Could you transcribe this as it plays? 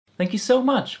Thank you so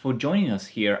much for joining us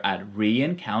here at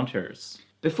Re-Encounters.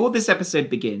 Before this episode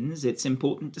begins, it's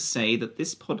important to say that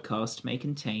this podcast may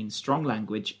contain strong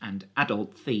language and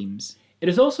adult themes. It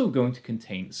is also going to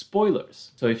contain spoilers,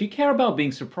 so if you care about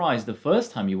being surprised the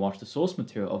first time you watch the source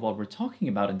material of what we're talking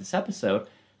about in this episode,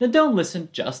 then don't listen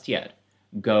just yet.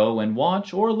 Go and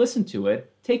watch or listen to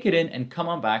it, take it in, and come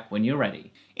on back when you're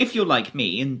ready. If you're like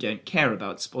me and don't care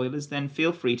about spoilers, then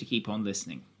feel free to keep on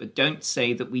listening, but don't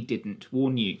say that we didn't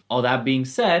warn you. All that being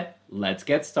said, let's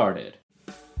get started.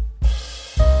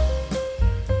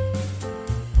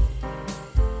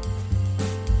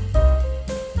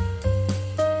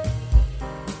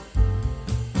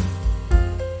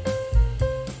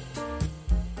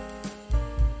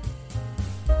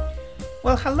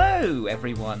 Well, hello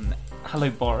everyone. Hello,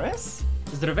 Boris.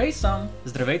 Здравей сам,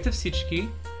 здравейте всички.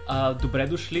 Добре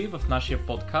дошли в нашия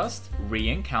подкаст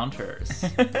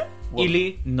Re-Encounters.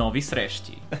 Или нови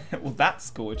срещи. Well, that's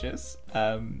gorgeous.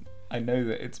 I know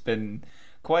that it's been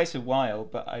quite a while,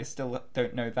 but I still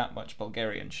don't know that much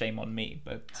Bulgarian. Shame on me,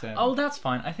 but... Oh, that's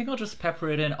fine. I think I'll just pepper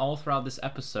it in all throughout this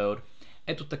episode.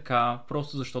 Ето така,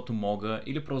 просто защото мога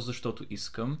или просто защото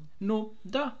искам. Но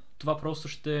да, това просто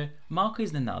ще е малка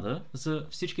изненада за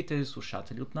всички тези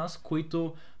слушатели от нас,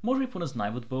 които може би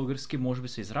поназнайват български, може би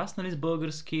са израснали с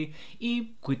български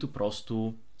и които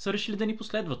просто са решили да ни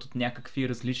последват от някакви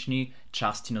различни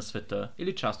части на света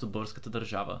или част от българската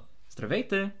държава.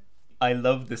 Здравейте! I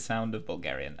love the sound of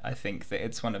Bulgarian. I think that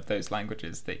it's one of those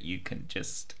languages that you can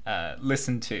just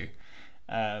listen to.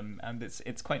 And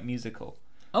it's quite musical.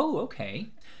 Oh, okay.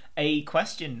 A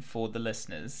question for the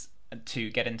listeners to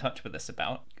get in touch with us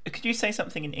about. Could you say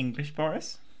something in English,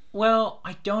 Boris? Well,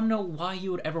 I don't know why you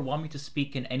would ever want me to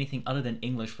speak in anything other than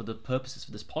English for the purposes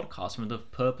of this podcast, for the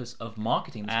purpose of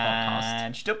marketing this podcast.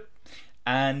 And stop.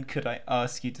 And could I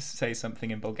ask you to say something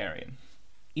in Bulgarian?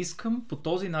 Искам по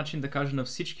този начин да кажа на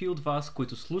всички от вас,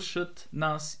 които слушат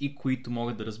нас и които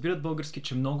могат да разбират български,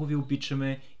 че много ви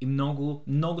обичаме и много,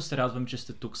 много се радвам, че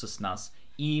сте тук с нас.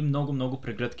 И много, много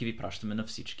прегръдки ви пращаме на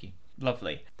всички.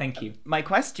 Lovely. Thank you. My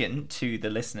question to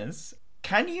the listeners,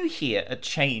 can you hear a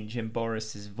change in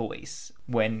Boris's voice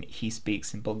when he speaks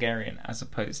in Bulgarian as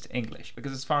opposed to English?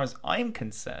 Because as far as I'm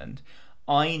concerned,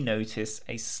 I notice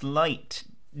a slight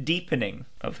deepening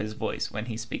of his voice when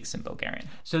he speaks in Bulgarian.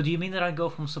 So do you mean that I go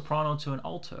from soprano to an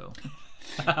alto?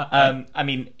 I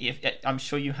mean, I'm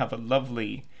sure you have a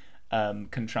lovely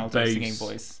contralto Bass. singing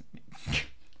voice.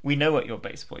 We know what your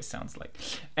bass voice sounds like.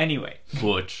 Anyway.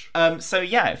 Butch. So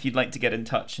yeah, if you'd like to get in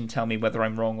touch and tell me whether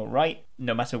I'm wrong or right,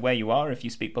 no matter where you are, if you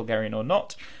speak Bulgarian or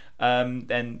not,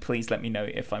 then please let me know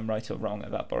if I'm right or wrong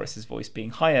about Boris's voice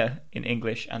being higher in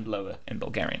English and lower in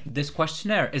Bulgarian. This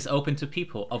questionnaire is open to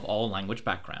people of all language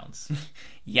backgrounds.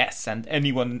 Yes, and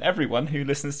anyone and everyone who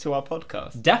listens to our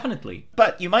podcast. Definitely.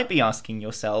 But you might be asking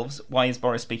yourselves, why is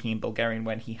Boris speaking in Bulgarian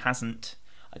when he hasn't?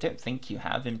 I don't think you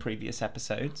have in previous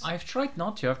episodes. I've tried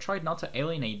not to. I've tried not to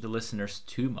alienate the listeners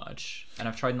too much. And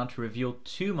I've tried not to reveal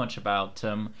too much about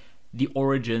the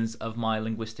origins of my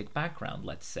linguistic background,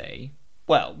 let's say.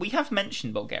 Well, we have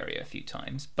mentioned Bulgaria a few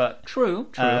times, but True.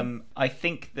 I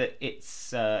think that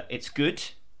it's good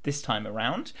this time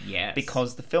around. Yes.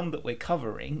 Because the film that we're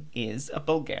covering is a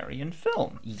Bulgarian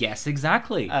film. Yes,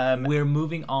 exactly. We're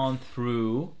moving on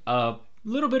through a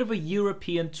little bit of a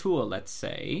European tour, let's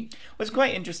say. Well, it's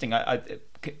quite interesting, I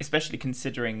especially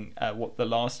considering what the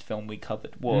last film we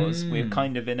covered was. We're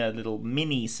kind of in a little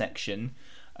mini section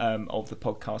of the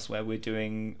podcast where we're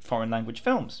doing foreign language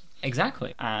films.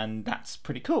 Exactly. And that's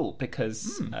pretty cool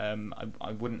because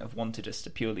I wouldn't have wanted us to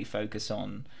purely focus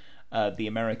on the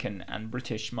American and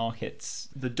British markets,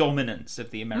 the dominance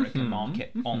of the American market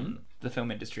on the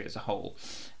film industry as a whole.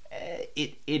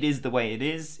 It is the way it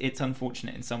is. It's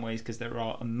unfortunate in some ways because there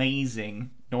are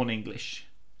amazing non-English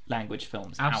language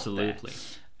films Absolutely.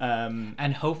 out there.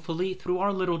 And hopefully through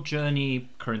our little journey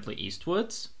currently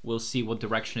eastwards, we'll see what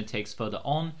direction it takes further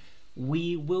on.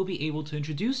 We will be able to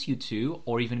introduce you to,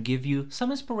 or even give you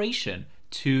some inspiration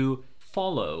to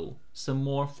follow some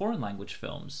more foreign language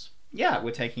films. Yeah,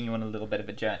 we're taking you on a little bit of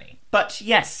a journey. But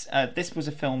yes, this was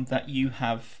a film that you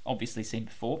have obviously seen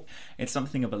before. It's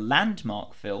something of a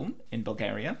landmark film in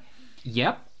Bulgaria.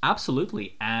 Yep,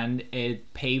 absolutely. And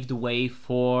it paved the way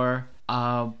for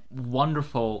a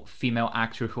wonderful female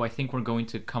actor who I think we're going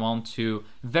to come on to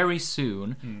very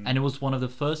soon. And it was one of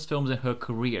the first films in her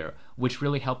career which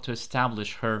really helped to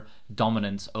establish her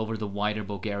dominance over the wider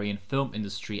Bulgarian film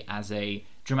industry as a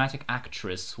dramatic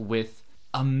actress with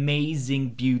amazing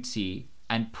beauty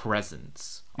and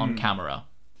presence on camera.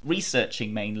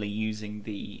 Researching mainly using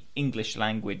the English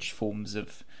language forms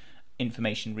of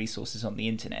information resources on the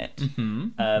internet.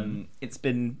 It's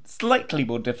been slightly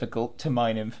more difficult to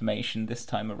mine information this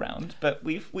time around, but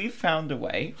we've found a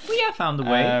way. We have found a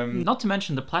way. Not to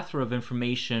mention the plethora of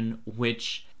information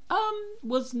which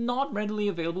was not readily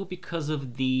available because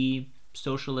of the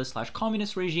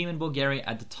socialist/communist regime in Bulgaria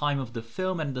at the time of the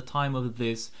film and the time of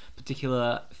this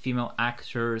particular female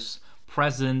actor's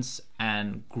presence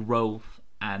and growth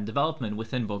and development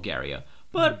within Bulgaria.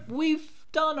 But we've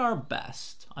done our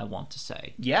best, I want to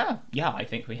say. Yeah, I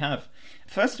think we have.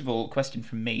 First of all, question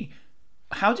from me.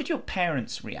 How did your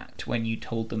parents react when you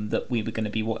told them that we were going to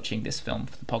be watching this film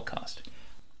for the podcast?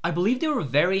 I believe they were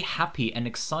very happy and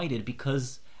excited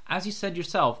because, as you said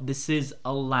yourself, this is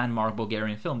a landmark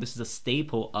Bulgarian film. This is a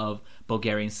staple of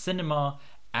Bulgarian cinema,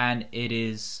 and it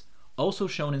is also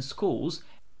shown in schools,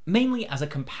 mainly as a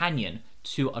companion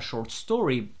to a short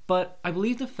story, but I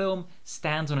believe the film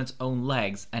stands on its own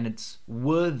legs and it's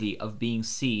worthy of being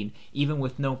seen even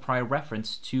with no prior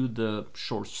reference to the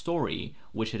short story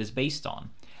which it is based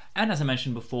on. And as I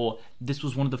mentioned before, this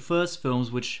was one of the first films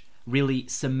which really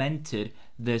cemented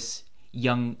this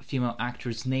young female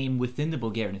actor's name within the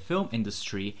Bulgarian film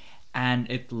industry, and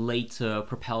it later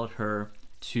propelled her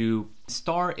to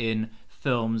star in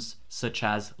films such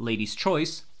as Lady's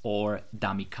Choice or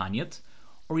Dami Kanyat,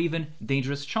 or even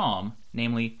Dangerous Charm,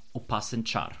 namely Opasen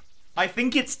Char. I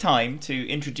think it's time to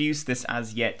introduce this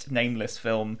as yet nameless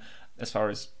film, as far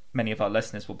as many of our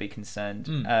listeners will be concerned,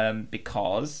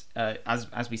 because,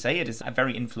 as we say, it is a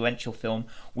very influential film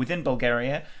within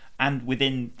Bulgaria and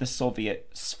within the Soviet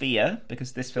sphere,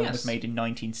 because this film was made in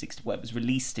 1960. Well, it was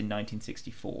released in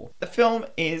 1964. The film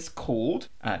is called,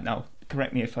 now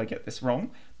correct me if I get this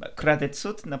wrong, but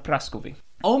Kradetsut na Praskovi.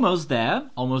 Almost there.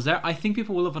 I think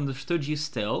people will have understood you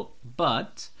still,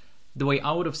 but the way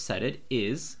I would have said it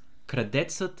is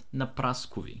Kradetsut na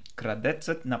Praskovi.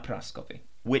 Kradetsut na Praskovi,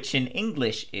 which in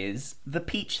English is The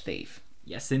Peach Thief.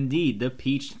 Yes, indeed, The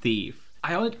Peach Thief.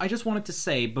 I just wanted to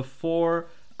say, before,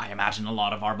 I imagine a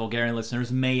lot of our Bulgarian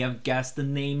listeners may have guessed the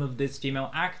name of this female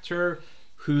actor,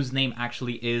 whose name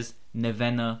actually is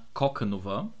Nevena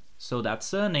Kokanova. So that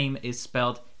surname is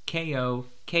spelled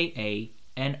Kokanova,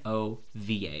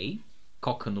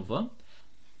 Kokanova.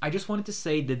 I just wanted to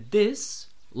say that this,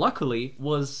 luckily,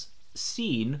 was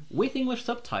seen with English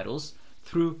subtitles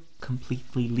through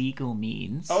completely legal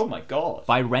means. Oh my god.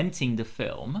 By renting the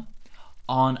film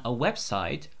on a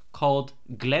website called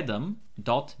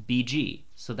gledam.bg.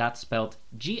 So that's spelled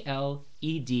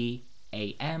GLEDAM.bg.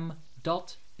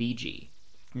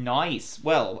 Nice.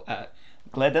 Well,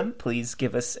 Gledam, please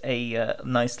give us a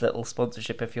nice little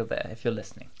sponsorship if you're there, if you're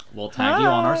listening. We'll tag you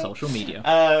on our social media.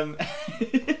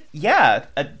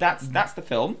 That's the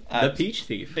film. The Peach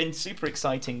Thief. It's been super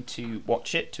exciting to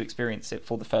watch it, to experience it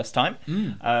for the first time.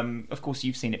 Of course,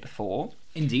 you've seen it before.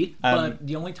 Indeed, but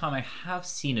the only time I have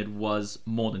seen it was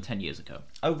more than 10 years ago.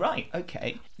 Oh, right,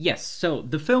 okay. Yes, so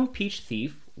the film Peach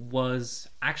Thief was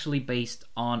actually based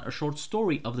on a short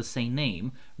story of the same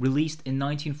name, released in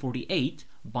 1948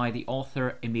 by the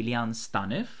author Emilian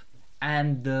Stanev,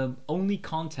 and the only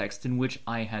context in which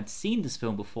I had seen this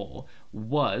film before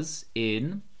was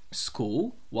in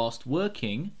school whilst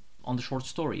working on the short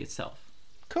story itself.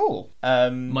 Cool.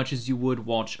 Much as you would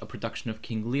watch a production of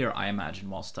King Lear, I imagine,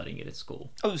 while studying it at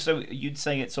school. Oh, so you'd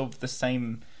say it's of the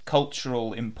same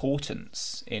cultural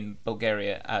importance in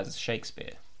Bulgaria as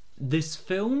Shakespeare? This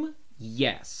film,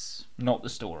 yes. Not the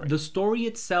story. The story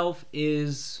itself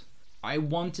is, I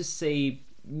want to say,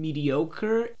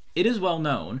 mediocre. It is well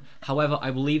known. However,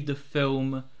 I believe the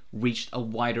film reached a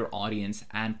wider audience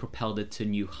and propelled it to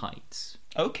new heights.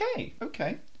 Okay.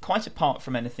 Quite apart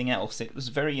from anything else, it was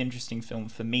a very interesting film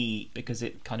for me because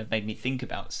it kind of made me think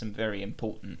about some very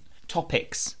important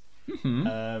topics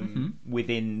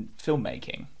within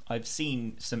filmmaking. I've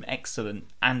seen some excellent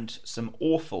and some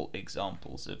awful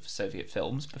examples of Soviet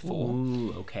films before.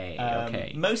 Ooh,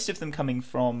 okay. Most of them coming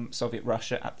from Soviet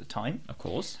Russia at the time. Of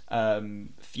course.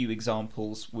 Few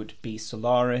examples would be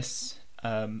Solaris,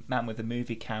 Man with a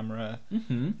Movie Camera,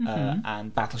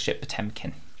 and Battleship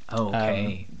Potemkin.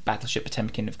 Okay. Battleship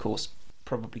Potemkin, of course,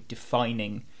 probably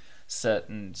defining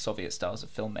certain Soviet styles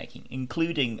of filmmaking,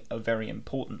 including a very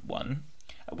important one,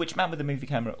 which Man with a Movie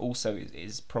Camera also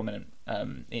is prominent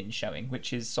in showing,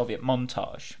 which is Soviet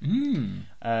montage.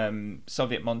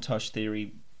 Soviet montage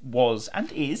theory was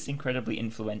and is incredibly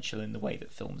influential in the way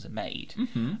that films are made.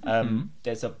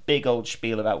 There's a big old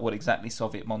spiel about what exactly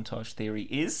Soviet montage theory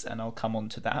is, and I'll come on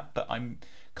to that, but I'm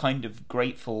kind of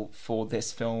grateful for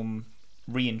this film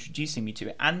reintroducing me to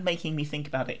it and making me think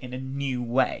about it in a new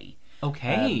way.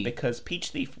 Okay. Because Peach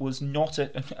Thief was not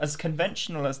as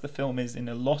conventional as the film is in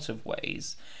a lot of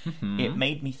ways. It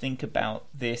made me think about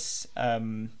this,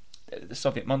 the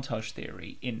Soviet montage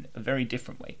theory, in a very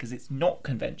different way, because it's not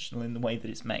conventional in the way that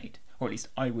it's made. Or at least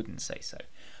I wouldn't say so.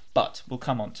 But we'll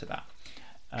come on to that.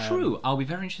 True. I'll be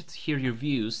very interested to hear your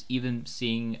views, even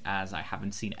seeing as I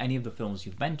haven't seen any of the films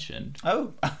you've mentioned.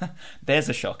 Oh, there's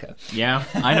a shocker. Yeah,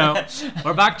 I know.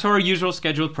 We're back to our usual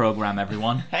scheduled program,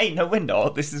 everyone. Hey, no, we're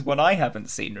not. This is what I haven't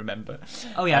seen, remember?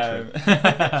 Oh,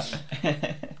 yeah, true.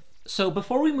 So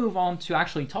before we move on to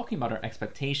actually talking about our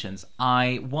expectations,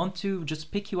 I want to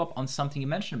just pick you up on something you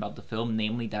mentioned about the film,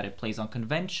 namely that it plays on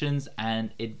conventions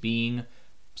and it being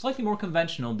slightly more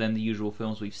conventional than the usual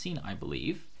films we've seen, I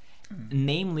believe.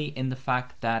 Namely in the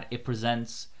fact that it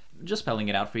presents, just spelling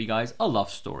it out for you guys, a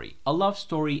love story. A love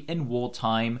story in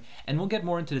wartime, and we'll get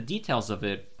more into the details of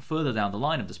it further down the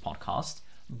line of this podcast,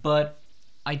 but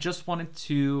I just wanted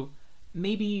to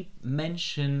maybe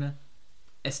mention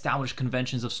established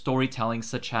conventions of storytelling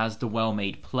such as the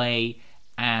well-made play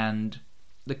and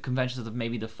the conventions of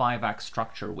maybe the 5-act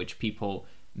structure, which people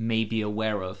may be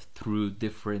aware of through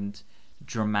different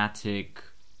dramatic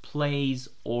plays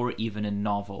or even in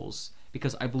novels,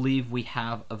 because I believe we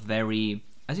have a very,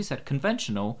 as you said,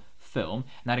 conventional film,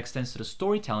 and that extends to the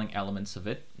storytelling elements of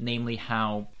it, namely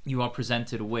how you are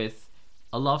presented with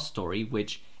a love story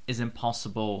which is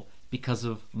impossible because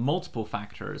of multiple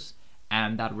factors,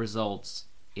 and that results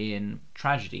in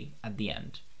tragedy at the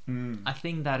end. I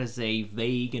think that is a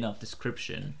vague enough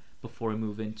description before we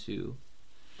move into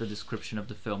the description of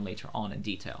the film later on in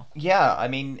detail. Yeah, I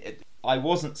mean, I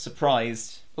wasn't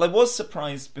surprised. Well, I was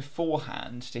surprised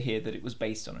beforehand to hear that it was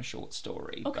based on a short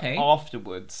story. Okay. But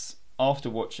afterwards, after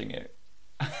watching it,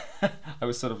 I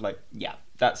was sort of like, yeah,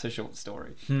 that's a short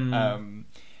story.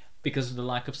 Because of the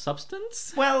lack of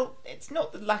substance? Well, it's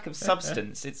not the lack of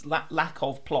substance, it's lack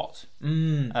of plot.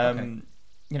 Okay.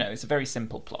 You know, it's a very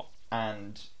simple plot,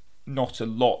 and not a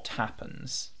lot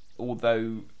happens,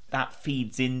 although that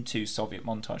feeds into Soviet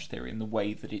montage theory in the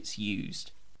way that it's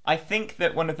used. I think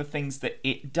that one of the things that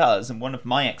it does, and one of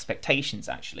my expectations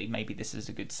actually, maybe this is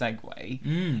a good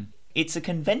segue, it's a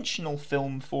conventional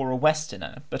film for a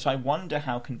Westerner, but I wonder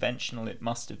how conventional it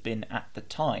must have been at the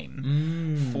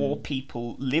time for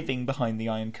people living behind the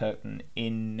Iron Curtain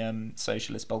in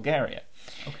socialist Bulgaria.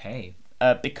 Okay.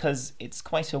 Because it's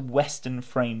quite a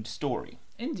Western-framed story.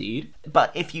 Indeed.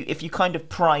 But if you kind of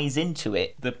prise into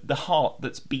it, the heart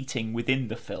that's beating within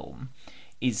the film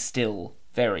is still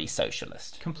very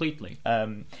socialist. Completely.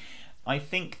 I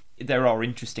think there are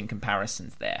interesting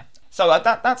comparisons there. So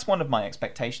that's one of my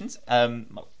expectations.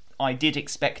 I did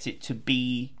expect it to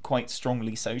be quite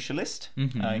strongly socialist.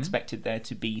 I expected there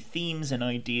to be themes and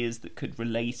ideas that could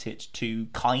relate it to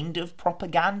kind of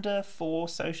propaganda for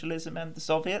socialism and the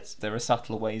Soviets. There are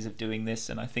subtler ways of doing this,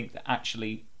 and I think that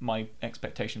actually my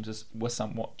expectations were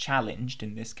somewhat challenged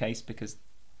in this case, because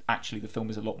actually the film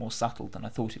is a lot more subtle than I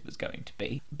thought it was going to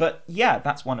be. But yeah,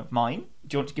 that's one of mine.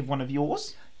 Do you want to give one of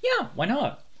yours? Yeah, why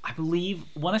not? I believe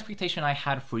one expectation I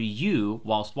had for you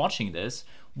whilst watching this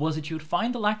was that you would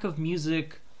find the lack of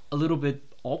music a little bit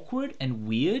awkward and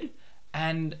weird,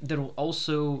 and that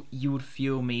also you would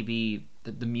feel maybe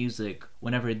that the music,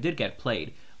 whenever it did get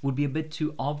played, would be a bit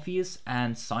too obvious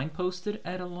and signposted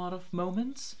at a lot of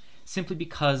moments, simply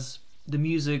because the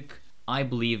music, I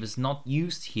believe, is not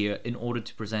used here in order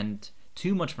to present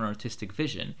too much of an artistic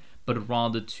vision, but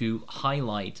rather to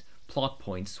highlight plot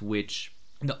points which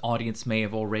the audience may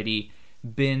have already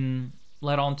been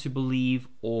led on to believe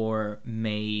or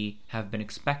may have been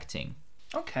expecting.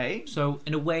 Okay. So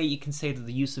in a way you can say that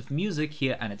the use of music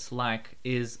here and its lack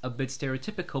is a bit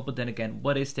stereotypical, but then again,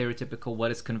 what is stereotypical,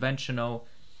 what is conventional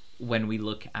when we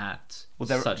look at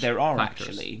such there are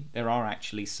factors? There are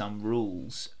actually some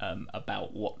rules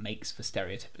about what makes for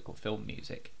stereotypical film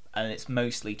music, and it's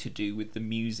mostly to do with the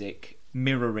music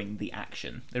mirroring the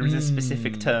action. There is a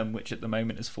specific term which at the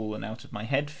moment has fallen out of my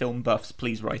head. Film buffs,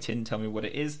 please write in, tell me what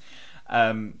it is.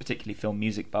 Particularly film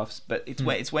music buffs, but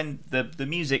it's when the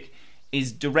music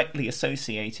is directly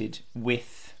associated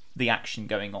with the action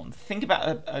going on. Think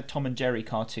about a Tom and Jerry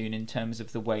cartoon in terms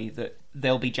of the way that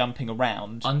they'll be jumping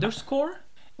around. Underscore?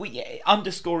 Well, yeah,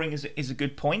 underscoring is a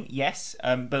good point, yes,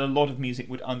 but a lot of music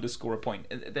would underscore a point.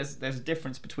 There's a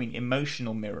difference between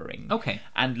emotional mirroring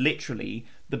and literally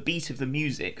the beat of the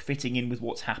music fitting in with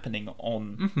what's happening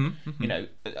on, you know,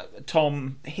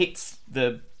 Tom hits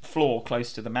the floor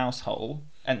close to the mouse hole,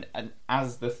 and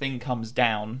as the thing comes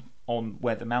down on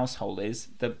where the mouse hole is,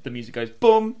 the music goes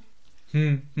boom,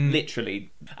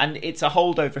 literally. And it's a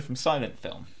holdover from silent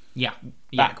film. Yeah.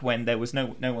 Back when there was no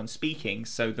one speaking,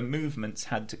 so the movements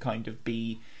had to kind of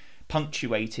be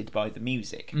punctuated by the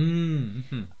music,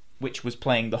 Mm-hmm. which was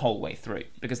playing the whole way through,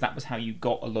 because that was how you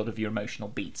got a lot of your emotional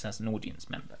beats as an audience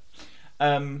member.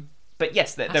 But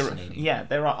yes,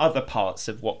 there are other parts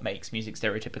of what makes music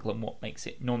stereotypical and what makes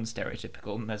it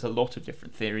non-stereotypical, and there's a lot of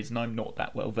different theories, and I'm not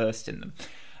that well versed in them.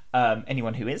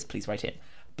 Anyone who is, please write in.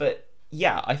 But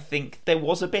yeah, I think there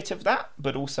was a bit of that,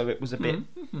 but also it was a bit...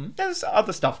 There's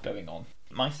other stuff going on.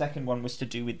 My second one was to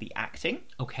do with the acting.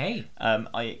 Okay.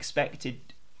 I expected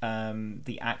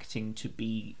the acting to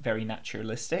be very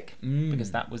naturalistic,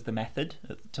 because that was the method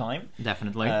at the time.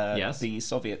 Definitely, yes. The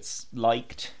Soviets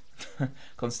liked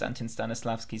Konstantin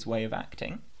Stanislavski's way of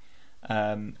acting,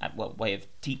 way of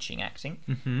teaching acting.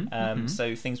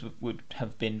 So things would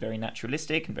have been very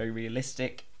naturalistic and very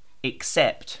realistic,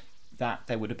 except that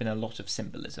there would have been a lot of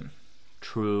symbolism.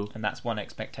 True. And that's one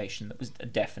expectation that was a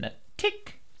definite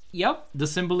tick. Yep, the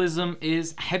symbolism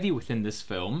is heavy within this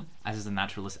film, as is the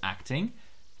naturalist acting.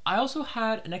 I also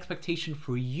had an expectation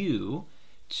for you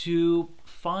to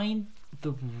find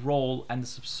the role and the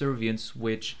subservience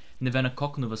which Nevena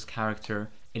Koknova's character,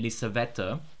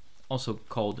 Elisaveta, also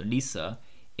called Lisa,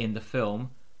 in the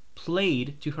film,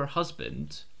 played to her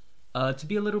husband, to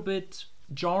be a little bit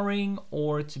jarring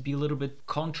or to be a little bit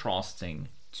contrasting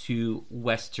to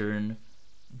Western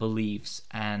beliefs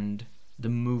and the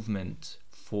movement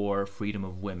for freedom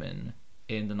of women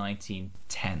in the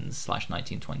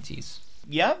 1910s/1920s.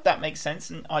 Yeah, that makes sense,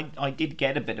 and I did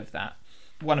get a bit of that.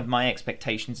 One of my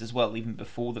expectations as well, even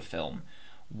before the film,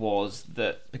 was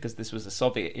that because this was a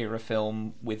Soviet-era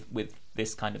film with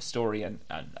this kind of story and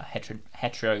a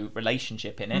hetero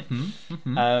relationship in it,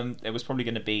 there was probably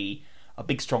going to be a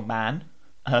big, strong man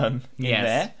in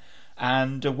there,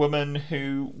 and a woman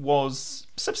who was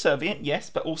subservient, yes,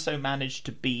 but also managed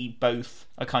to be both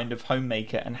a kind of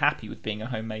homemaker and happy with being a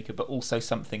homemaker, but also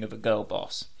something of a girl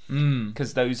boss.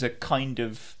 Because those are kind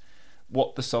of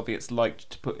what the Soviets liked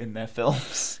to put in their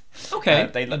films. Okay,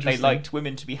 they liked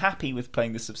women to be happy with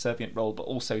playing the subservient role, but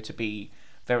also to be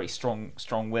very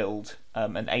strong-willed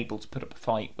and able to put up a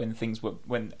fight when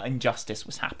injustice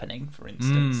was happening, for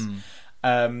instance.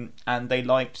 And they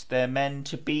liked their men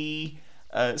to be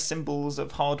symbols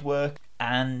of hard work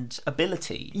and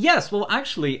ability. Yes, well,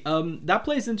 actually, that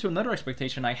plays into another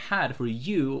expectation I had for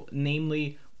you,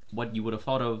 namely what you would have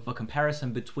thought of a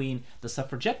comparison between the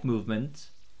suffragette movement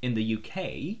in the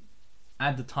UK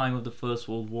at the time of the First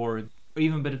World War, or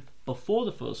even a bit before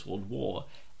the First World War,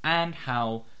 and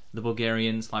how the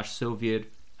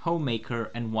Bulgarian/Soviet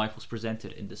homemaker and wife was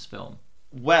presented in this film.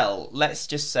 Well, let's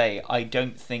just say I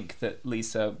don't think that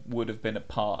Lisa would have been a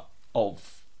part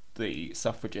of the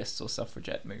suffragists or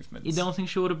suffragette movements. You don't think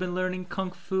she would have been learning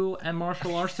kung fu and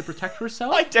martial arts to protect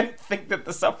herself? I don't think that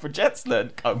the suffragettes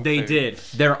learned kung fu. They did.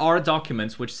 There are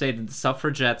documents which say that the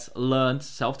suffragettes learned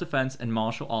self-defense and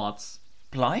martial arts.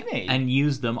 Blimey. And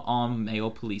used them on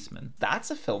male policemen. That's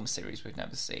a film series we've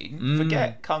never seen.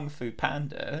 Forget Kung Fu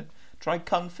Panda. Try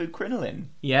Kung Fu Crinoline.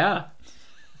 Yeah.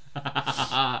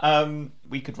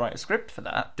 We could write a script for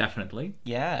that. Definitely.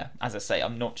 Yeah. As I say,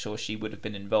 I'm not sure she would have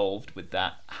been involved with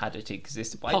that had it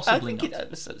existed. Possibly I think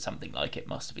not. Something like it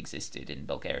must have existed in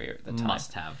Bulgaria at the time.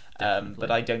 Must have. Definitely.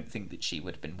 But I don't think that she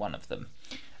would have been one of them.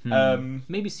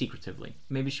 Maybe secretively.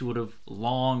 Maybe she would have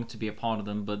longed to be a part of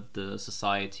them, but the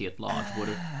society at large would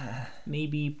have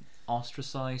maybe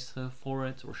ostracized her for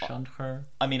it or shunned her.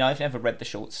 I mean, I've never read the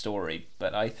short story,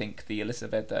 but I think the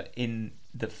Elisaveta in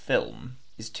the film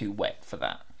is too wet for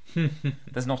that.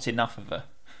 There's not enough of her.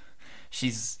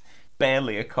 She's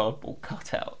barely a cardboard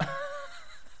cutout.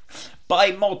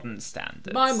 By modern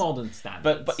standards.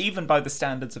 But even by the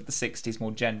standards of the 60s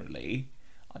more generally,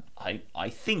 I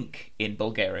think in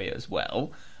Bulgaria as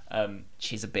well,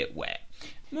 she's a bit wet.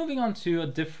 Moving on to a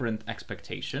different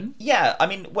expectation. Yeah, I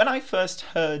mean, when I first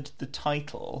heard the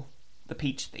title, The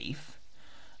Peach Thief,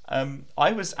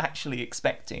 I was actually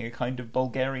expecting a kind of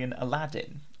Bulgarian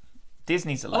Aladdin.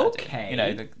 Disney's Aladdin. Okay. You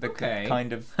know, the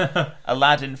kind of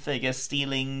Aladdin figure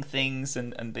stealing things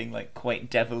and being like quite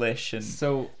devilish and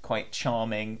quite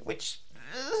charming, which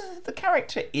the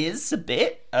character is a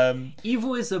bit.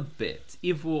 Ivo is a bit.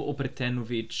 Ivo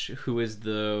Opretenovic, who is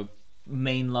the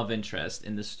main love interest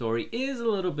in the story, is a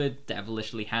little bit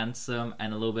devilishly handsome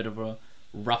and a little bit of a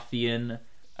ruffian.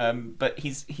 But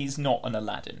he's not an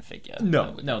Aladdin figure.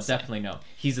 No, definitely no.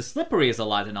 He's as slippery as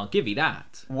Aladdin, I'll give you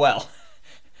that. Well,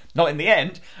 not in the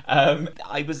end.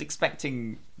 I was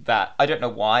expecting that. I don't know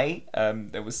why.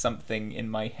 There was something in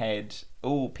my head.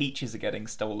 Oh, peaches are getting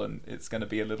stolen. It's going to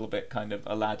be a little bit kind of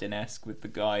Aladdin-esque with the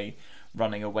guy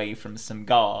running away from some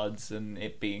guards and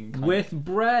it being with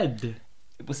bread.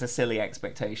 It was a silly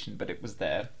expectation, but it was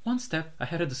there. One step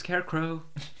ahead of the scarecrow.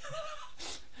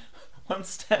 One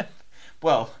step.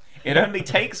 Well, it only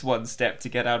takes one step to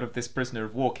get out of this prisoner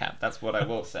of war camp. That's what I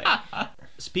will say.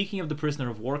 Speaking of the prisoner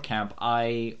of war camp,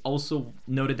 I also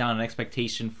noted down an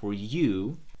expectation for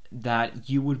you that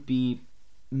you would be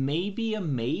maybe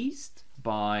amazed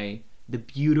by the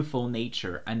beautiful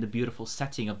nature and the beautiful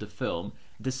setting of the film,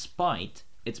 despite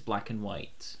its black and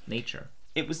white nature.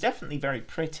 It was definitely very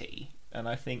pretty, and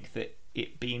I think that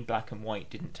it being black and white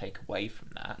didn't take away from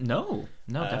that. No,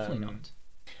 definitely not.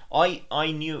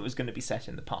 I knew it was going to be set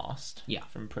in the past. Yeah.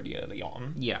 From pretty early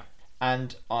on. Yeah.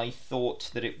 And I thought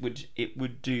that it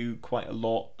would do quite a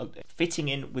lot fitting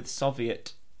in with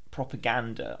Soviet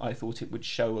propaganda. I thought it would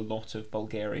show a lot of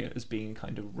Bulgaria as being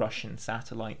kind of Russian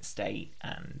satellite state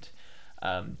and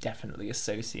definitely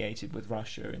associated with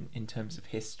Russia in terms of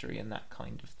history and that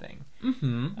kind of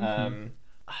thing.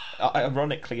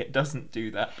 Ironically, it doesn't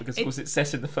do that because, of course, it's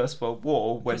set in the First World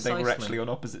War when they were actually on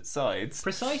opposite sides.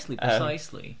 Precisely.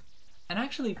 And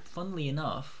actually, funnily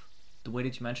enough, the way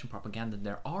that you mentioned propaganda,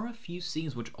 there are a few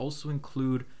scenes which also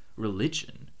include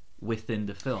religion within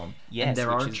the film. Yes, and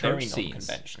there which are is church very scenes.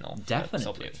 non-conventional for Definitely.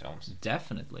 Soviet films.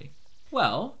 Definitely.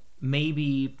 Well,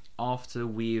 maybe after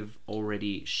we've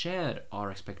already shared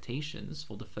our expectations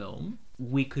for the film,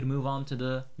 we could move on to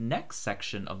the next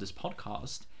section of this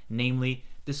podcast, namely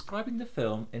describing the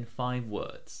film in 5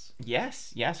 words.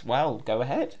 Yes, well, go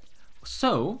ahead.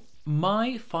 So,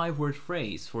 my 5-word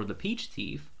phrase for The Peach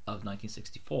Thief of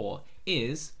 1964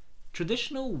 is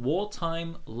traditional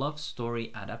wartime love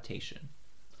story adaptation.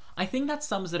 I think that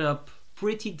sums it up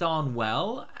pretty darn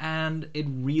well, and it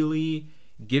really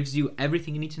gives you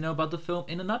everything you need to know about the film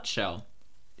in a nutshell.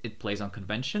 It plays on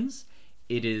conventions,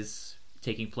 it is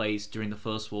taking place during the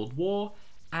First World War,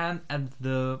 and at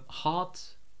the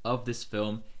heart of this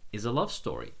film is a love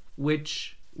story,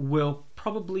 which will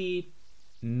probably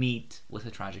meet with a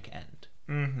tragic end.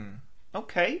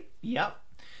 Okay, yep.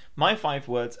 My 5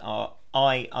 words are,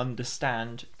 I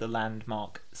understand the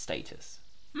landmark status.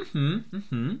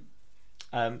 There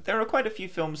are quite a few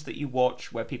films that you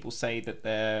watch where people say that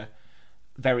they're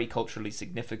very culturally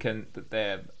significant, that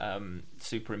they're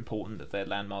super important, that they're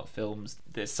landmark films.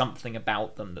 There's something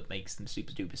about them that makes them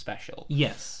super duper special.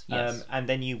 Yes. And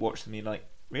then you watch them and you're like,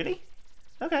 really?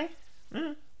 Okay.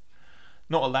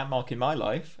 Not a landmark in my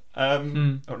life.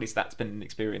 Or at least that's been an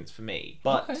experience for me.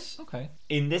 But okay.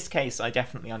 in this case, I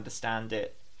definitely understand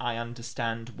it. I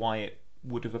understand why it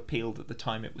would have appealed at the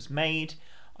time it was made.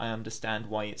 I understand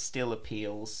why it still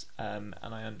appeals. And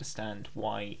I understand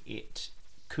why it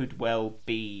could well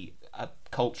be a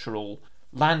cultural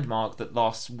landmark that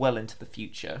lasts well into the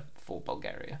future for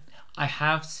Bulgaria. I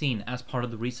have seen, as part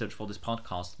of the research for this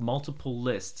podcast, multiple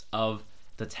lists of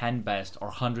the 10 best or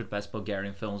 100 best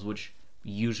Bulgarian films, which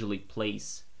usually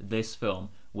place this film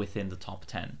within the top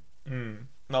 10.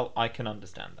 Well, I can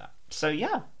understand that. So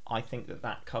yeah, I think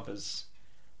that covers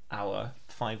our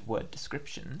 5-word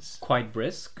descriptions. Quite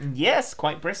brisk. Yes,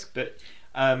 quite brisk, but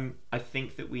I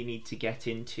think that we need to get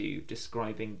into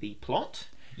describing the plot.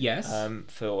 Yes.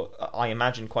 For, I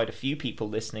imagine, quite a few people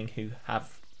listening who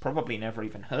have probably never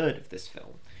even heard of this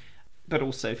film, but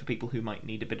also for people who might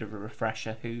need a bit of a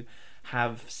refresher who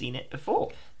have seen it before.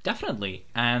 Definitely.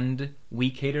 And we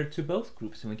cater to both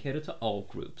groups, and we cater to all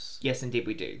groups. Yes, indeed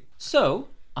we do. So,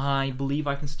 I believe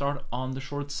I can start on the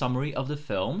short summary of the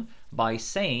film by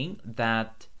saying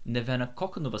that Nevena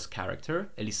Kokonova's character,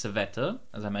 Elisaveta,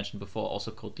 as I mentioned before,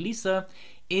 also called Lisa,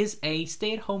 is a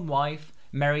stay-at-home wife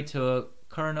married to a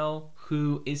colonel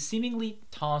who is seemingly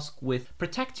tasked with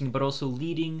protecting but also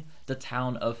leading the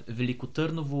town of Veliko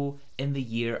Trnovo in the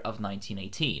year of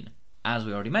 1918. As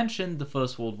we already mentioned, the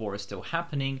First World War is still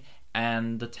happening,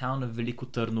 and the town of Veliko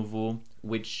Trnovo,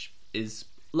 which is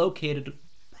located,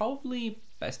 probably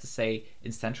best to say,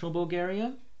 in central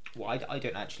Bulgaria. Well, I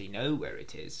don't actually know where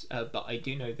it is, but I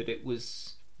do know that it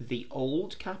was the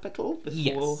old capital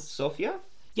before Sofia.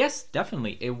 Yes,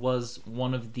 definitely. It was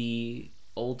one of the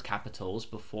old capitals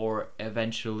before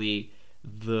eventually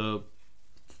the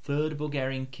Third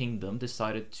Bulgarian Kingdom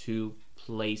decided to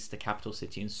place the capital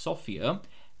city in Sofia,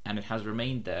 and it has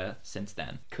remained there since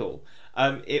then. Cool.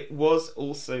 It was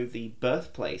also the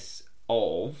birthplace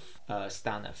of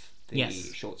Stanov, the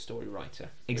short story writer.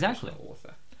 Exactly.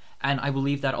 Author. And I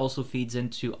believe that also feeds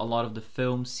into a lot of the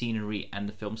film scenery and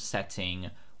the film setting,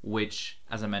 which,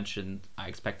 as I mentioned, I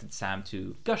expected Sam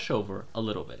to gush over a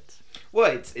little bit.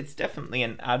 Well, it's definitely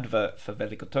an advert for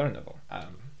Veliko Trnovo.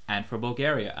 And for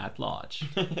Bulgaria at large.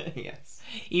 Yes.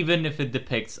 Even if it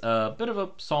depicts a bit of a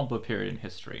somber period in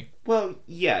history. Well,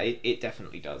 yeah, it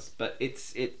definitely does. But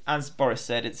it as Boris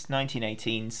said, it's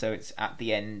 1918, so it's at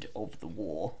the end of the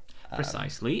war.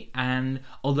 Precisely. And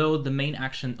although the main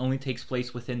action only takes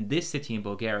place within this city in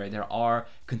Bulgaria, there are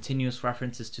continuous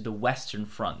references to the Western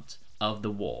Front of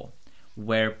the war,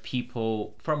 where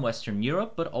people from Western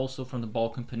Europe, but also from the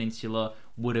Balkan Peninsula,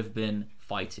 would have been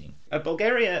fighting.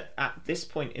 Bulgaria, at this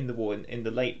point in the war, in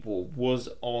the late war, was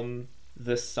on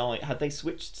the side... Had they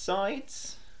switched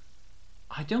sides?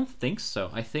 I don't think so.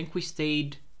 I think we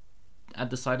stayed at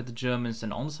the side of the Germans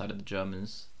and on the side of the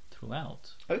Germans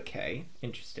throughout. Okay,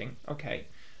 interesting. Okay.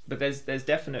 But there's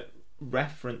definite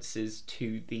references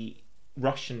to the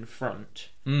Russian front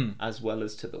as well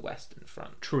as to the Western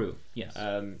front. True, yes.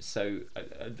 So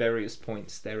at various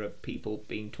points there are people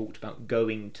being talked about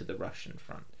going to the Russian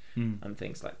front and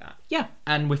things like that. Yeah,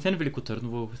 and within Veliko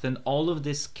Trnovo, within all of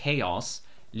this chaos,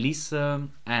 Lisa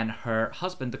and her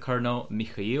husband, the Colonel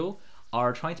Mikhail,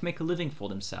 are trying to make a living for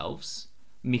themselves.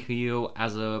 Mikhail,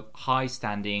 as a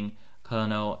high-standing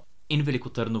colonel in Veliko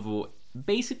Trnovo,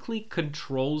 basically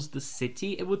controls the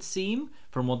city, it would seem,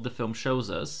 from what the film shows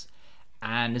us,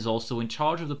 and is also in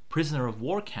charge of the prisoner of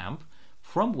war camp,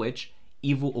 from which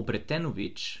Ivo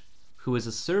Obretenovic, who is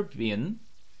a Serbian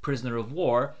prisoner of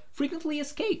war, frequently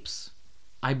escapes.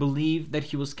 I believe that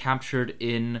he was captured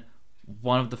in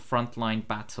one of the frontline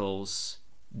battles,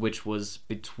 which was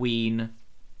between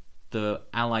the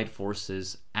Allied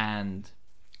forces and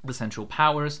the Central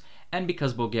Powers, and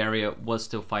because Bulgaria was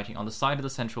still fighting on the side of the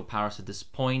Central Powers at this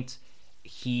point,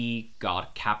 he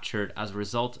got captured as a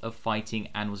result of fighting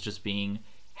and was just being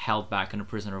held back in a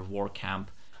prisoner of war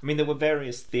camp. I mean, there were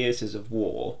various theatres of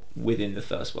war within the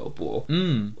First World War.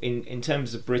 In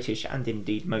terms of British and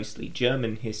indeed mostly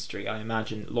German history, I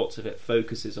imagine lots of it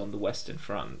focuses on the Western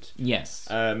Front. Yes.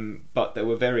 But there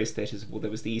were various theatres of war.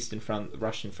 There was the Eastern Front, the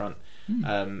Russian Front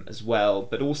as well.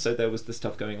 But also there was the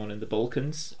stuff going on in the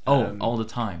Balkans. All the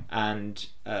time. And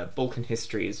Balkan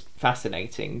history is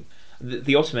fascinating.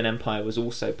 The Ottoman Empire was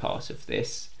also part of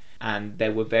this. And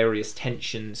there were various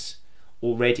tensions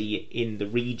already in the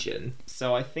region.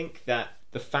 So I think that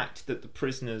the fact that the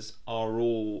prisoners are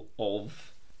all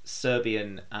of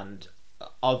Serbian and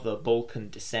other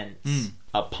Balkan descents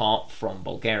apart from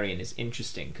Bulgarian is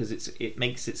interesting because it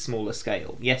makes it smaller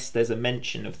scale. Yes, there's a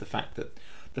mention of the fact that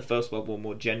the First World War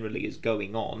more generally is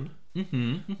going on,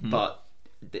 but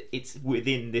it's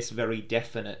within this very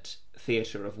definite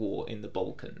theatre of war in the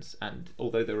Balkans. And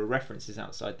although there are references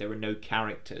outside, there are no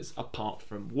characters apart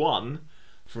from one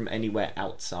from anywhere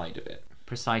outside of it.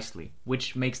 Precisely,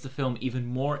 which makes the film even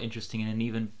more interesting and an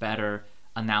even better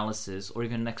analysis or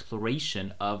even an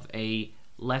exploration of a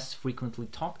less frequently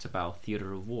talked about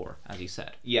theater of war, as you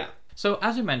said. Yeah. So,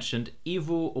 as you mentioned,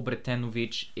 Ivo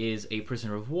Obretenovic is a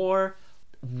prisoner of war.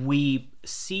 We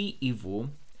see Ivo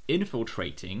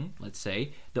infiltrating, let's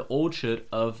say, the orchard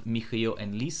of Mikhail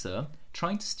and Lisa,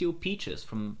 trying to steal peaches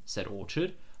from said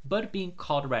orchard, but being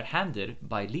caught red-handed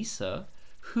by Lisa,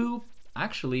 who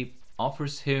actually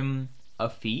offers him a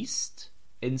feast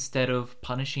instead of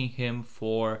punishing him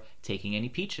for taking any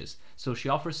peaches. So she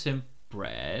offers him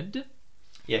bread.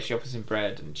 Yeah, she offers him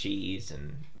bread and cheese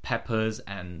and peppers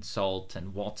and salt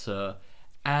and water.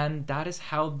 And that is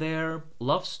how their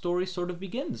love story sort of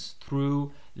begins,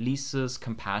 through Lisa's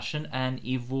compassion and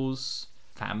Ivo's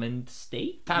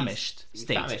famished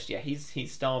state. Famished, yeah.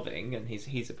 He's starving and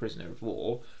he's a prisoner of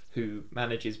war who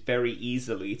manages very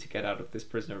easily to get out of this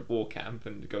prisoner of war camp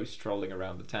and go strolling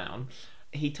around the town.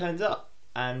 He turns up,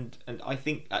 and I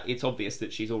think it's obvious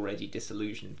that she's already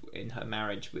disillusioned in her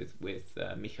marriage with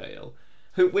Mikhail.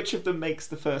 Which of them makes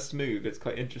the first move? It's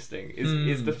quite interesting.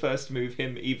 Is the first move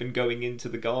him even going into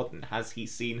the garden? Has he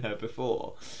seen her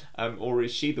before? Or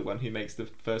is she the one who makes the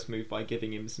first move by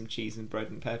giving him some cheese and bread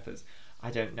and peppers? I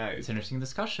don't know. It's an interesting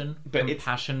discussion. But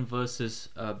compassion versus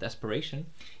desperation.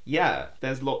 Yeah,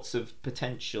 there's lots of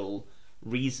potential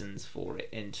reasons for it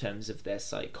in terms of their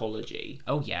psychology.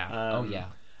 Oh yeah.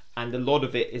 And a lot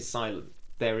of it is silent.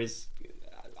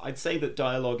 I'd say that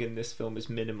dialogue in this film is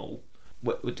minimal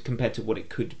compared to what it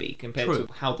could be, compared to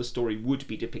how the story would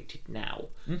be depicted now.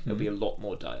 There'll be a lot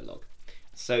more dialogue.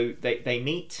 So they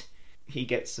meet. He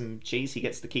gets some cheese. He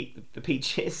gets to keep the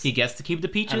peaches. He gets to keep the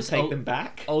peaches. And take them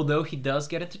back. Although he does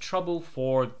get into trouble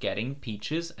for getting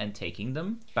peaches and taking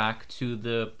them back to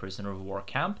the prisoner of war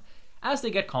camp, as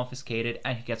they get confiscated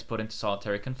and he gets put into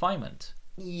solitary confinement.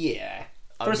 Yeah.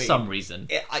 For some reason.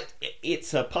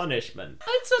 It's a punishment.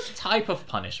 It's a type of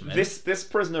punishment. This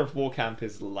prisoner of war camp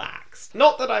is lax.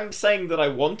 Not that I'm saying that I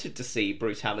wanted to see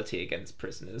brutality against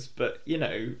prisoners, but,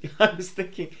 I was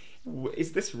thinking,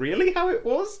 is this really how it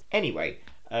was? Anyway,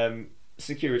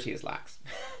 security is lax.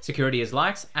 Security is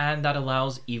lax, and that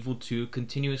allows Ivo to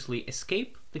continuously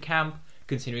escape the camp,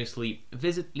 continuously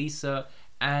visit Lisa,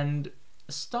 and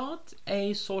start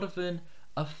a sort of an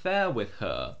affair with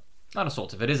her. Not a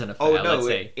sort of, it is an affair, Oh no, let's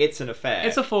say. it's an affair.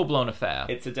 It's a full-blown affair.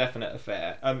 It's a definite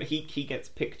affair. He gets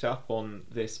picked up on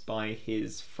this by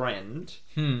his friend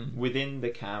within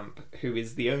the camp, who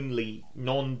is the only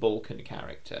non-Balkan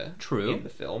character True. in the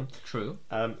film. True.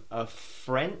 A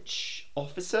French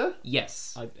officer.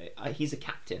 Yes. He's a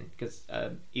captain, because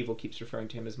Evil keeps referring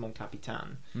to him as Mon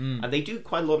Capitaine. And they do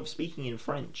quite a lot of speaking in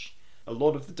French. A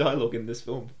lot of the dialogue in this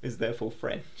film is therefore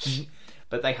French.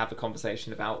 But they have a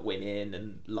conversation about women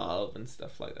and love and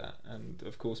stuff like that. And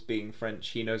of course, being French,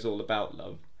 he knows all about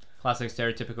love. Classic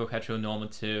stereotypical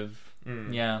heteronormative.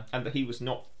 Yeah. And that he was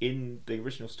not in the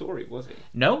original story, was he?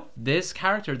 No, this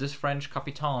character, this French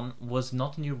Capitan, was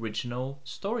not in the original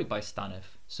story by Stanev.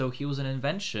 So he was an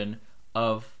invention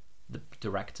of the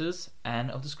directors and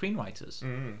of the screenwriters.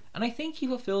 And I think he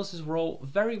fulfills his role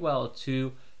very well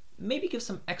to maybe give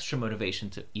some extra motivation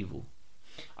to Evil.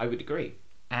 I would agree.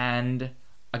 And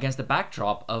against the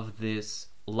backdrop of this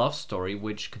love story,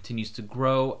 which continues to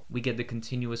grow, we get the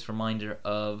continuous reminder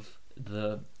of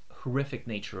the horrific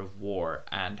nature of war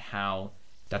and how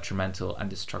detrimental and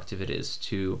destructive it is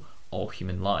to all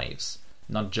human lives.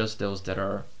 Not just those that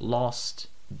are lost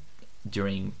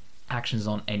during actions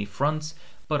on any fronts,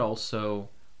 but also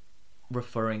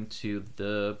referring to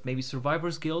the maybe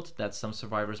survivor's guilt that some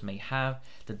survivors may have,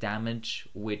 the damage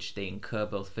which they incur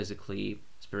both physically,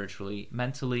 spiritually,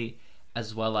 mentally,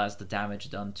 as well as the damage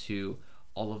done to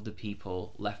all of the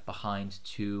people left behind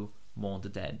to mourn the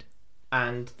dead.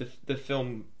 And the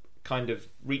film kind of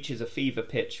reaches a fever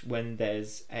pitch when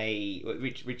there's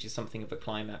reaches something of a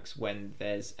climax when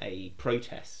there's a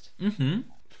protest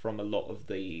from a lot of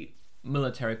the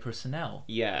military personnel.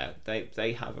 Yeah,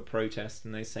 they have a protest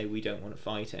and they say we don't want to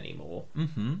fight anymore.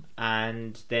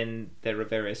 And then there are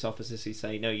various officers who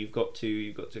say no, you've got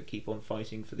to keep on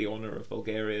fighting for the honor of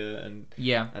Bulgaria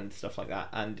and stuff like that.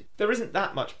 And there isn't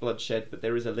that much bloodshed, but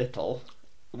there is a little.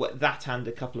 That and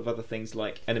a couple of other things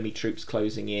like enemy troops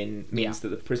closing in means that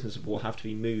the prisoners of war have to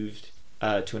be moved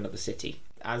to another city.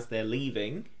 As they're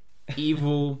leaving,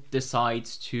 Evil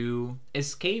decides to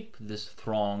escape this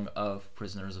throng of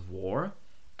prisoners of war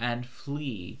and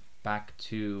flee back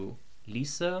to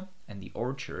Lisa and the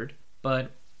orchard,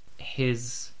 but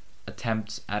his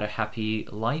attempts at a happy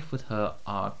life with her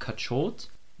are cut short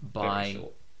by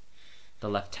the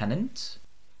lieutenant,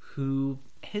 who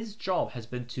his job has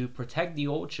been to protect the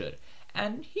orchard,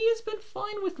 and he has been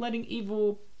fine with letting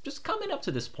Evil just come in up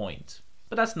to this point.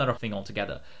 But that's another thing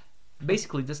altogether.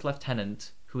 Basically, this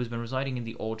lieutenant, who has been residing in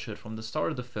the orchard from the start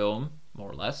of the film,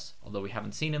 more or less, although we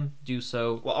haven't seen him do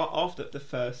so. Well, after the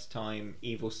first time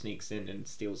Evil sneaks in and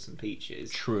steals some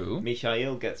peaches, True.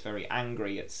 Mikhail gets very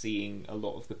angry at seeing a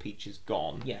lot of the peaches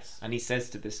gone. Yes. And he says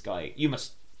to this guy, you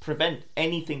must prevent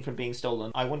anything from being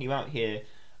stolen. I want you out here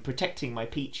protecting my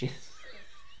peaches.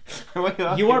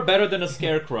 You are better than a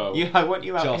scarecrow. I want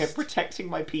you out here protecting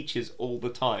my peaches all the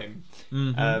time.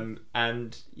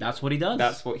 And that's what he does.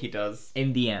 That's what he does.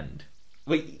 In the end.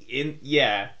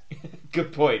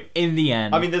 Good point. In the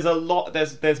end. I mean, there's a lot.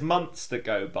 There's months that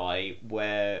go by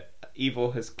where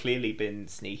Evil has clearly been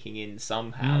sneaking in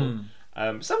somehow.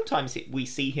 Sometimes we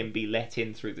see him be let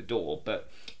in through the door, but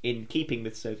in keeping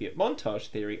with Soviet montage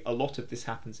theory, a lot of this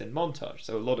happens in montage.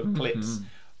 So a lot of clips,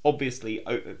 obviously,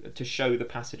 to show the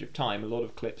passage of time, a lot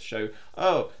of clips show,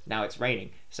 oh, now it's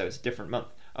raining, so it's a different month.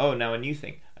 Oh, now a new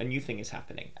thing is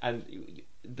happening. And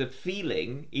the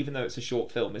feeling, even though it's a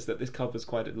short film, is that this covers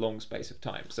quite a long space of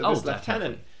time. So this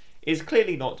lieutenant is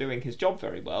clearly not doing his job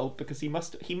very well, because he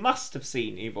must have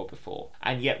seen Evil before.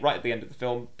 And yet, right at the end of the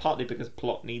film, partly because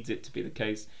plot needs it to be the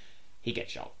case, he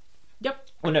gets shot. Yep.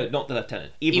 Oh no, not the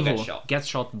lieutenant. Evil gets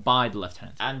shot by the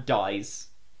lieutenant. And dies.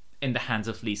 In the hands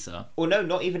of Lisa. Or no,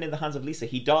 not even in the hands of Lisa.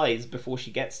 He dies before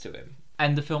she gets to him.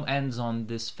 And the film ends on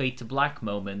this fade to black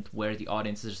moment where the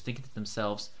audience is just thinking to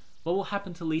themselves, what will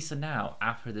happen to Lisa now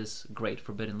after this great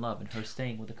forbidden love and her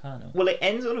staying with the Colonel? Well, it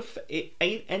ends on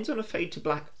a fade to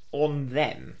black on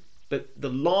them, but the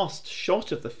last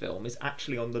shot of the film is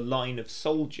actually on the line of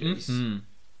soldiers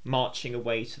marching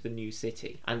away to the new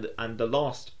city, and the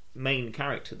last main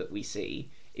character that we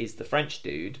see is the French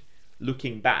dude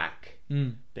looking back,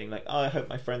 being like, oh, I hope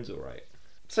my friend's all right.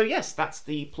 So yes, that's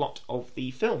the plot of the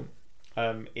film.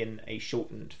 In a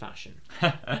shortened fashion.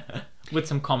 With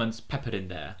some comments peppered in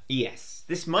there. Yes.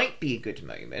 This might be a good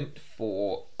moment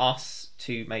for us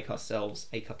to make ourselves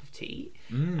a cup of tea,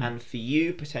 and for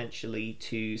you potentially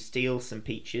to steal some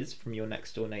peaches from your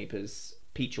next door neighbour's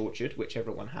peach orchard, which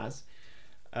everyone has.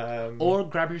 Or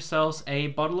grab yourselves a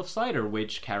bottle of cider,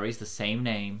 which carries the same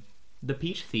name. The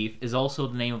Peach Thief is also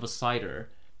the name of a cider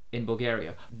in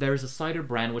Bulgaria. There's a cider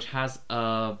brand which has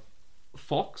a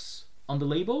fox on the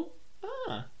label,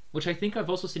 Ah. which I think I've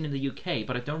also seen in the UK,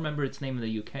 but I don't remember its name in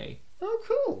the UK. Oh,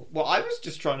 cool. Well, I was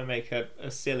just trying to make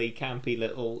a silly, campy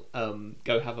little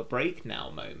go have a break now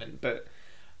moment, but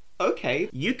okay,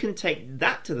 you can take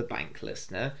that to the bank,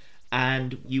 listener,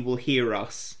 and you will hear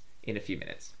us in a few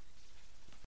minutes.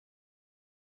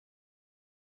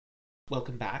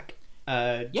 Welcome back.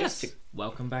 Yes,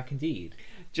 welcome back indeed.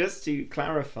 Just to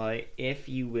clarify, if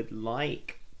you would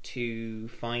like to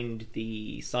find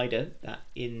the cider that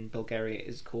in Bulgaria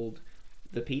is called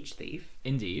the Peach Thief,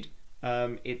 Indeed.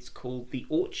 it's called the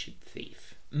Orchard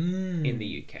Thief Mm. in the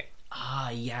UK. Ah,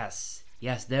 yes.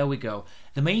 Yes, there we go.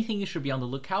 The main thing you should be on the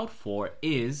lookout for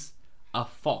is a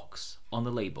fox on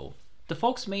the label. The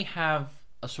fox may have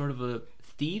a sort of a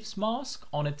thief's mask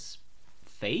on its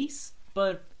face,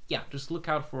 but yeah, just look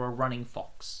out for a running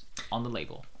fox on the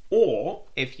label. Or,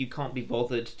 if you can't be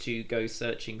bothered to go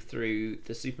searching through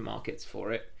the supermarkets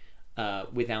for it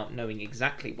without knowing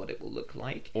exactly what it will look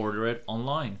like, Order it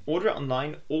online. order it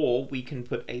online, or we can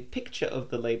put a picture of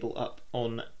the label up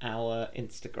on our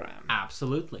Instagram.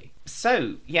 Absolutely.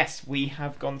 So, yes, we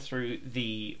have gone through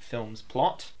the film's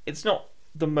plot. It's not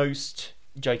the most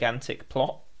gigantic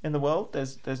plot in the world.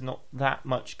 There's not that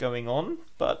much going on,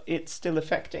 but it's still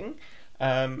affecting.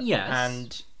 Yes.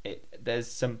 And there's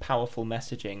some powerful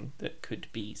messaging that could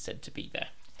be said to be there.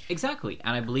 Exactly.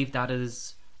 And I believe that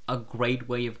is a great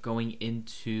way of going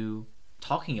into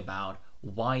talking about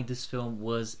why this film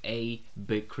was a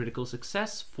big critical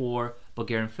success for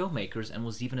Bulgarian filmmakers and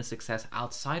was even a success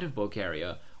outside of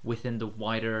Bulgaria within the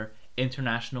wider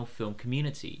international film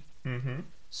community. Mm-hmm.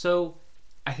 So,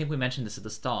 I think we mentioned this at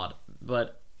the start,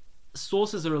 but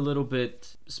sources are a little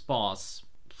bit sparse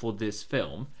for this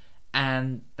film,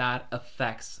 and that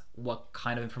affects what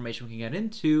kind of information we can get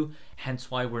into,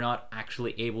 hence why we're not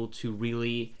actually able to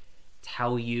really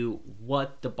tell you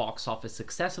what the box office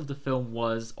success of the film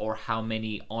was or how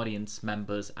many audience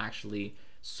members actually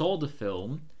saw the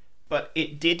film. But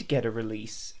it did get a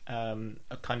release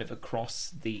kind of across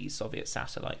the Soviet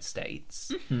satellite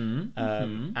states.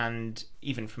 And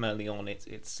even from early on,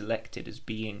 it's selected as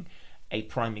being a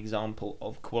prime example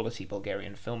of quality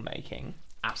Bulgarian filmmaking.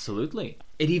 Absolutely.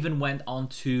 It even went on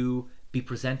to be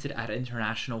presented at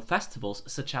international festivals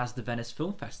such as the Venice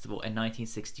Film Festival in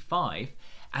 1965,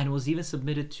 and was even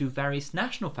submitted to various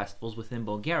national festivals within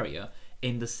Bulgaria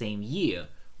in the same year,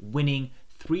 winning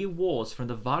 3 awards from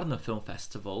the Varna Film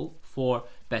Festival for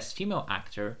Best Female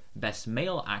Actor, Best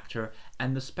Male Actor,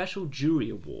 and the Special Jury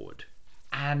Award.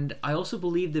 And I also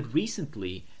believe that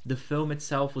recently the film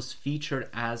itself was featured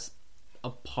as a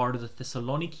part of the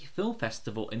Thessaloniki Film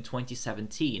Festival in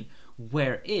 2017,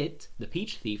 where it, The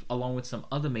Peach Thief, along with some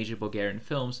other major Bulgarian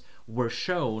films, were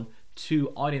shown to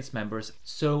audience members.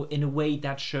 So in a way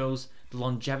that shows the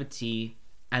longevity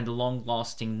and the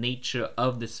long-lasting nature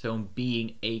of this film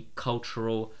being a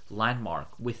cultural landmark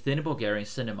within Bulgarian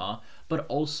cinema, but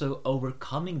also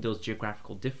overcoming those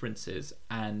geographical differences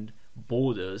and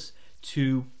borders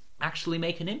to actually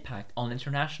make an impact on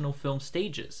international film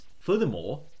stages.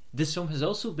 Furthermore, this film has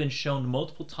also been shown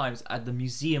multiple times at the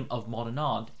Museum of Modern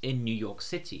Art in New York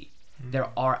City. There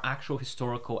are actual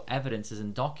historical evidences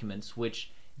and documents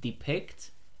which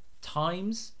depict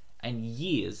times and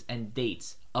years and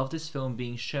dates of this film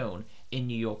being shown in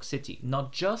New York City,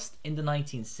 not just in the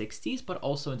 1960s, but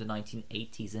also in the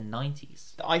 1980s and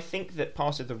 90s. I think that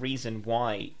part of the reason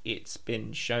why it's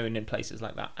been shown in places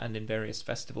like that and in various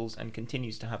festivals and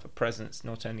continues to have a presence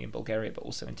not only in Bulgaria but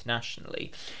also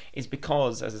internationally is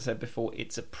because, as I said before,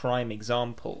 it's a prime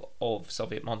example of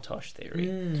Soviet montage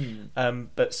theory.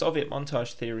 But Soviet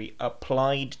montage theory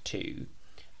applied to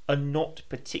a not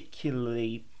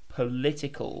particularly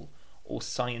political or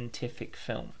scientific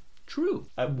film. True.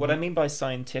 What I mean by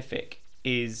scientific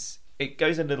is it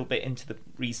goes a little bit into the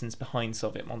reasons behind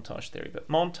Soviet montage theory, but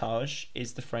montage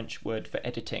is the French word for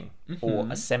editing or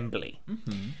assembly.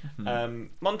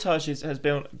 Montage has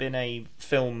been a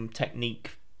film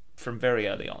technique from very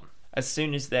early on. As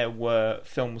soon as there were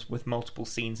films with multiple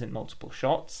scenes and multiple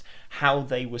shots, how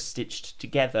they were stitched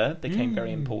together became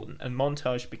very important, and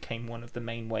montage became one of the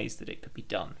main ways that it could be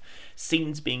done.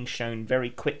 Scenes being shown very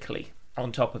quickly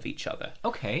on top of each other.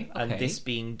 Okay. And this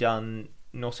being done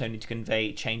not only to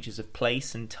convey changes of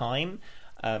place and time,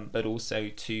 but also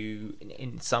to,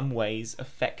 in some ways,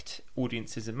 affect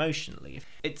audiences emotionally.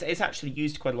 It's actually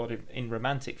used quite a lot in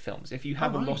romantic films. If you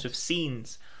have a lot of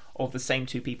scenes of the same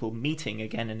two people meeting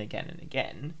again and again and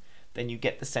again, then you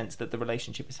get the sense that the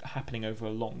relationship is happening over a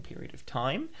long period of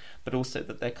time, but also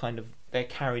that they're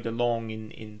carried along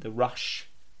in the rush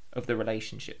of the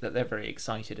relationship, that they're very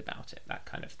excited about it, that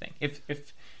kind of thing.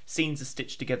 If scenes are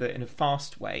stitched together in a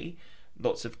fast way,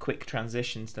 lots of quick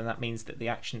transitions, then that means that the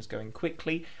action's going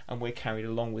quickly and we're carried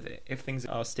along with it. If things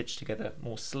are stitched together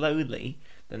more slowly,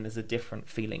 then there's a different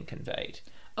feeling conveyed.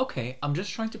 Okay, I'm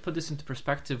just trying to put this into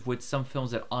perspective with some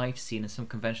films that I've seen and some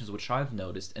conventions which I've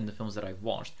noticed in the films that I've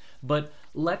watched. But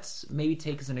let's maybe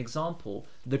take as an example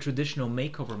the traditional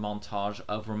makeover montage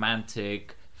of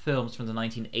romantic films from the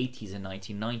 1980s and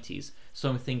 1990s. So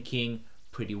I'm thinking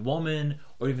Pretty Woman,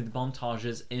 or even the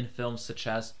montages in films such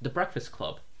as The Breakfast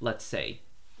Club, let's say.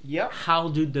 Yep. How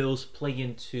do those play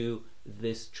into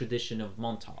this tradition of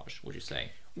montage, would you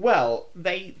say? Well,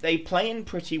 they play in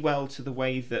pretty well to the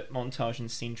way that montage and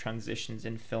scene transitions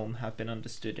in film have been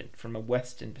understood from a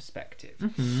Western perspective.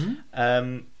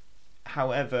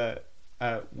 However,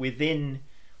 within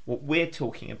what we're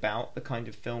talking about, the kind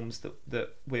of films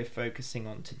that we're focusing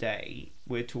on today,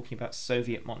 we're talking about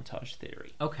Soviet montage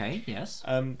theory. Okay, yes.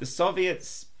 The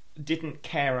Soviets didn't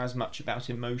care as much about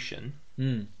emotion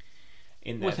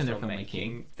in their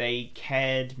filmmaking. They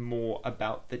cared more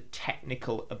about the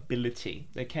technical ability.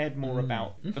 They cared more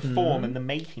about the form and the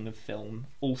making of film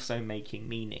also making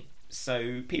meaning.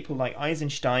 So people like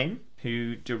Eisenstein,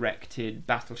 who directed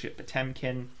Battleship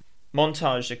Potemkin,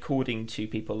 montage, according to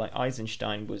people like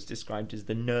Eisenstein, was described as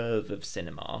the nerve of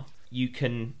cinema. You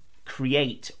can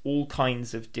create all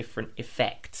kinds of different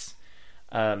effects,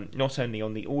 not only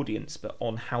on the audience, but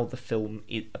on how the film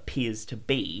appears to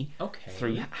be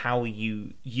through how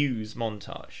you use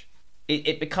montage.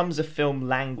 It becomes a film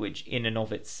language in and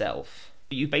of itself.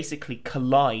 You basically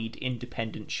collide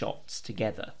independent shots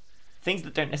together. Things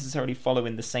that don't necessarily follow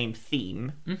in the same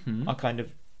theme are kind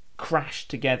of crashed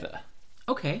together.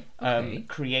 Okay.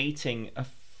 Creating a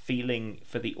feeling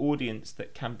for the audience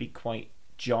that can be quite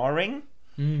jarring,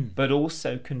 but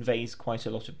also conveys quite a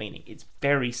lot of meaning. It's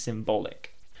very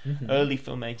symbolic. Early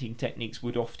filmmaking techniques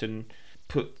would often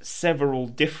put several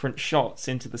different shots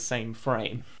into the same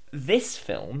frame. This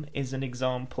film is an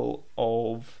example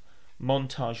of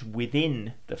montage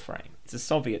within the frame. It's a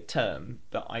Soviet term,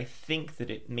 but I think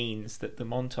that it means that the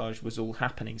montage was all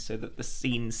happening so that the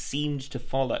scenes seemed to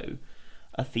follow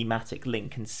a thematic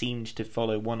link and seemed to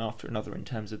follow one after another in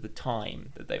terms of the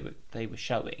time that they were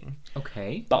showing.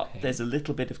 But there's a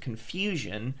little bit of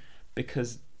confusion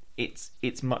because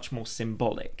it's much more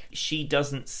symbolic. She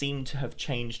doesn't seem to have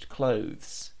changed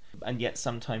clothes, and yet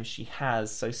sometimes she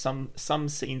has. So some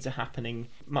scenes are happening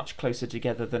much closer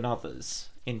together than others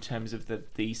in terms of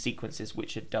the sequences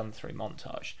which are done through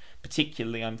montage.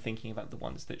 Particularly, I'm thinking about the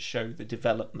ones that show the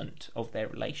development of their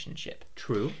relationship.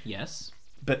 True, yes.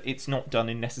 But it's not done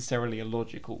in necessarily a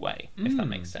logical way, if that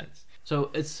makes sense.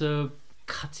 So it's a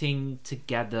cutting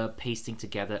together, pasting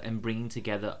together, and bringing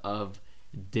together of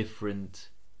different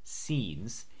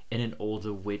scenes in an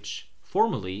order which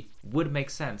formally would make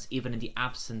sense, even in the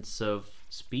absence of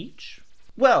speech.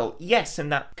 Well, yes,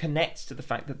 and that connects to the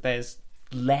fact that there's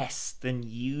less than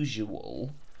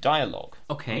usual dialogue.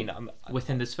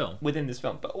 Within this film. Within this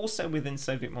film, but also within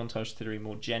Soviet montage theory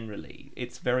more generally.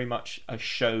 It's very much a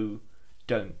show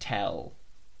don't tell,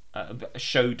 a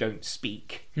show don't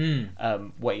speak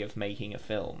way of making a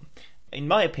film. In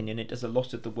my opinion, it does a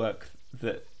lot of the work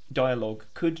that dialogue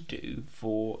could do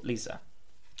for Lisa.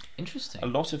 Interesting. A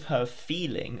lot of her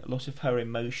feeling, a lot of her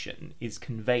emotion is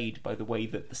conveyed by the way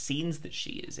that the scenes that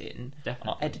she is in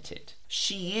are edited.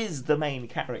 She is the main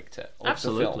character of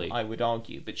the film, I would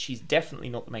argue, but she's definitely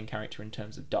not the main character in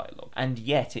terms of dialogue. And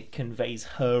yet it conveys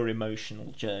her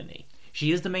emotional journey.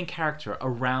 She is the main character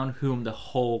around whom the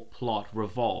whole plot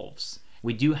revolves.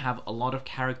 We do have a lot of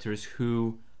characters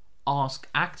who ask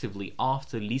actively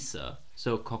after Lisa,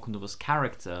 so Kokunova's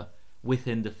character,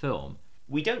 within the film.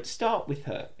 We don't start with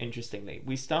her, interestingly.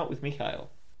 We start with Mikhail,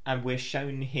 and we're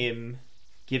shown him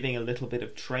giving a little bit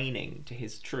of training to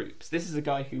his troops. This is a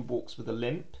guy who walks with a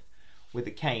limp, with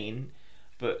a cane,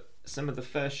 but some of the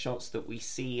first shots that we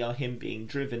see are him being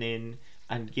driven in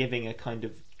and giving a kind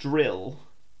of drill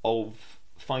of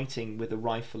fighting with a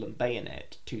rifle and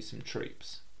bayonet to some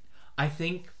troops. I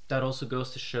think that also goes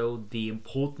to show the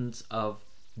importance of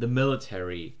the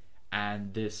military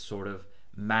and this sort of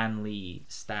manly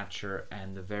stature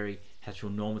and the very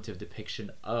heteronormative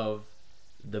depiction of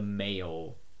the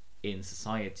male in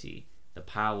society. The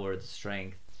power, the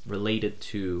strength related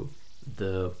to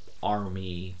the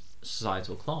army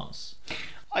societal class.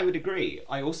 I would agree.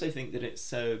 I also think that it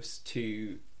serves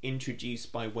to introduce,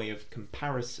 by way of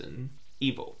comparison,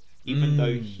 evil. Even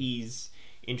though he's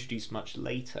introduced much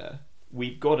later,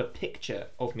 we've got a picture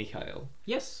of Mikhail.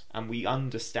 Yes. And we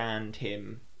understand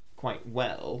him quite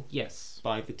well. Yes.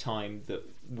 By the time that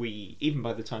we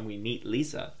meet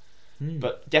Lisa,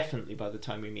 But definitely by the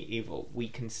time we meet Evil, we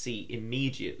can see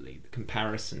immediately the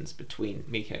comparisons between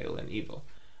Mikhail and Evil.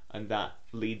 And that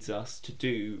leads us to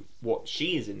do what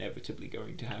she is inevitably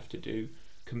going to have to do,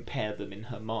 compare them in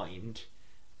her mind,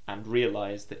 and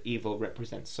realise that Evil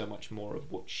represents so much more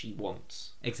of what she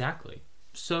wants. Exactly.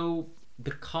 So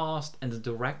the cast and the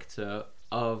director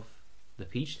of The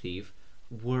Peach Thief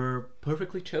were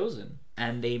perfectly chosen,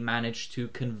 and they managed to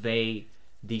convey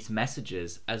these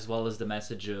messages, as well as the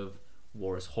message of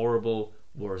war is horrible,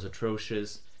 war is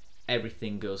atrocious,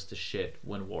 everything goes to shit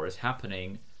when war is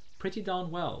happening, pretty darn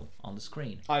well on the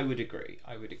screen. I would agree,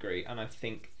 and I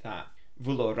think that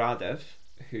Vuloradev,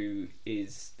 who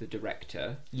is the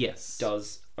director, yes,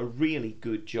 does a really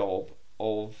good job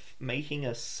of making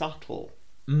a subtle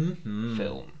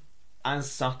film, as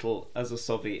subtle as a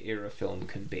Soviet-era film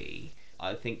can be.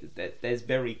 I think that there's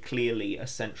very clearly a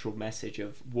central message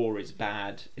of war is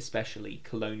bad, especially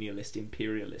colonialist,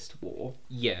 imperialist war.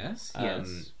 Yes.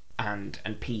 And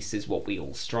peace is what we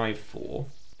all strive for.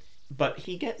 But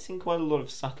he gets in quite a lot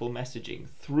of subtle messaging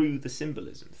through the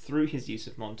symbolism, through his use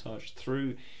of montage,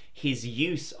 through his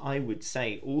use, I would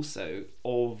say, also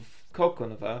of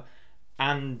Kokonova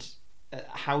and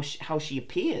how she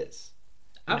appears.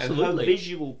 Absolutely. Her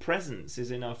visual presence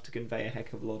is enough to convey a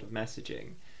heck of a lot of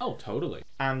messaging. Oh, totally.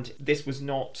 And this was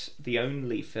not the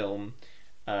only film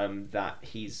that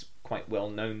he's quite well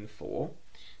known for.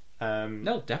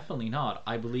 No, definitely not.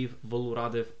 I believe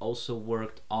Voloradev also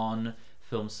worked on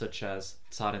films such as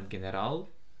Tsar and General,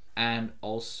 and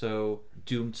also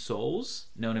Doomed Souls,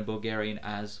 known in Bulgarian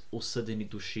as Usadeni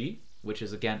Dushi, which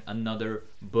is again another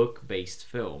book-based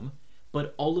film.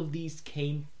 But all of these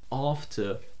came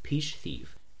after Peach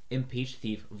Thief. In Peach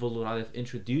Thief, Voloradev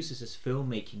introduces his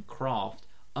filmmaking craft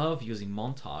of using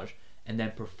montage and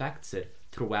then perfects it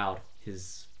throughout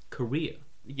his career.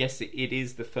 Yes, it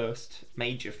is the first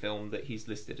major film that he's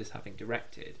listed as having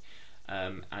directed,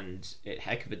 and a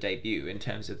heck of a debut in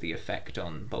terms of the effect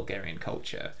on Bulgarian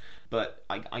culture. But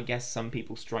I guess some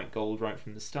people strike gold right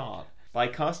from the start. By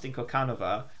casting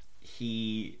Kokanova,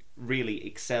 he really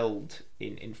excelled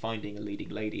in finding a leading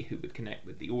lady who would connect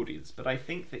with the audience. But I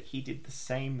think that he did the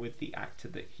same with the actor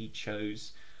that he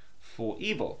chose for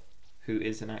Evil, who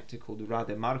is an actor called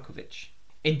Rade Markovic.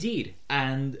 Indeed,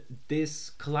 and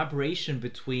this collaboration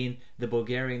between the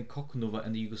Bulgarian Kokonova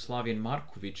and the Yugoslavian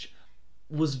Markovic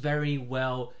was very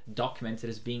well documented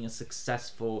as being a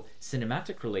successful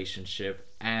cinematic relationship,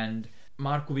 and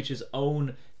Markovic's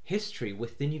own history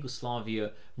within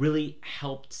Yugoslavia really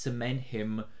helped cement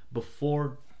him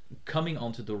before coming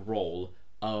onto the role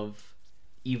of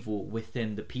Evil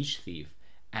within The Peach Thief.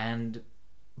 And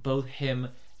both him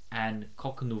and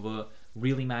Kokonova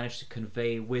really managed to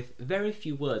convey with very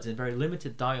few words and very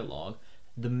limited dialogue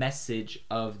the message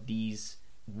of these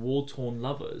war-torn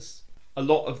lovers. A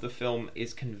lot of the film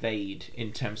is conveyed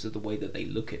in terms of the way that they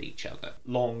look at each other.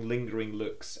 Long, lingering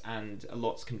looks, and a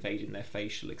lot's conveyed in their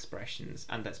facial expressions,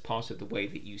 and that's part of the way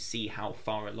that you see how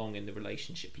far along in the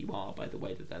relationship you are by the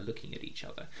way that they're looking at each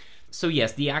other. So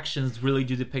yes, the actions really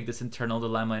do depict this internal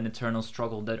dilemma and internal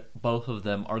struggle that both of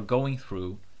them are going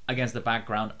through against the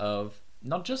background of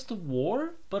not just the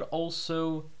war, but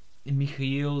also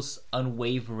Mikhail's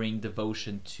unwavering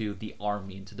devotion to the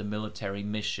army and to the military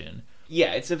mission.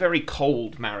 Yeah, it's a very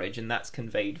cold marriage, and that's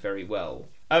conveyed very well.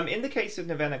 In the case of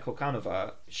Nevena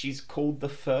Kokanova, she's called the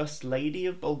First Lady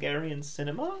of Bulgarian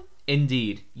cinema?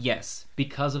 Indeed, yes.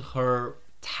 Because of her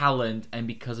talent and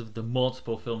because of the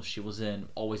multiple films she was in,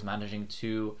 always managing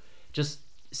to just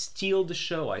steal the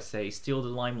show, I say, steal the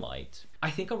limelight. I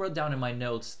think I wrote down in my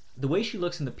notes, the way she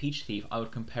looks in The Peach Thief, I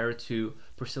would compare it to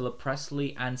Priscilla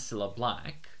Presley and Cilla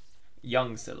Black.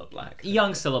 Young Cilla Black.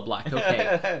 Young Cilla Black,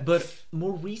 okay. But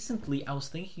more recently, I was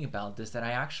thinking about this, that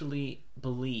I actually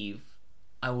believe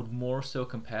I would more so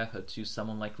compare her to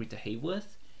someone like Rita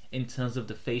Hayworth in terms of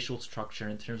the facial structure,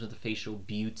 in terms of the facial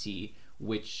beauty,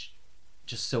 which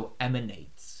just so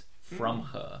emanates from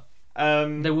her.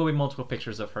 There will be multiple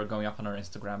pictures of her going up on her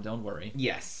Instagram, don't worry.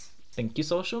 Yes. Thank you,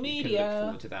 social media. You can look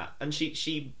forward to that. And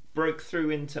she broke through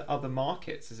into other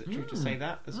markets, is it true to say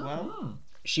that as well?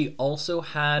 She also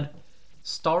had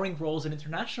starring roles in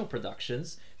international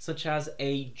productions, such as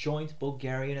a joint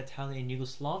Bulgarian, Italian, and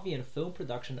Yugoslavian film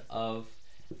production of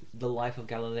The Life of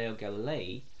Galileo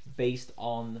Galilei, based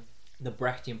on the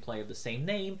Brechtian play of the same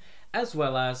name, as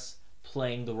well as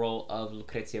playing the role of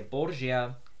Lucrezia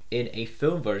Borgia in a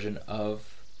film version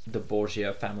of the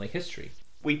Borgia family history.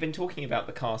 We've been talking about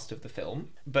the cast of the film,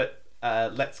 but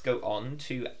let's go on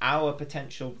to our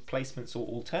potential replacements or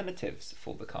alternatives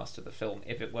for the cast of the film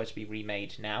if it were to be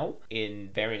remade now in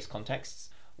various contexts.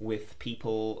 with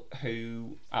people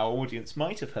who our audience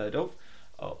might have heard of,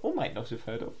 or might not have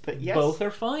heard of, but yes. Both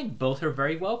are fine. Both are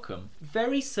very welcome.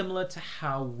 Very similar to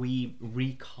how we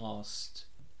recast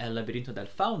El Labirinto del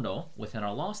Fauno within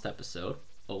our last episode,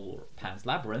 or Pan's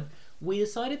Labyrinth, we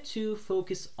decided to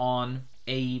focus on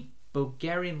a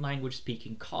Bulgarian language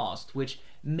speaking cast, which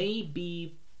may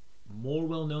be more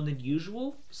well known than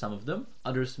usual, some of them.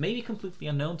 Others may be completely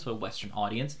unknown to a Western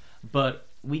audience, but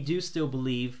we do still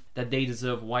believe that they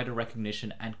deserve wider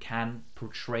recognition and can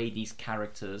portray these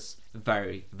characters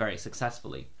very, very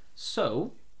successfully.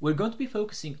 So, we're going to be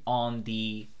focusing on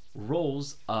the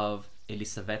roles of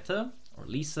Elisaveta, or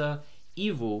Lisa,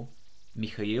 Ivo,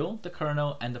 Mikhail, the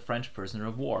Colonel, and the French prisoner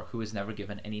of war, who is never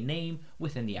given any name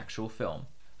within the actual film.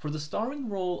 For the starring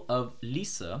role of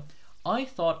Lisa, I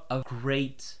thought a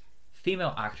great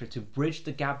female actor to bridge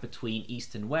the gap between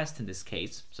East and West, in this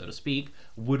case, so to speak,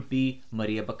 would be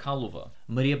Maria Bakalova.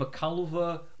 Maria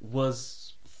Bakalova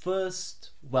was first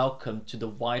welcomed to the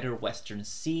wider Western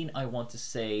scene, I want to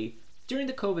say, during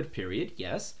the COVID period,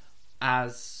 yes,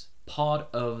 as part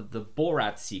of the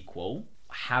Borat sequel,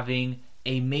 having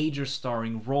a major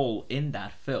starring role in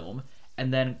that film,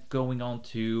 and then going on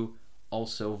to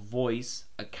also voice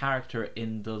a character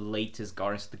in the latest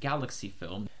Guardians of the Galaxy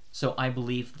film. So I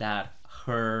believe that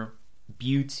her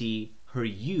beauty, her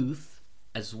youth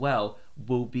as well,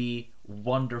 will be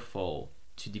wonderful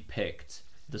to depict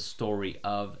the story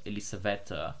of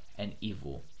Elisaveta and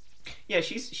Ivo. Yeah,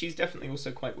 she's definitely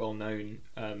also quite well known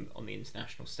on the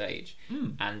international stage,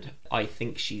 and I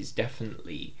think she's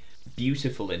definitely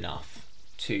beautiful enough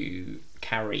to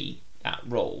carry that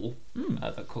role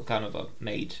that Korkanova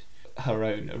made her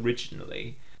own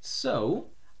originally. So,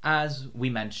 as we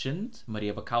mentioned,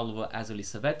 Maria Bakalova as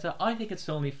Elisaveta, I think it's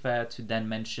only fair to then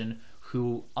mention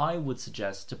who I would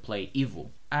suggest to play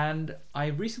Ivo. And I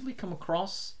recently come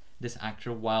across this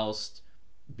actor whilst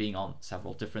being on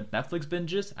several different Netflix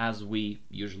binges, as we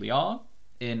usually are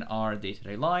in our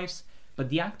day-to-day lives. But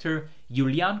the actor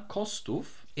Yulian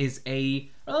Kostov is a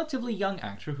relatively young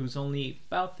actor who's only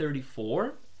about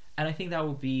 34, and I think that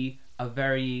would be a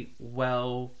very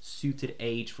well-suited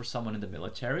age for someone in the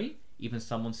military, even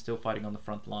someone still fighting on the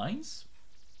front lines.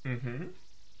 Mm-hmm.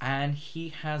 And he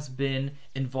has been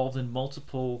involved in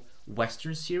multiple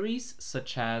Western series,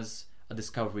 such as A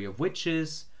Discovery of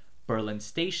Witches, Berlin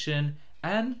Station,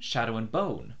 and Shadow and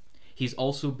Bone. He's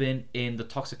also been in the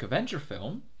Toxic Avenger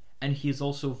film, and he's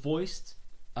also voiced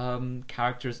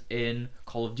characters in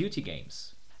Call of Duty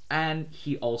games. And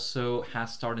he also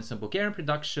has starred in some Bulgarian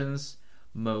productions,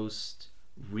 most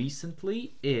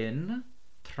recently in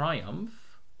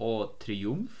Triumph or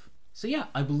Triumph. So yeah,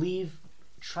 I believe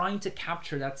trying to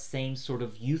capture that same sort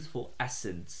of youthful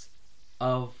essence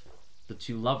of the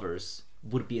two lovers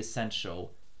would be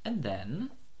essential. And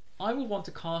then I would want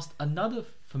to cast another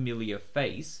familiar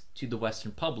face to the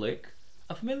Western public,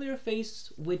 a familiar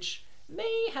face which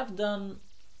may have done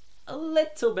a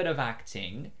little bit of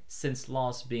acting since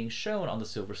last being shown on the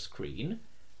silver screen.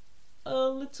 A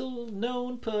little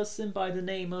known person by the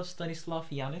name of Stanislav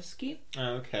Yanevsky.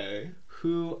 Okay.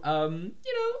 Who,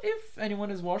 if anyone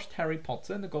has watched Harry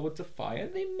Potter and the Goblet of Fire,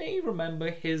 they may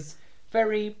remember his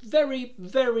very, very,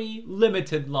 very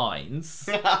limited lines.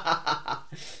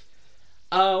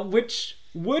 Which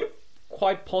would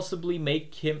quite possibly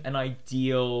make him an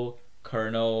ideal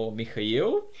Colonel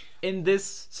Mikhail in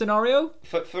this scenario.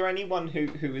 For anyone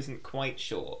who isn't quite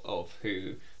sure of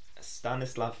who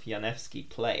Stanislav Yanevsky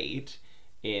played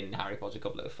in Harry Potter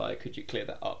Goblet of Fire, could you clear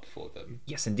that up for them?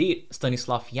 Yes, indeed.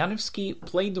 Stanislav Yanevsky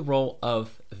played the role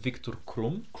of Viktor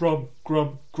Krum. Krum,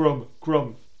 Krum, Krum,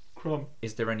 Krum, Krum.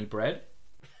 Is there any bread?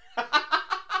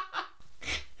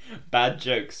 Bad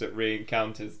jokes at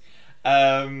re-encounters.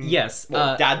 Yes.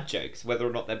 Dad jokes. Whether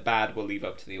or not they're bad, we'll leave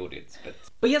up to the audience.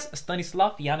 But yes,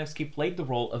 Stanislav Yanevsky played the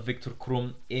role of Viktor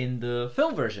Krum in the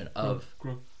film version of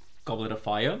Goblet of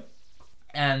Fire.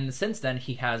 And since then,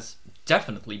 he has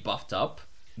definitely buffed up,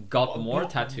 got more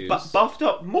tattoos. Buffed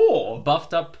up more?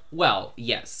 Buffed up, well,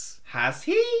 yes. Has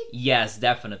he? Yes,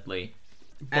 definitely.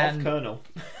 Colonel.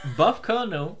 Buff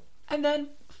Colonel. And then,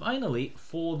 finally,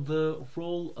 for the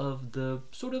role of the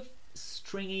sort of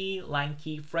stringy,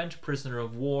 lanky French prisoner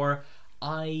of war,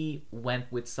 I went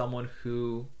with someone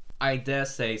who, I dare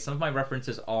say, some of my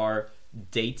references are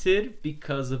dated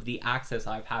because of the access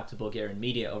I've had to Bulgarian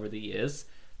media over the years.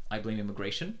 I blame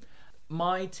immigration.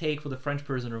 My take for the French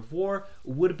prisoner of war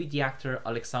would be the actor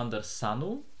Alexander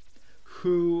Sanu,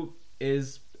 who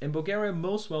is in Bulgaria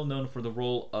most well known for the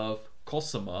role of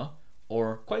Cosima,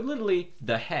 or quite literally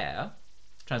the Hare,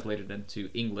 translated into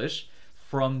English,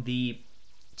 from the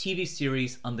TV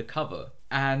series Undercover.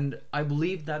 And I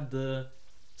believe that the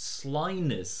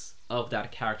slyness of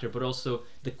that character, but also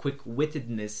the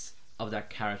quick-wittedness of that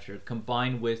character,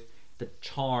 combined with the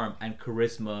charm and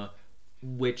charisma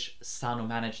which Sano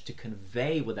managed to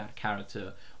convey with that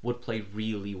character, would play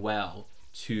really well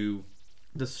to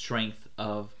the strength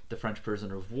of the French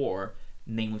prisoner of war,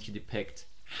 namely to depict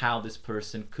how this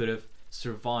person could have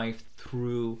survived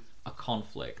through a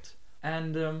conflict.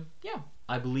 And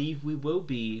I believe we will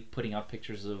be putting out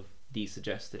pictures of these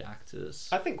suggested actors.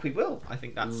 I think we will. I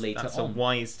think that's a on.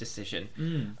 wise decision.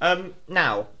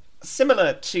 Now,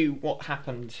 similar to what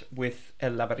happened with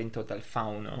El Laberinto del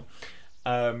Fauno,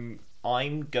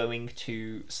 I'm going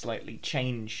to slightly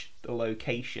change the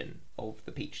location of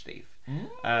the Peach Thief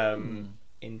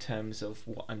in terms of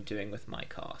what I'm doing with my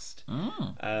cast.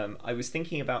 I was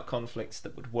thinking about conflicts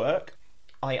that would work.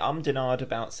 I ummed and ahed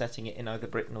about setting it in either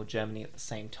Britain or Germany at the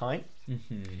same time,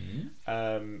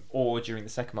 or during the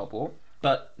Second World War.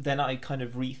 But then I kind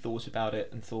of rethought about it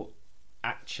and thought,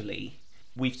 actually,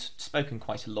 we've spoken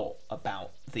quite a lot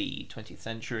about the 20th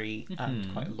century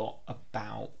and quite a lot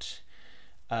about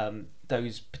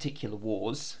those particular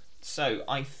wars. So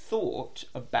I thought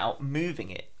about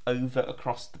moving it over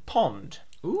across the pond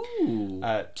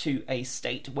to a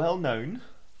state well known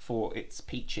for its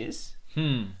peaches,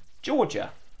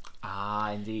 Georgia.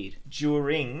 Ah, indeed.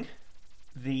 During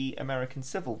the American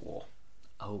Civil War.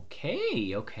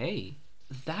 Okay.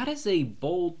 That is a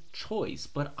bold choice,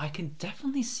 but I can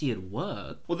definitely see it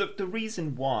work. Well, the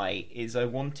reason why is I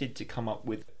wanted to come up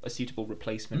with a suitable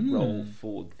replacement role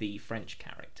for the French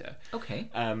character. Okay.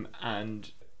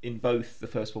 And in both the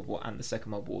First World War and the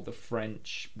Second World War, the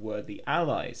French were the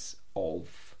allies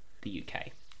of the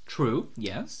UK. True,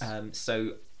 yes.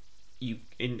 So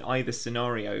in either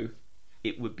scenario,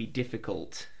 it would be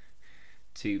difficult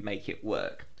to make it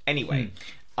work. Anyway,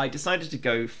 I decided to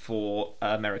go for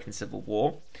American Civil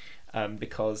War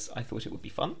because I thought it would be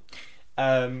fun.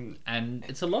 And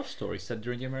it's a love story set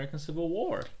during the American Civil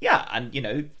War. Yeah, and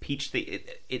Peach,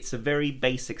 it's a very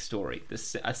basic story.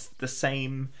 The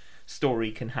same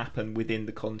story can happen within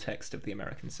the context of the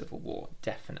American Civil War,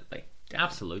 definitely.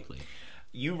 Absolutely.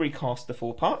 You recast the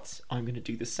 4 parts. I'm going to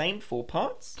do the same 4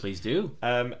 parts. Please do.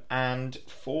 And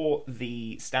for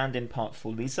the stand-in part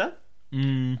for Lisa,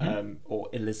 or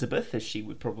Elizabeth, as she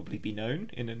would probably be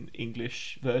known in an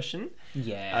English version,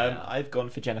 I've gone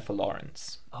for Jennifer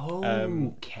Lawrence.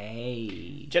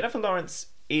 Okay. Jennifer Lawrence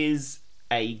is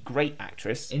a great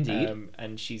actress. Indeed.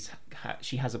 And she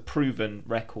has a proven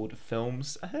record of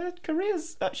films. Her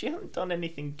career's... she hasn't done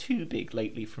anything too big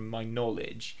lately from my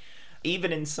knowledge.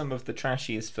 Even in some of the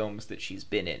trashiest films that she's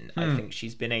been in, I think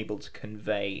she's been able to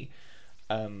convey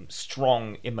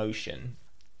strong emotion.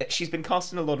 She's been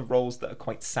cast in a lot of roles that are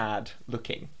quite sad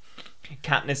looking.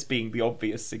 Katniss being the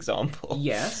obvious example.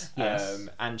 Yes.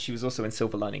 And she was also in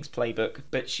Silver Linings Playbook,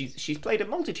 but she's played a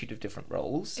multitude of different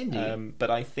roles. Indeed. But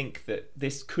I think that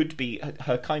this could be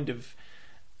her kind of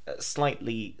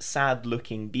slightly sad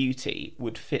looking beauty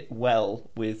would fit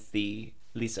well with the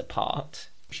Lisa part.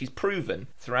 She's proven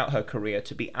throughout her career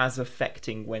to be as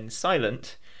affecting when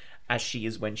silent as she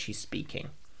is when she's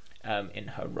speaking in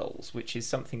her roles, which is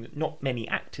something that not many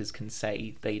actors can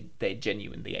say they're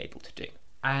genuinely able to do.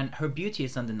 And her beauty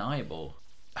is undeniable.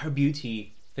 Her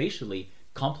beauty, facially,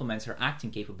 complements her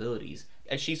acting capabilities.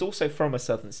 She's also from a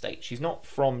southern state. She's not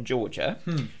from Georgia.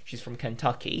 She's from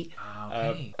Kentucky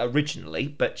originally,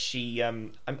 but she,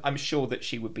 I'm sure that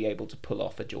she would be able to pull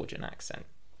off a Georgian accent.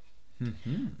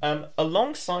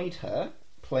 Alongside her,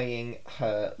 playing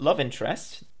her love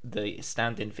interest, the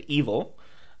stand-in for Evil,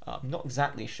 I'm not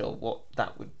exactly sure what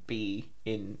that would be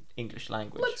in English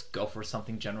language. Let's go for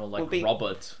something general like Would be-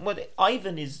 Robert. Well,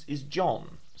 Ivan is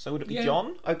John, so would it be Yeah.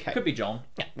 John? Okay. Could be John.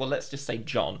 Yeah, well, let's just say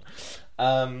John.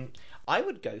 I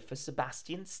would go for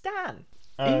Sebastian Stan.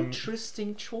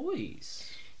 Interesting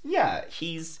choice. Yeah,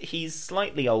 he's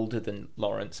slightly older than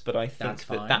Lawrence, but I think That's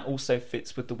fine. that also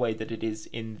fits with the way that it is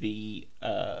in the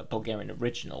Bulgarian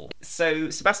original.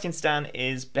 So Sebastian Stan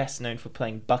is best known for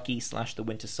playing Bucky / the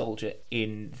Winter Soldier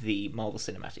in the Marvel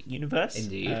Cinematic Universe.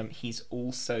 Indeed. He's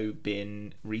also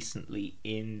been recently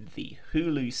in the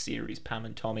Hulu series Pam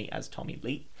and Tommy as Tommy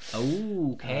Lee.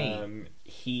 Okay.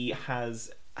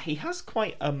 He has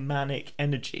quite a manic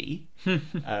energy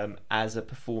as a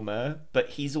performer, but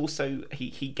he's also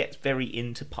he gets very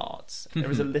into parts. There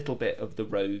is a little bit of the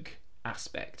rogue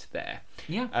aspect there.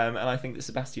 Yeah. And I think that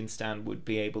Sebastian Stan would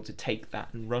be able to take that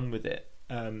and run with it.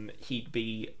 He'd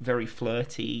be very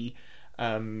flirty,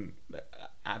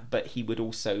 but he would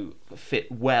also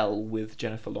fit well with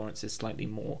Jennifer Lawrence's slightly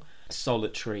more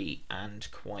solitary and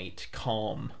quite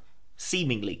calm,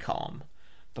 seemingly calm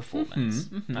performance.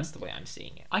 That's the way I'm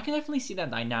seeing it. I can definitely see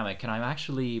that dynamic, and I'm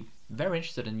actually very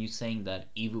interested in you saying that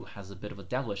Ivo has a bit of a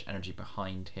devilish energy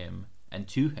behind him and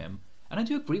to him, and I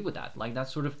do agree with that. Like, that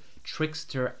sort of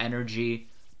trickster energy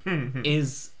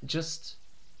is just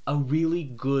a really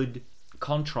good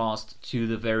contrast to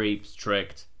the very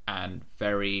strict and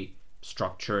very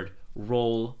structured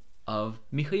role of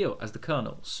Mikhail as the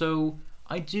colonel. So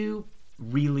I do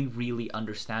really, really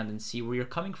understand and see where you're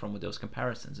coming from with those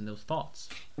comparisons and those thoughts.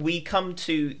 We come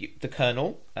to the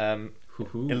colonel,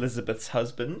 Elizabeth's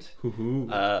husband.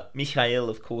 Mikhail,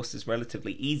 of course, is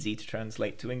relatively easy to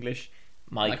translate to English.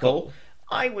 Michael.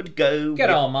 I would go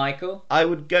Michael. I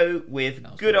would go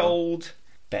with good old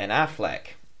Ben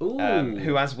Affleck.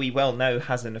 Who, as we well know,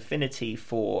 has an affinity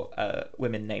for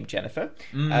women named Jennifer.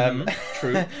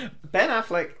 True. Ben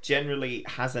Affleck generally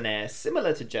has an air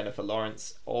similar to Jennifer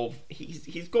Lawrence.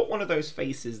 He's got one of those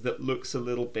faces that looks a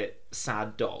little bit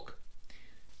sad dog.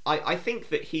 I think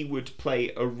that he would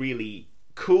play a really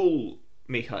cool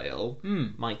Michael,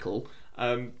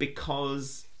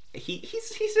 because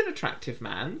he's an attractive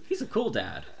man. He's a cool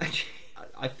dad.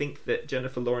 I think that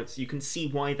Jennifer Lawrence, you can see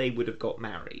why they would have got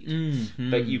married,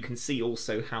 but you can see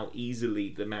also how easily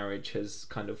the marriage has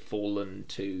kind of fallen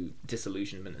to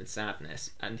disillusionment and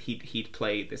sadness. And he'd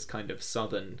play this kind of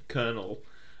southern colonel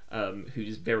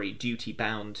who's very duty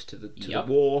bound to the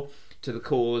war, to the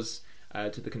cause,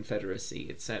 to the Confederacy,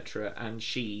 etc. And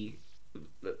she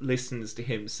listens to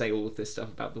him say all of this stuff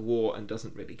about the war and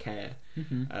doesn't really care.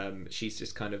 She's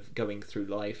just kind of going through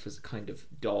life as a kind of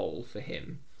doll for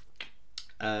him.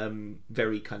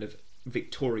 Very kind of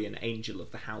Victorian angel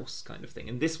of the house kind of thing,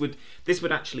 and this would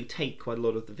actually take quite a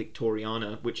lot of the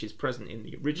Victoriana, which is present in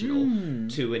the original,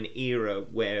 to an era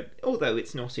where, although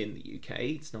it's not in the UK,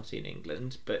 it's not in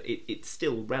England, but it's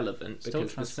still relevant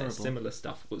because the similar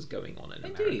stuff was going on in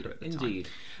America at the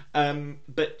time.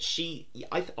 But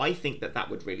I think that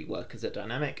would really work as a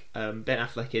dynamic. Ben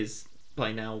Affleck is by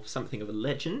now something of a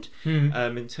legend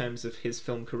in terms of his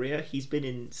film career. He's been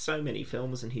in so many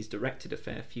films and he's directed a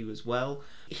fair few as well.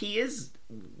 He is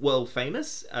world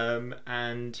famous,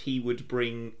 and he would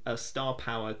bring a star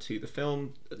power to the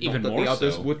film. Even not that more the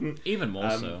others so. wouldn't. Even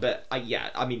more so. But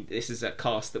I mean, this is a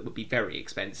cast that would be very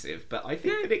expensive, but I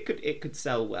think that it could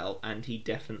sell well, and he'd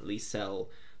definitely sell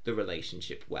the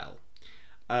relationship well.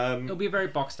 It'll be a very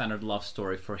box standard love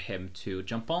story for him to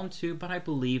jump onto, but I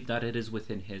believe that it is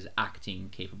within his acting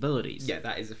capabilities. Yeah,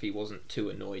 that is if he wasn't too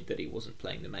annoyed that he wasn't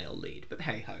playing the male lead, but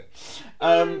hey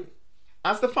ho.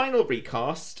 As the final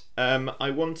recast, I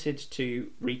wanted to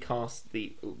recast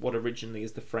what originally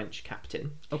is the French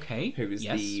captain. Okay. Who is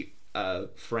the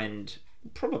friend,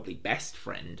 probably best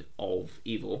friend of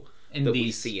Evil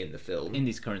we see in the film. In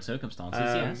these current circumstances,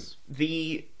 yes.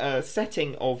 The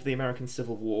setting of the American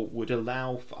Civil War would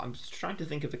allow I'm trying to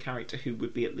think of a character who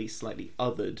would be at least slightly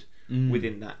othered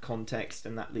within that context,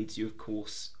 and that leads you, of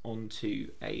course,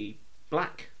 onto a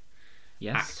black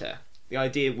actor. The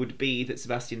idea would be that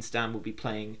Sebastian Stan would be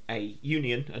playing a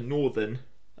Northern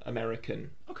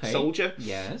American soldier.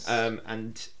 Yes.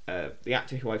 And the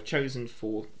actor who I've chosen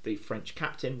for the French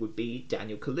captain would be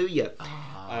Daniel Kaluuya.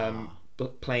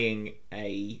 Playing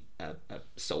a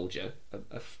soldier,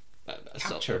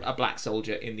 a black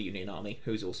soldier in the Union Army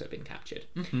who's also been captured.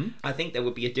 I think there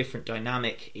would be a different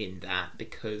dynamic in that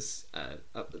because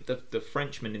the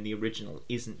Frenchman in the original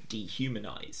isn't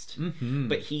dehumanized,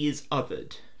 but he is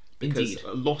othered. Because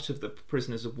a lot of the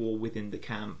prisoners of war within the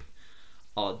camp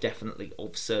are definitely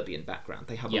of Serbian background.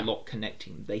 They have a lot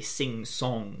connecting them. They sing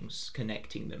songs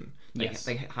connecting them.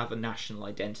 They have a national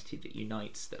identity that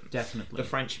unites them. Definitely. The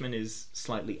Frenchman is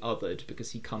slightly othered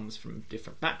because he comes from a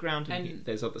different background and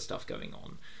there's other stuff going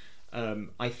on.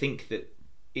 I think that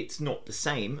it's not the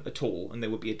same at all, and there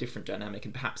would be a different dynamic,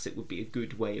 and perhaps it would be a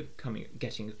good way of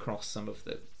getting across some of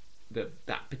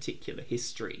that particular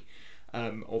history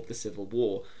of the Civil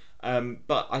War.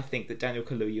 But I think that Daniel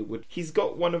Kaluuya he's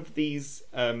got one of these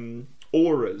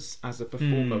auras as a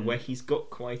performer where he's got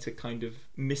quite a kind of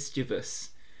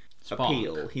mischievous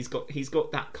appeal. He's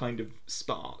got that kind of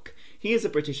spark. He is a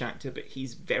British actor, but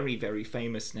he's very, very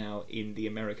famous now in the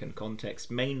American context,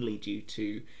 mainly due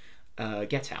to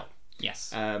Get Out.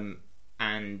 Yes.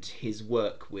 And his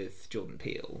work with Jordan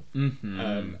Peele.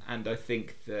 And I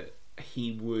think that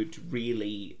he would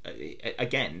really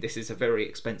again, this is a very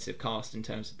expensive cast in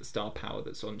terms of the star power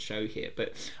that's on show here,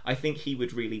 but I think he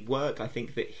would really work. I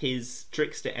think that his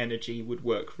trickster energy would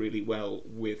work really well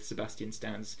with Sebastian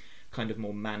Stan's kind of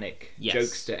more manic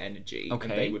jokester energy, and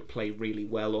they would play really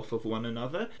well off of one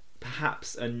another.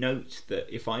 Perhaps a note that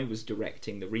if I was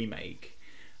directing the remake,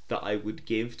 that I would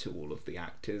give to all of the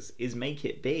actors is make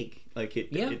it big. Like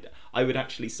Yeah. I would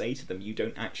actually say to them, you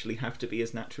don't actually have to be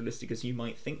as naturalistic as you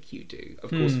might think you do.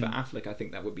 Of course, for Affleck, I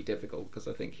think that would be difficult because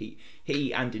I think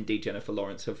he and indeed Jennifer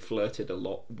Lawrence have flirted a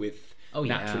lot with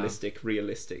naturalistic,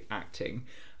 realistic acting.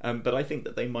 But I think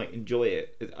that they might enjoy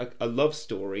it. A love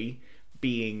story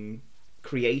being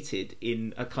created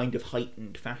in a kind of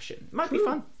heightened fashion might be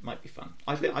fun.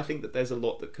 I think that there's a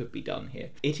lot that could be done here.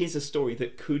 It is a story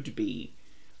that could be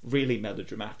really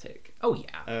melodramatic. Oh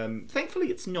yeah.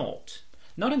 Thankfully, it's not.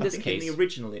 Not in this I think case. in the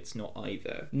original, it's not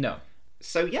either. No.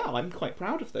 So yeah, I'm quite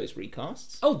proud of those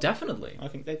recasts. Oh, definitely. I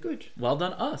think they're good. Well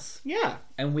done, us. Yeah.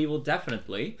 And we will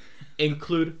definitely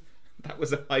include. That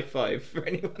was a high five for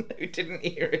anyone who didn't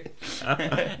hear it.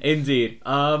 Indeed.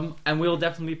 And we'll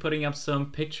definitely be putting up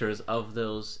some pictures of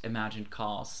those imagined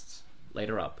casts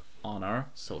later up on our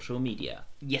social media.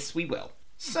 Yes, we will.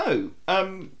 So,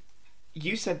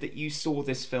 you said that you saw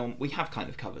this film. We have kind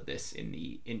of covered this in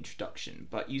the introduction,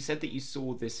 but you said that you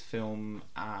saw this film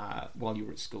while you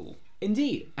were at school.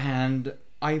 Indeed. And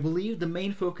I believe the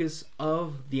main focus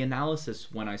of the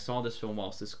analysis when I saw this film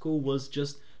whilst at school was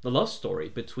just the love story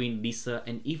between Lisa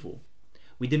and Ivo.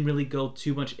 We didn't really go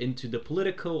too much into the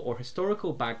political or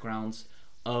historical backgrounds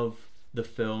of the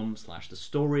film / the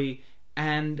story,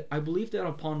 and I believe that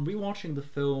upon rewatching the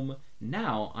film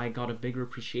now, I got a bigger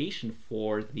appreciation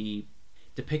for the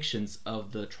depictions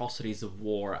of the atrocities of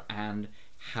war and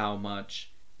how much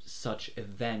such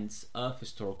events of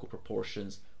historical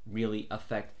proportions really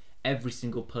affect every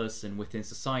single person within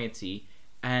society.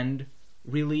 And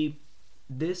really,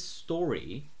 this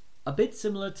story, a bit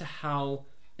similar to how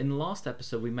in the last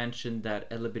episode we mentioned that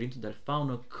El Laberinto del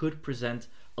Fauno could present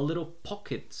a little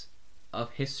pocket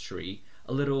of history,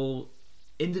 a little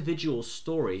individual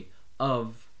story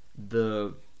of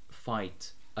the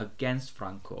fight against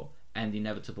Franco and the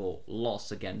inevitable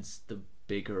loss against the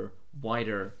bigger,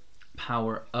 wider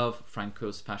power of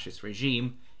Franco's fascist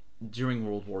regime during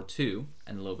World War II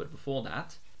and a little bit before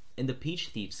that. In the Peach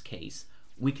Thieves case,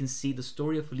 we can see the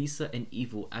story of Lisa and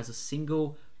Ivo as a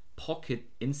single pocket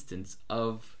instance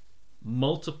of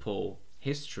multiple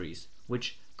histories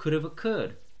which could have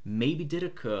occurred, maybe did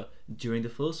occur during the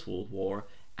First World War,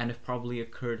 and have probably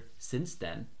occurred since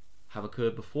then, have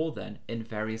occurred before then in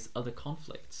various other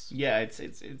conflicts. Yeah,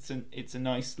 it's a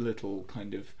nice little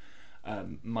kind of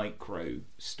micro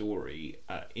story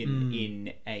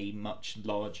in a much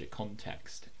larger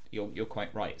context. You're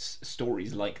quite right.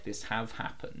 Stories like this have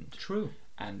happened. True.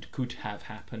 And could have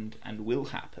happened and will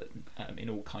happen in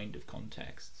all kind of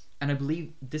contexts. And I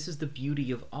believe this is the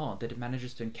beauty of art, that it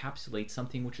manages to encapsulate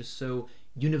something which is so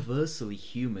universally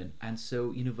human and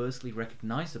so universally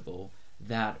recognizable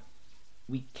that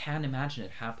we can imagine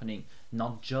it happening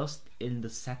not just in the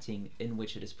setting in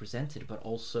which it is presented, but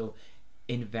also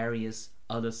in various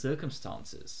other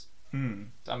circumstances.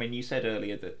 I mean, you said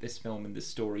earlier that this film and this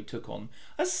story took on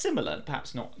a similar,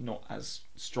 perhaps not as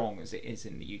strong as it is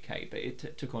in the UK, but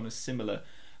it took on a similar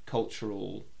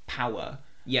cultural power.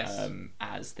 Yes.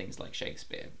 As things like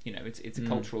Shakespeare. You know, it's a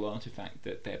cultural artifact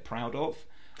that they're proud of.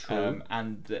 True.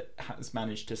 And that has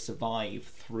managed to survive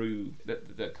through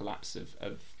the collapse of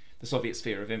the Soviet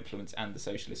sphere of influence and the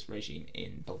socialist regime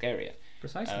in Bulgaria.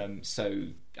 Precisely. So,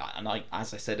 and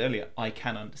as I said earlier, I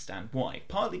can understand why.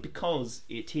 Partly because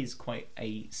it is quite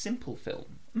a simple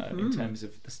film in terms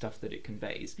of the stuff that it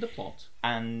conveys. The plot.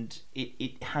 And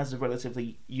it has a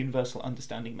relatively universal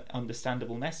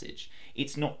understandable message.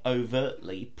 It's not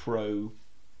overtly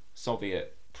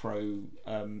pro-Soviet,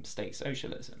 pro-state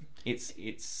socialism. It's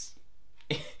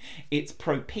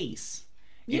pro-peace.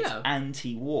 It's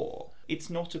anti-war. It's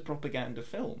not a propaganda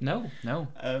film. No.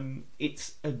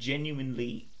 It's a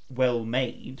genuinely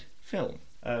well-made film.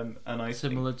 And I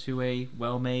Similar to a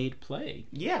well-made play.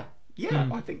 Yeah.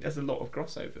 I think there's a lot of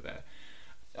crossover there.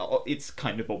 It's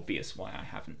kind of obvious why I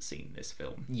haven't seen this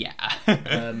film. Yeah.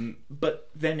 But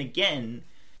then again,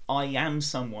 I am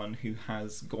someone who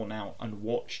has gone out and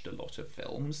watched a lot of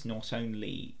films, not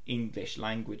only English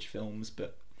language films,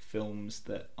 but films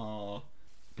that are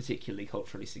particularly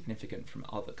culturally significant from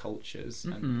other cultures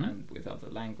and with other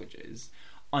languages.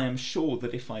 I am sure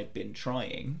that if I'd been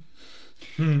trying,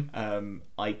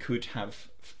 I could have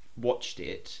watched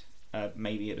it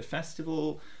maybe at a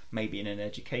festival, maybe in an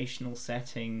educational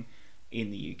setting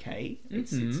in the UK.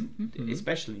 It's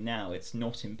especially now, it's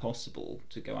not impossible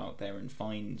to go out there and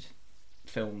find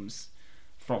films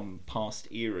from past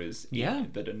eras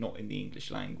that are not in the English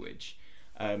language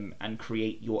and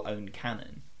create your own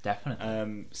canon.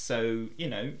 Definitely. So, you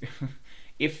know,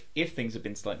 if things had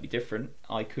been slightly different,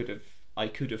 I could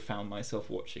have found myself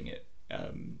watching it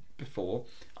before.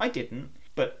 I didn't.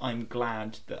 But I'm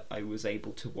glad that I was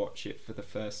able to watch it for the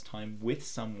first time with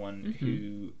someone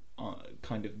who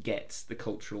kind of gets the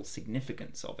cultural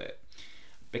significance of it.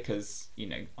 Because,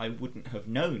 I wouldn't have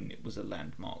known it was a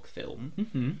landmark film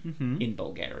in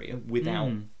Bulgaria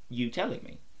without you telling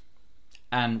me.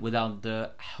 And without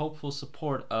the helpful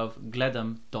support of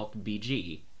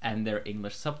Gledam.bg and their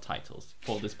English subtitles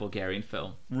for this Bulgarian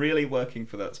film. Really working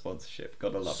for that sponsorship.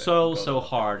 Gotta love it. So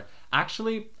hard.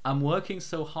 Actually, I'm working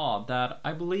so hard that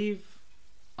I believe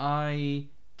I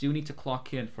do need to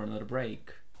clock in for another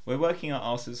break. We're working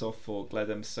our asses off for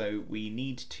Gledam, so we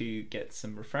need to get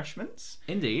some refreshments.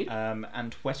 Indeed.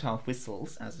 And wet our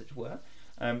whistles, as it were,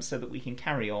 so that we can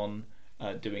carry on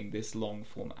doing this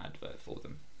long-form advert for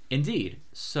them. Indeed.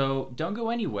 So don't go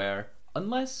anywhere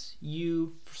unless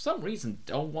you, for some reason,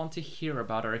 don't want to hear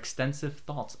about our extensive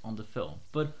thoughts on the film.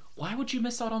 But why would you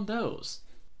miss out on those?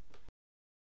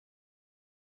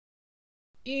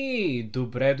 И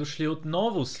добре дошли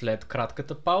отново след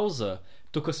кратката пауза.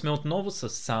 Тук сме отново с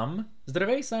Сам.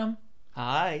 Здравей, Сам!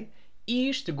 Hi!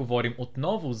 И ще говорим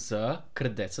отново за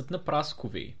Крадецът на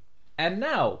Праскови. And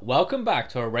now, welcome back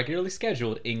to our regularly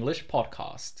scheduled English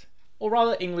podcast. Or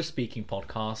rather, English-speaking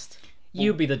podcast.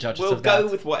 You be the judges of that. We'll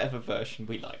go with whatever version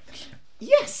we like.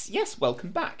 Yes,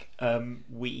 welcome back.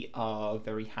 We are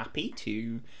very happy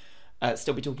to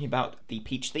still be talking about The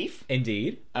Peach Thief.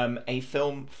 Indeed. A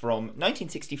film from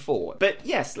 1964. But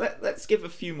yes, let's give a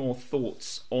few more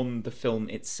thoughts on the film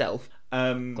itself.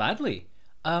 Gladly.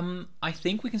 I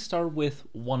think we can start with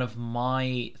one of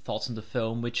my thoughts on the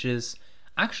film, which is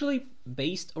actually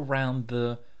based around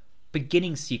the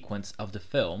beginning sequence of the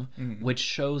film, which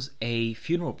shows a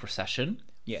funeral procession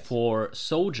for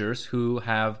soldiers who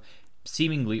have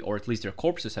seemingly, or at least their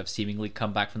corpses have seemingly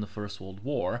come back from the First World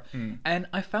War. And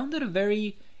I found that a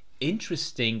very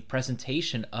interesting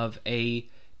presentation of a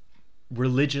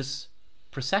religious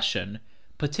procession,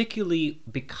 particularly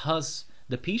because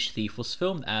The Peach Thief was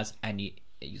filmed as, and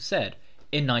you said,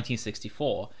 in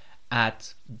 1964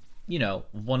 at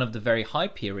one of the very high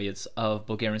periods of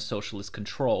Bulgarian socialist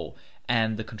control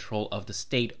and the control of the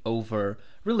state over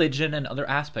religion and other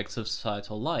aspects of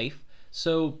societal life.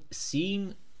 So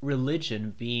seeing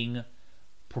religion being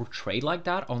portrayed like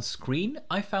that on screen,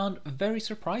 I found very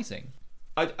surprising.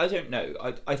 I don't know.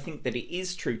 I think that it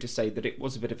is true to say that it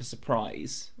was a bit of a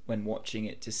surprise when watching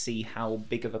it to see how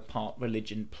big of a part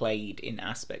religion played in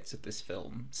aspects of this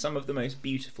film. Some of the most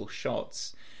beautiful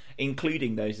shots,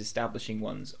 including those establishing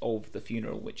ones of the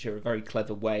funeral, which are a very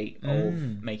clever way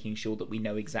of making sure that we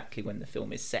know exactly when the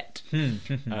film is set.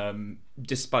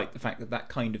 Despite the fact that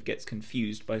kind of gets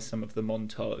confused by some of the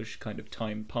montage kind of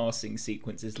time passing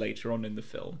sequences later on in the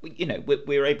film.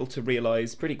 We're able to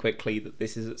realise pretty quickly that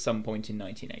this is at some point in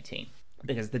 1918,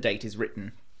 because the date is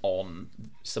written on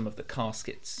some of the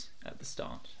caskets at the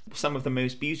start. Some of the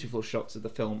most beautiful shots of the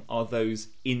film are those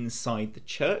inside the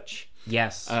church.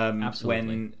 Yes, absolutely.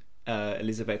 When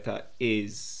Elizaveta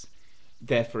is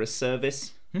there for a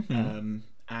service,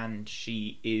 and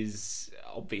she is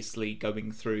obviously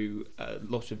going through a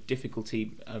lot of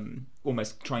difficulty,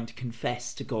 almost trying to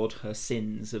confess to God her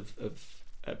sins of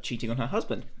cheating on her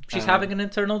husband. She's having an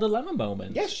internal dilemma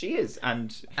moment. Yes, she is,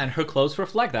 and her clothes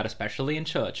reflect that, especially in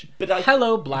church. But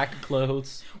hello, black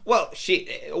clothes. Well,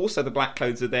 the black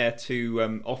clothes are there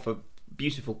to offer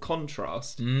beautiful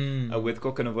contrast with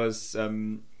Kokanova's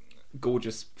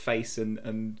gorgeous face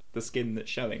and the skin that's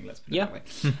showing, let's put it that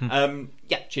way.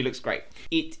 She looks great.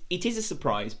 It is a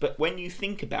surprise, but when you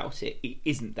think about it, it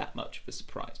isn't that much of a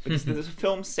surprise, because there's a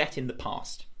film set in the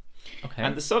past. Okay.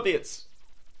 And the Soviets,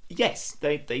 yes,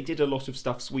 they did a lot of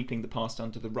stuff sweeping the past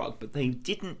under the rug, but they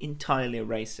didn't entirely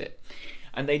erase it.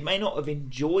 And they may not have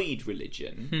enjoyed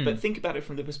religion, but think about it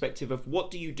from the perspective of, what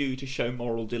do you do to show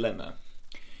moral dilemma?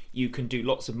 You can do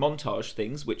lots of montage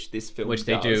things, which this film does. Which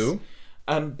they do.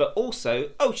 But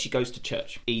also, she goes to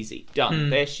church. Easy. Done.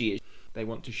 There she is. They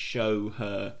want to show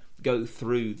her go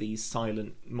through these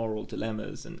silent moral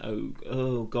dilemmas and,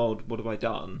 oh God, what have I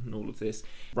done? And all of this,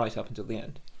 right up until the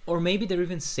end. Or maybe they're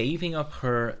even saving up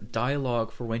her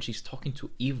dialogue for when she's talking to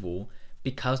Ivo,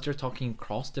 because they're talking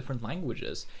across different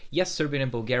languages. Yes, Serbian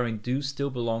and Bulgarian do still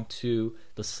belong to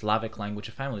the Slavic language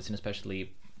of families, and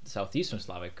especially Southeastern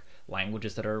Slavic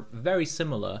languages that are very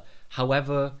similar.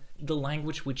 However, the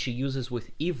language which she uses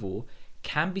with Ivo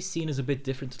can be seen as a bit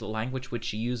different to the language which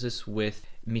she uses with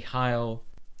Mikhail.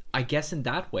 I guess in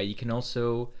that way you can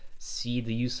also see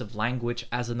the use of language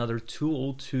as another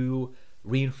tool to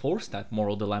reinforce that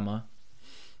moral dilemma.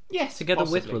 Yes, together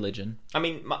possibly. with religion. I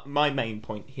mean, my main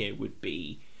point here would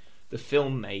be the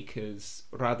filmmakers,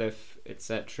 Radev,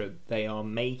 etc., they are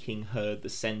making her the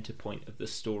center point of the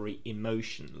story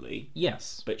emotionally.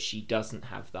 Yes. But she doesn't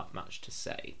have that much to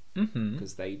say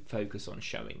because they focus on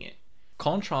showing it.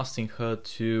 Contrasting her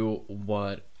to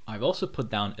what I've also put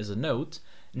down as a note,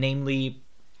 namely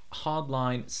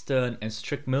hardline, stern, and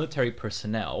strict military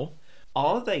personnel.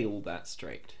 Are they all that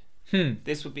strict?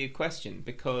 This would be a question,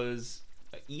 because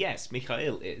yes,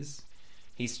 Mikhail is.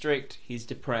 He's strict, he's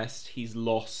depressed, he's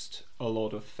lost a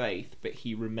lot of faith, but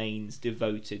he remains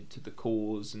devoted to the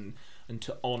cause and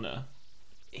to honour.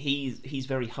 He's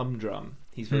very humdrum,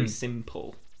 he's very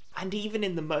simple. And even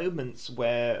in the moments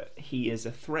where he is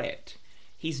a threat,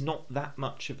 he's not that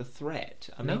much of a threat.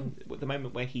 I mean, the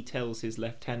moment where he tells his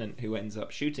lieutenant, who ends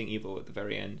up shooting Ivo at the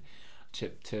very end,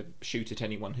 to shoot at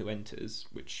anyone who enters,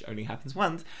 which only happens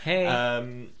once. Hey.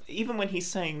 Even when he's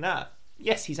saying that,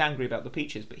 yes, he's angry about the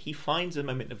peaches, but he finds a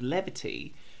moment of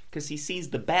levity because he sees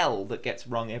the bell that gets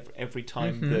rung every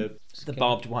time the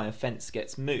barbed wire fence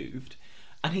gets moved,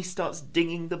 and he starts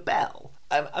dinging the bell.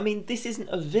 I mean, this isn't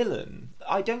a villain.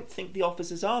 I don't think the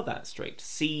officers are that strict.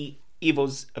 See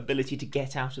Ivo's ability to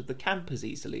get out of the camp as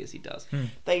easily as he does.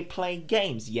 They play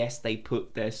games. Yes, they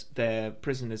put their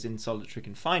prisoners in solitary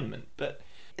confinement, but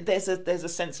there's a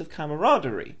sense of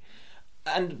camaraderie.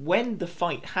 And when the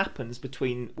fight happens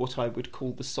between what I would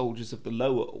call the soldiers of the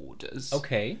lower orders,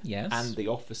 Okay, yes. and the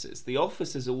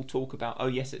officers all talk about, oh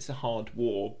yes, it's a hard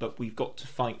war, but we've got to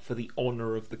fight for the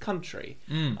honour of the country.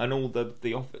 And all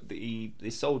the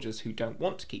soldiers who don't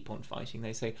want to keep on fighting,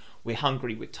 they say, we're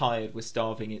hungry, we're tired, we're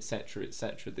starving, etc.,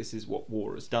 etc. This is what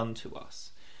war has done to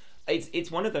us.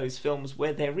 It's one of those films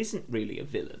where there isn't really a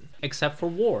villain. Except for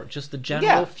war, just the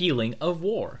general feeling of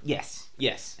war. Yes.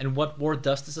 And what war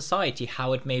does to society,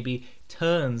 how it maybe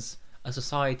turns a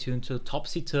society into a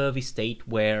topsy-turvy state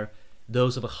where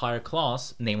those of a higher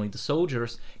class, namely the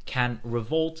soldiers, can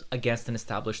revolt against an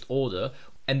established order.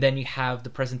 And then you have the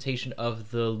presentation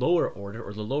of the lower order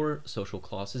or the lower social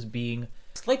classes being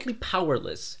slightly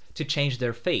powerless to change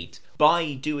their fate.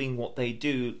 By doing what they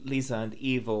do, Lisa and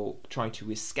Ivo try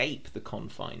to escape the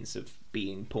confines of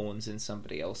being pawns in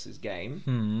somebody else's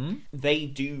game. They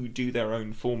do their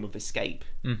own form of escape,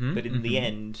 but in the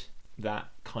end, that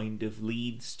kind of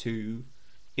leads to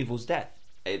Ivo's death.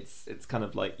 It's kind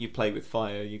of like you play with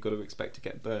fire, you've got to expect to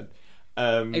get burned.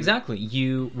 Exactly.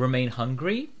 You remain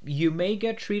hungry. You may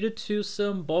get treated to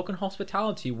some Balkan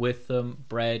hospitality with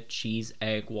bread, cheese,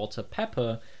 egg, water,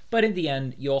 pepper, but in the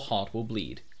end, your heart will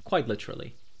bleed. Quite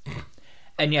literally.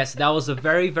 And yes, that was a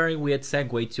very, very weird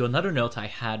segue to another note I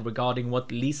had regarding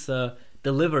what Lisa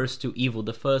delivers to Ivo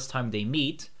the first time they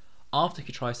meet, after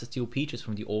he tries to steal peaches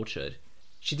from the orchard.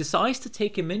 She decides to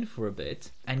take him in for a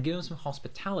bit and give him some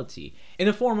hospitality in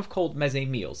the form of cold meze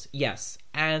meals, yes.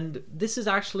 And this is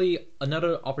actually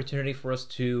another opportunity for us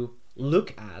to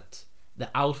look at the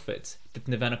outfit that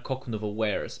Nevena Kokunova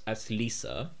wears as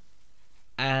Lisa,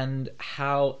 and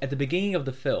how at the beginning of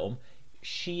the film,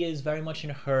 she is very much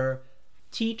in her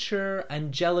teacher,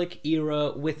 angelic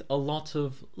era with a lot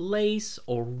of lace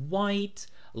or white,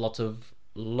 a lot of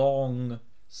long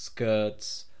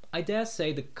skirts. I dare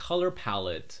say the color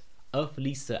palette of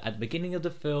Lisa at the beginning of the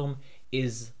film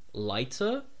is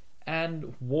lighter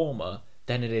and warmer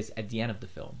than it is at the end of the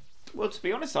film. Well, to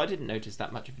be honest, I didn't notice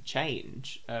that much of a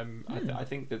change. I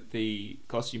think that the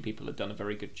costume people have done a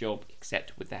very good job,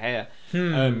 except with the hair,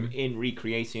 in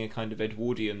recreating a kind of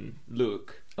Edwardian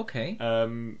look. Okay.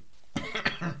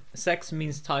 Sex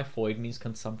means typhoid means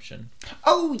consumption.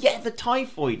 Oh, yeah, the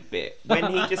typhoid bit. When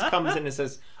he just comes in and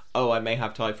says, oh, I may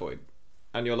have typhoid.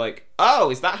 And you're like, oh,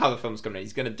 is that how the film's coming in?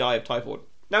 He's going to die of typhoid.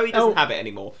 No, he doesn't have it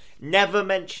anymore. Never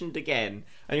mentioned again.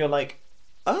 And you're like,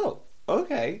 oh,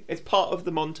 okay. It's part of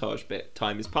the montage bit.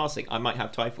 Time is passing. I might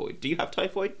have typhoid. Do you have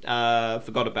typhoid?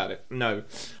 Forgot about it. No.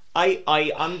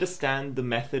 I understand the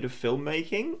method of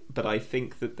filmmaking, but I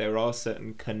think that there are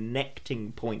certain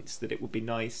connecting points that it would be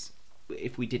nice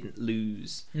if we didn't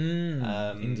lose.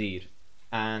 Indeed.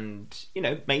 And,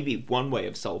 maybe one way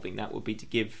of solving that would be to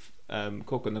give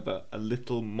Kokunova a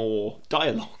little more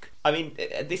dialogue. I mean,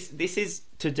 this is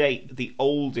to date the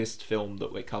oldest film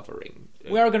that we're covering.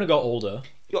 We are going to go older.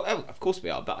 Oh, of course we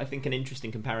are, but I think an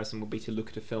interesting comparison would be to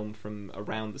look at a film from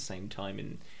around the same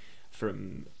time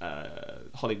from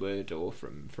Hollywood or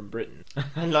from Britain.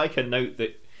 I like a note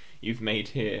that you've made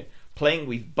here. Playing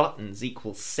with buttons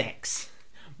equals sex.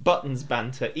 Buttons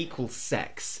banter equals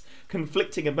sex.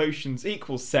 Conflicting emotions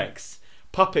equals sex.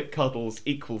 Puppet cuddles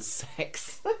equals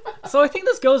sex. So I think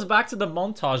this goes back to the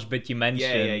montage bit you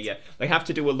mentioned. Yeah. They have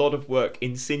to do a lot of work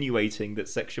insinuating that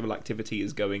sexual activity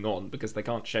is going on because they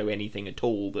can't show anything at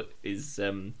all that is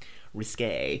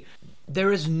risque.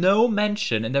 there is no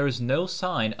mention and there is no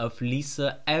sign of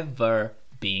Lisa ever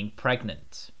being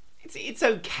pregnant. It's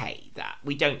okay that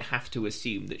we don't have to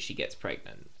assume that she gets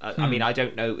pregnant. I mean, I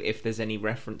don't know if there's any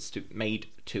reference made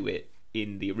to it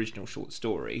in the original short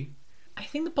story. I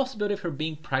think the possibility of her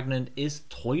being pregnant is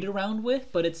toyed around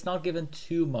with, but it's not given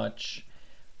too much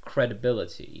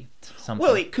credibility.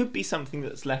 Well, it could be something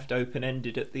that's left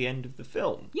open-ended at the end of the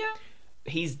film. Yeah.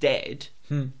 He's dead.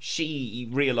 She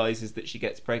realizes that she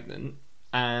gets pregnant,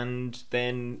 and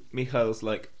then Mikhail's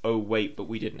like, "Oh wait, but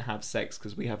we didn't have sex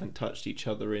because we haven't touched each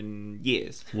other in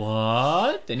years."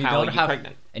 What? And How are you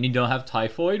pregnant? And you don't have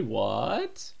typhoid?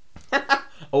 What?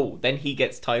 Oh, then he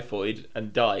gets typhoid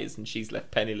and dies, and she's left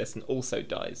penniless and also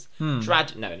dies.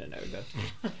 Tragic. No.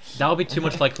 That would be too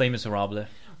much like Les Miserables.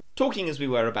 Talking as we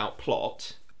were about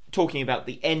plot, talking about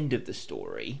the end of the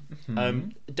story,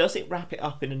 does it wrap it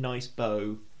up in a nice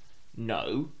bow?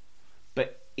 No,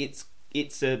 but it's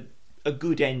a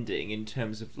good ending in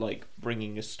terms of like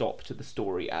bringing a stop to the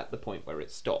story at the point where it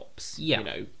stops. Yeah. You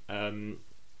know,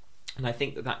 and I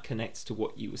think that connects to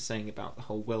what you were saying about the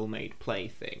whole well-made play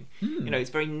thing. You know, it's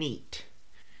very neat.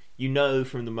 You know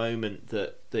from the moment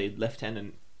that the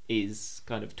lieutenant is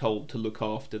kind of told to look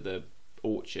after the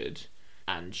orchard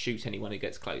and shoot anyone who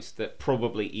gets close, that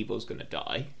probably Ivo's going to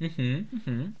die.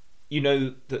 You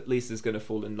know that Lisa's going to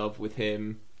fall in love with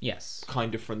him. Yes.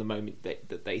 Kind of from the moment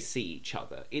that they see each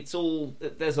other. It's all...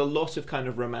 There's a lot of kind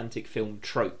of romantic film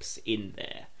tropes in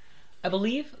there. I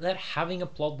believe that having a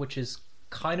plot which is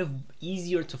kind of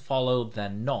easier to follow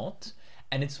than not,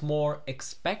 and it's more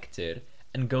expected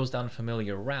and goes down a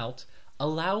familiar route,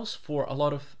 allows for a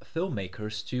lot of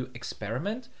filmmakers to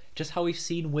experiment, just how we've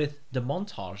seen with the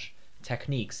montage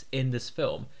techniques in this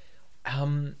film.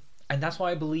 And that's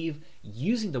why I believe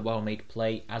using the well-made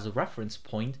play as a reference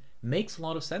point makes a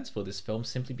lot of sense for this film,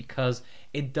 simply because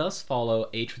it does follow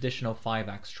a traditional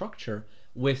 5-act structure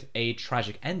with a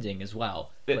tragic ending as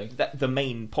well. The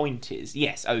main point is,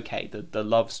 yes, okay, the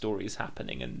love story is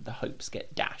happening and the hopes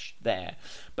get dashed there.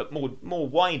 But more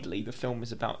widely, the film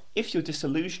is about, if you're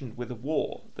disillusioned with a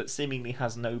war that seemingly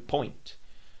has no point,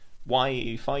 why are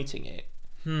you fighting it?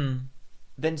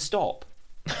 Then stop.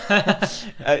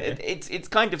 It's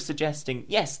kind of suggesting,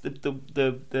 yes,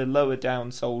 the lower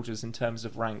down soldiers in terms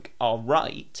of rank are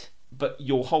right, but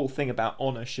your whole thing about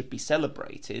honour should be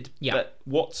celebrated. Yeah. But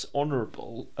what's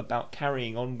honourable about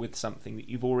carrying on with something that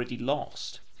you've already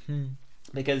lost?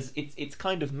 Because it's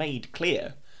kind of made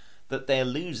clear that they're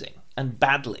losing, and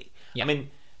badly. Yeah. I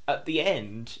mean, at the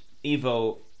end,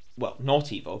 Ivo... Well,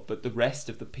 not Ivo, but the rest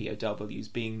of the POWs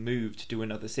being moved to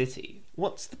another city.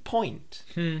 What's the point?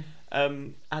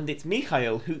 And it's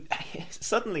Mikhail who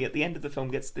suddenly at the end of the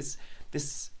film gets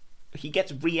this he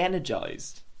gets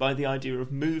re-energized by the idea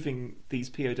of moving these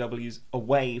POWs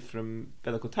away from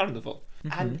Veliko Tarnovo.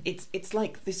 And it's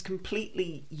like this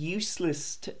completely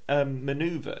useless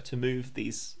maneuver to move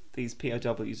these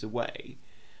POWs away.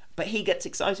 But he gets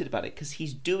excited about it because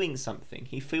he's doing something.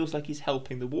 He feels like he's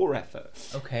helping the war effort.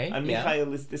 Okay. And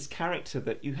Mikhail is this character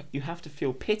that you have to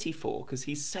feel pity for because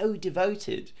he's so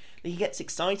devoted that he gets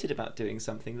excited about doing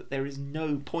something that there is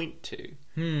no point to.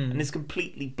 And is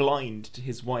completely blind to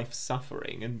his wife's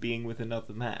suffering and being with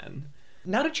another man.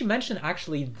 Now that you mention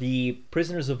actually the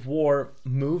prisoners of war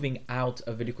moving out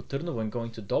of Veliko Trnovo and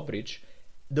going to Dobrich,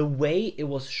 the way it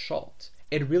was shot,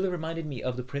 it really reminded me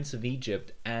of the Prince of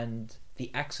Egypt and the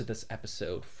Exodus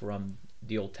episode from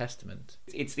the Old Testament.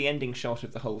 It's the ending shot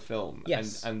of the whole film.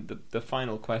 Yes. And the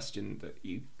final question that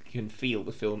you can feel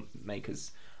the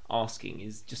filmmakers asking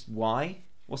is just why?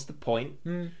 What's the point?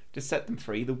 Just set them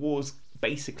free. The war's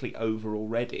basically over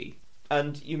already.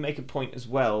 And you make a point as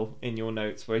well in your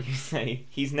notes where you say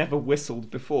he's never whistled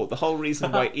before. The whole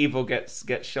reason why Ivo gets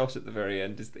shot at the very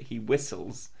end is that he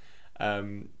whistles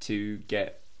to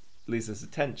get Lisa's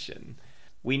attention.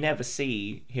 We never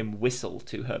see him whistle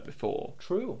to her before.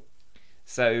 True.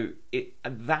 So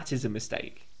that is a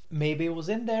mistake. Maybe it was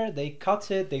in there, they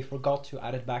cut it, they forgot to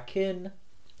add it back in.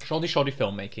 Shoddy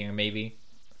filmmaking, maybe.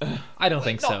 I don't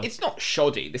think so. It's not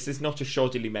shoddy. This is not a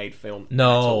shoddily made film.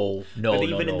 No. But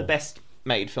even in the best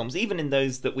made films, even in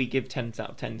those that we give 10s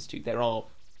out of 10s to, there are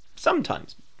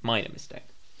sometimes minor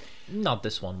mistakes. Not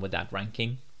this one with that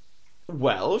ranking.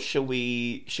 Well, shall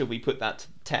we put that to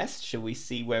the test? Shall we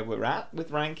see where we're at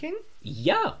with ranking?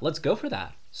 Yeah, let's go for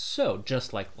that. So,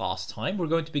 just like last time, we're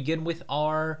going to begin with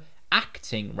our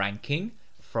acting ranking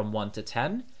from 1 to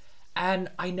 10.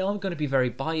 And I know I'm going to be very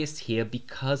biased here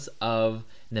because of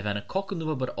Nevena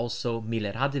Kokonova, but also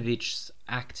Mile Radevic's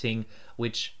acting,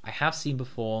 which I have seen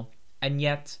before. And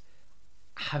yet,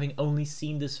 having only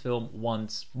seen this film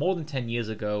once, more than 10 years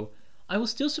ago, I was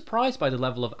still surprised by the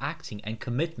level of acting and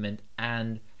commitment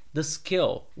and the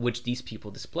skill which these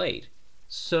people displayed.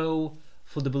 So,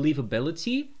 for the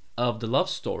believability of the love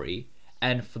story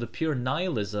and for the pure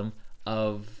nihilism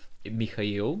of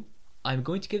Mikhail, I'm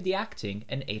going to give the acting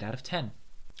an 8 out of 10.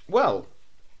 Well,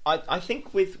 I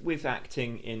think with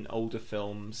acting in older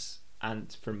films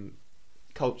and from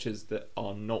cultures that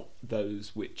are not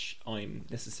those which I'm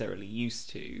necessarily used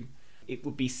to, it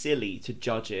would be silly to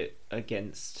judge it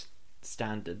against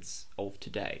standards of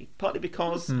today. Partly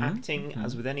because acting,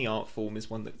 as with any art form, is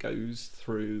one that goes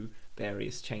through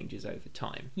various changes over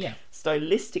time. Yeah.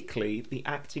 Stylistically, the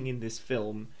acting in this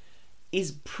film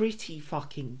is pretty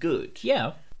fucking good.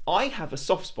 Yeah. I have a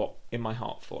soft spot in my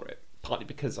heart for it, partly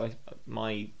because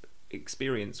my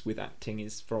experience with acting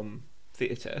is from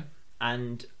theatre,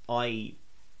 and I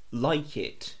like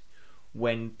it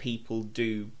when people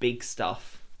do big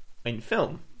stuff in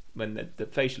film, when the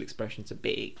facial expressions are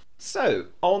big. So,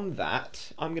 on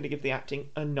that, I'm going to give the acting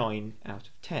a 9 out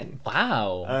of 10.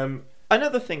 Wow.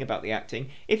 Another thing about the acting,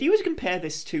 if you were to compare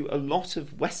this to a lot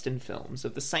of Western films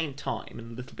of the same time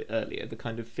and a little bit earlier, the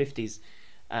kind of 50s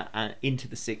into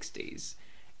the 60s,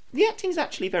 the acting's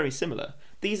actually very similar.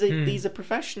 These are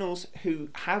professionals who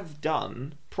have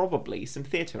done probably some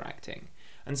theatre acting,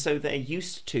 and so they're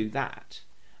used to that.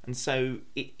 And so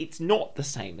it's not the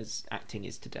same as acting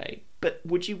is today. But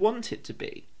would you want it to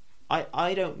be?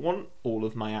 I don't want all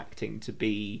of my acting to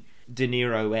be De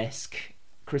Niro-esque,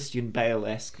 Christian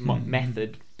Bale-esque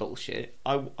method bullshit.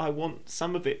 I want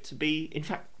some of it to be, in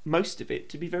fact, most of it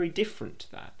to be very different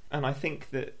to that. And I think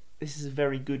that this is a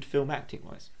very good film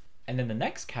acting-wise. And then the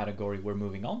next category we're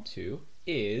moving on to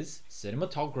is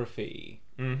cinematography.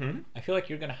 Mm-hmm. I feel like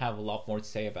you're going to have a lot more to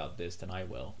say about this than I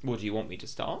will. Well, do you want me to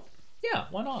start? Yeah,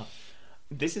 why not?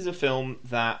 This is a film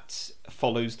that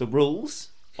follows the rules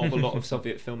of a lot of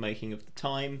Soviet filmmaking of the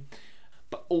time,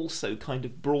 but also kind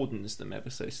of broadens them ever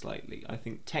so slightly. I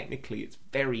think technically it's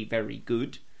very, very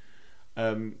good.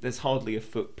 There's hardly a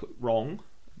foot put wrong,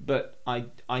 but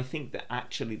I think that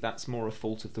actually that's more a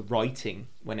fault of the writing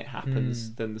when it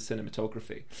happens than the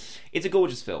cinematography. It's a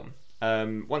gorgeous film.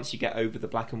 Once you get over the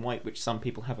black and white, which some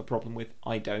people have a problem with,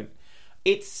 I don't.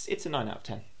 It's a 9 out of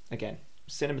 10, again.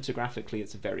 Cinematographically,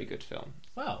 it's a very good film.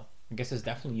 Wow. I guess it's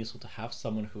definitely useful to have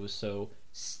someone who is so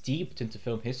steeped into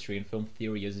film history and film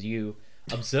theory as you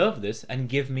observe this and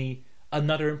give me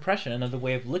another impression, another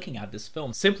way of looking at this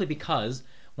film. Simply because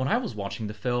when I was watching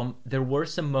the film, there were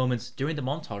some moments during the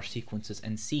montage sequences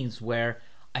and scenes where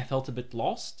I felt a bit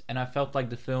lost, and I felt like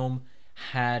the film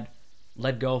had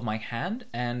let go of my hand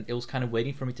and it was kind of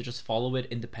waiting for me to just follow it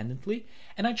independently.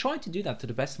 And I tried to do that to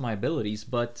the best of my abilities,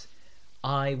 but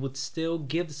I would still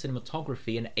give the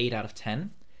cinematography an 8 out of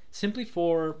 10, simply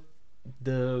for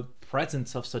the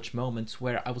presence of such moments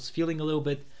where I was feeling a little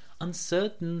bit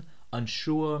uncertain,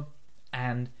 unsure,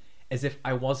 and as if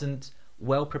I wasn't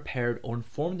well prepared or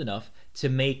informed enough to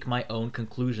make my own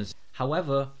conclusions.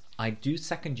 However, I do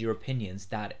second your opinions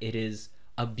that it is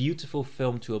a beautiful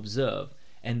film to observe,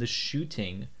 and the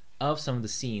shooting of some of the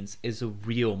scenes is a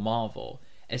real marvel,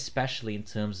 especially in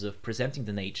terms of presenting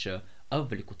the nature of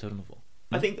Veliko Trnovo.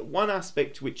 I think that one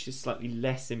aspect which is slightly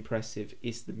less impressive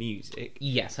is the music.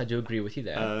 Yes, I do agree with you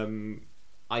there.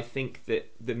 I think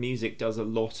that the music does a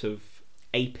lot of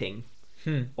aping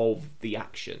of the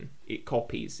action. It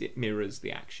copies, it mirrors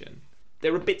the action.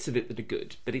 There are bits of it that are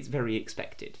good, but it's very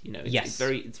expected. You know,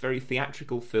 it's very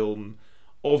theatrical film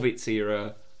of its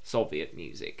era, Soviet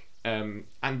music. And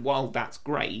while that's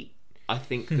great, I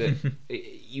think that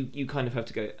you kind of have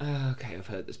to go, oh, okay, I've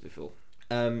heard this before.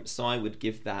 So I would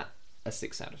give that a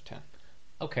 6 out of 10.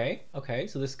 Okay,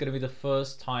 so this is going to be the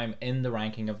first time in the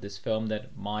ranking of this film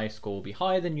that my score will be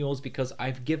higher than yours, because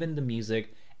I've given the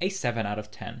music a 7 out of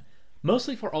 10.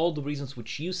 Mostly for all the reasons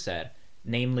which you said,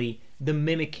 namely the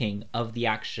mimicking of the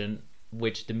action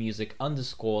which the music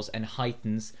underscores and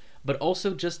heightens, but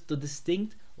also just the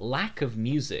distinct lack of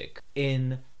music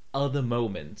in other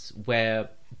moments where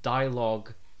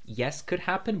dialogue, yes, could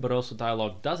happen, but also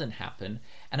dialogue doesn't happen.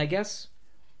 And I guess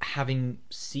having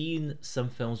seen some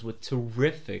films with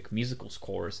terrific musical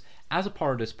scores as a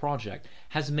part of this project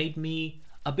has made me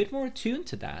a bit more attuned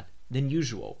to that than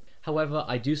usual. However,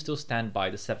 I do still stand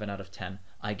by the 7 out of 10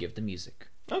 I give the music.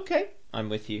 Okay, I'm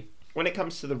with you. When it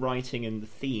comes to the writing and the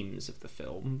themes of the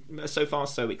film, so far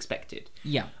so expected.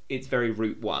 Yeah. It's very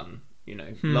Route One, you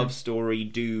know, love story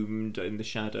doomed in the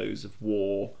shadows of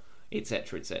war,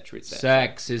 etc., etc., etc.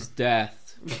 Sex is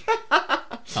death.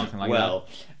 Something like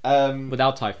that.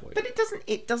 Without typhoid. But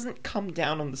it doesn't come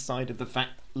down on the side of the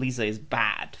fact Lisa is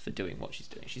bad for doing what she's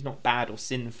doing. She's not bad or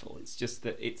sinful. It's just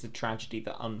that it's a tragedy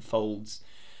that unfolds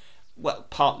Well,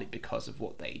 partly because of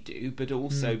what they do, but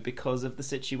also because of the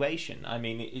situation. I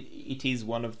mean, it is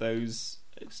one of those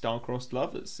star-crossed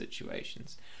lovers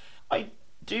situations. I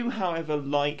do, however,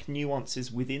 like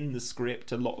nuances within the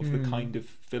script, a lot of the kind of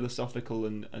philosophical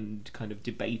and kind of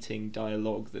debating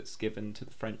dialogue that's given to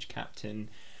the French captain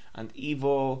and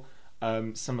Ivo.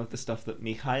 Some of the stuff that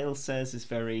Mikhail says is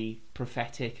very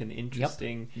prophetic and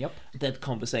interesting. Yep. The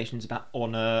conversations about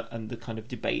honour and the kind of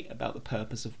debate about the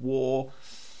purpose of war.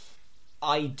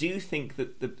 I do think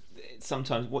that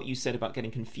sometimes what you said about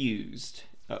getting confused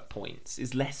at points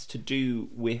is less to do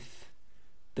with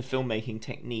the filmmaking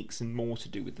techniques and more to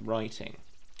do with the writing.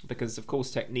 Because, of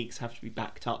course, techniques have to be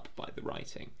backed up by the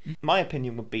writing. My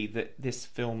opinion would be that this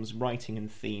film's writing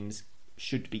and themes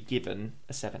should be given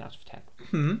a 7 out of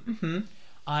 10.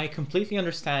 I completely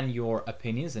understand your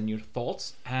opinions and your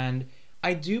thoughts, and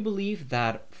I do believe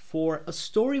that for a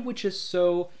story which is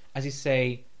so, as you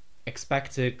say,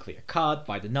 expected, clear-cut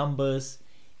by the numbers,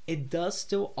 it does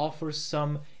still offer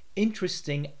some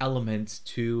interesting elements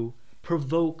to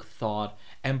provoke thought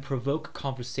and provoke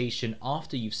conversation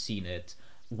after you've seen it,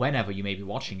 whenever you may be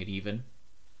watching it even.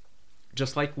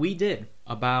 Just like we did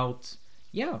about,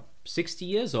 60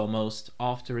 years almost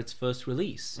after its first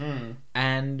release.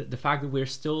 And the fact that we're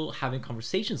still having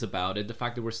conversations about it, the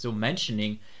fact that we're still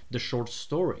mentioning the short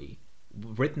story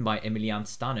written by Emilian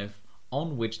Stanev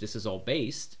on which this is all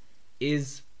based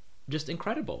is just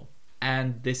incredible.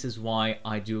 And this is why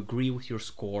I do agree with your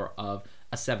score of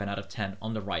a 7 out of 10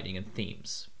 on the writing and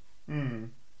themes.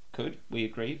 Good. We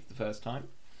agree for the first time.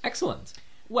 Excellent.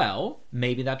 Well,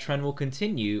 maybe that trend will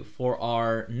continue for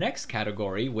our next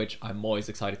category, which I'm always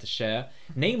excited to share,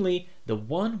 namely the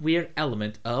one weird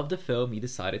element of the film you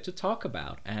decided to talk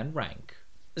about and rank.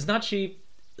 Значи,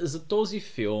 за този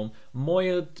филм,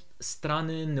 моят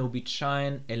странен,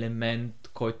 необичаен елемент,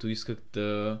 който исках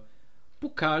да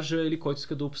покажа или който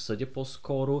исках да обсъдя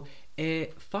по-скоро, е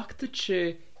факта,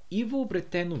 че Иво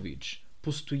Бретенович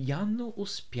постоянно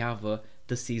успява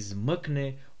да се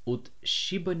измъкне от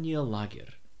шибания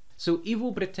лагер. So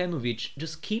Ivo Bretenovic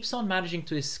just keeps on managing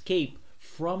to escape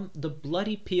from the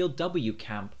bloody POW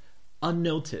camp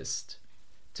unnoticed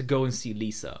to go and see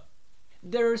Lisa.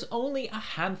 There's only a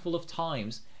handful of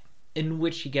times in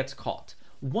which he gets caught.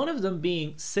 One of them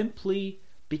being simply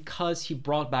because he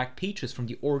brought back peaches from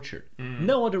the orchard.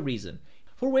 No other reason.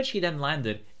 For which he then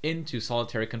landed into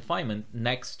solitary confinement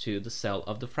next to the cell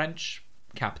of the French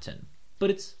captain.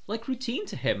 But it's like routine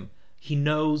to him. He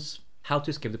knows how to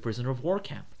escape the prisoner of war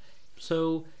camp.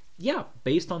 So,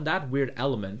 based on that weird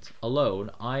element alone,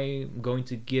 I'm going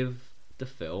to give the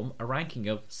film a ranking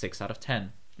of 6 out of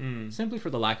 10. Simply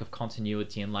for the lack of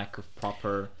continuity and lack of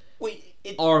proper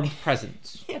armed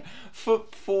presence. Yeah, for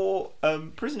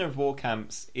prisoner of war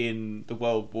camps in the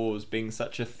world wars being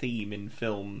such a theme in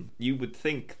film, you would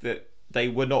think that they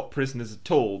were not prisoners at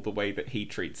all the way that he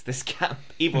treats this camp.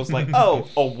 Evil's like, oh,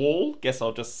 a wall? Guess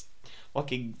I'll just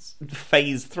fucking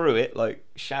phase through it like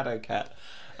Shadowcat.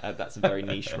 That's a very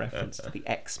niche reference to the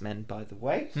X-Men, by the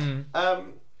way.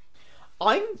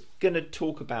 I'm going to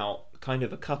talk about kind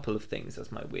of a couple of things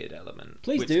as my weird element.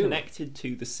 Please which do. Connected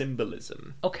to the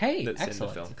symbolism that's excellent. in the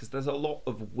film. Because there's a lot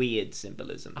of weird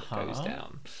symbolism that goes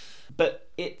down. But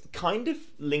it kind of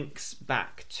links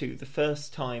back to the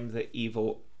first time that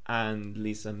Ivo and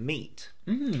Lisa meet.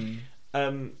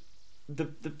 The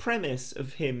premise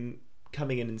of him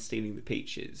coming in and stealing the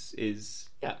peaches is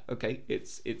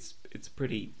it's a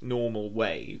pretty normal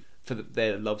way for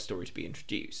their love story to be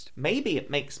introduced. Maybe it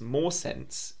makes more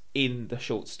sense in the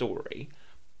short story,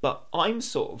 but I'm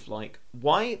sort of like,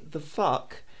 why the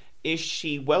fuck is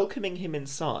she welcoming him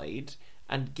inside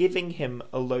and giving him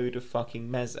a load of fucking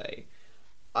meze?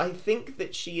 I think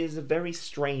that she is a very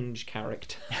strange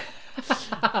character.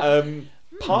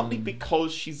 Partly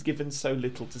because she's given so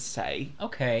little to say.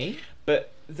 Okay.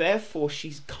 But therefore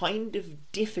she's kind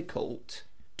of difficult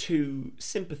to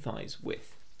sympathise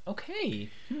with. Okay.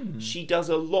 She does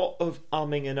a lot of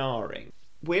umming and ahhing.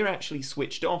 We're actually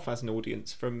switched off as an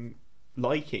audience from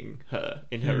liking her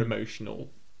in her emotional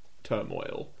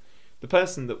turmoil. The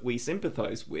person that we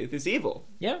sympathise with is evil.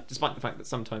 Yeah. Despite the fact that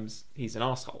sometimes he's an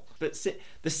asshole. But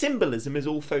the symbolism is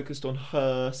all focused on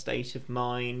her state of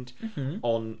mind,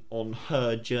 on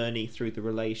her journey through the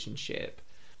relationship.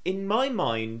 In my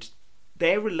mind,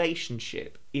 their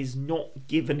relationship is not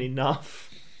given enough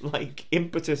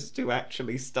impetus to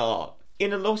actually start.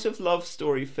 In a lot of love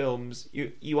story films,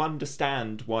 you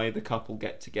understand why the couple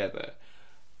get together.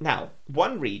 Now,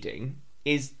 one reading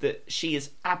is that she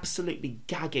is absolutely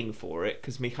gagging for it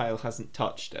because Mikhail hasn't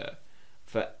touched her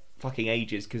for fucking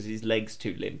ages because his leg's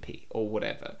too limpy or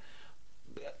whatever.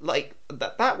 like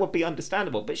that would be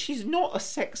understandable, but she's not a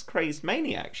sex-crazed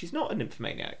maniac. She's not an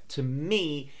nymphomaniac. To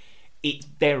me, it's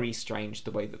very strange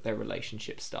the way that their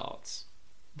relationship starts.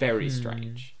 Very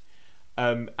strange.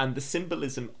 And the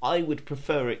symbolism, I would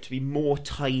prefer it to be more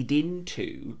tied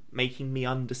into making me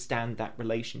understand that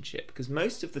relationship, because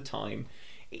most of the time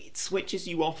it switches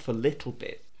you off a little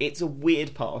bit. It's a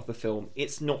weird part of the film.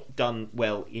 It's not done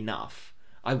well enough.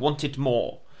 I wanted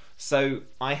more. So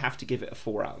I have to give it a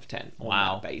 4 out of 10 on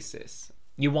that basis.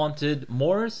 You wanted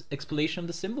more explanation of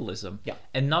the symbolism. Yeah.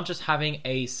 And not just having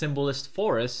a symbolist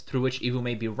forest through which Ivo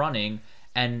may be running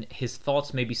and his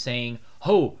thoughts may be saying,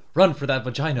 "Oh, run for that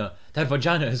vagina. That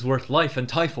vagina is worth life and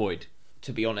typhoid."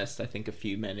 To be honest, I think a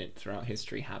few men throughout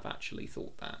history have actually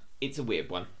thought that. It's a weird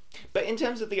one. But in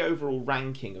terms of the overall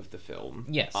ranking of the film,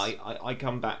 yes, I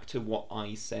come back to what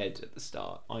I said at the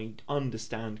start. I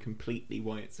understand completely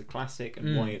why it's a classic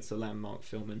and why it's a landmark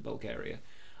film in Bulgaria.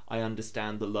 I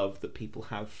understand the love that people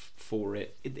have for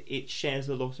it. It shares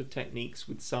a lot of techniques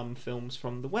with some films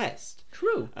from the West.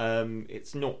 True.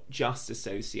 It's not just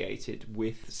associated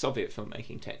with Soviet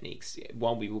filmmaking techniques.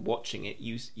 While we were watching it,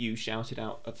 you shouted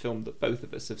out a film that both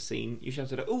of us have seen. You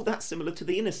shouted out, "Oh, that's similar to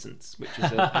The Innocents," which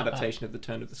is an adaptation of The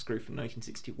Turn of the Screw from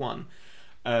 1961.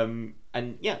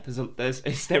 And yeah,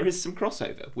 there is some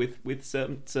crossover with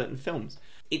certain films.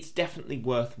 It's definitely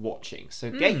worth watching.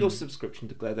 So get your subscription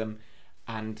to Gledham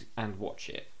and watch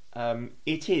it.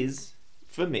 It is,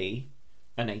 for me,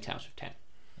 an 8 out of 10.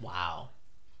 Wow.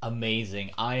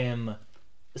 Amazing. I am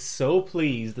so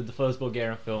pleased that the first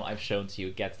Bulgarian film I've shown to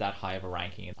you gets that high of a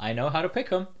ranking. I know how to pick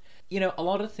them. You know, a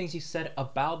lot of the things you said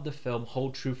about the film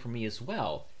hold true for me as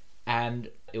well. And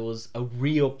it was a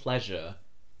real pleasure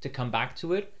to come back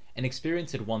to it and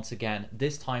experience it once again,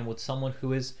 this time with someone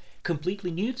who is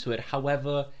completely new to it,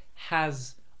 however,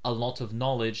 has a lot of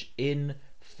knowledge in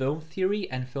film theory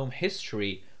and film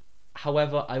history.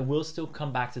 However, I will still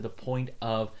come back to the point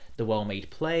of the well-made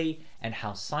play and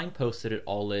how signposted it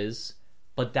all is,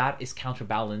 but that is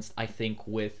counterbalanced, I think,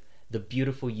 with the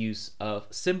beautiful use of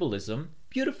symbolism.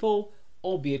 Beautiful,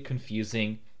 albeit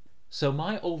confusing. So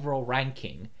my overall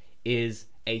ranking is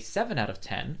a 7 out of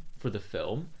 10 for the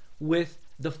film, with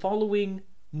the following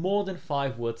more than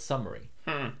 5-word summary.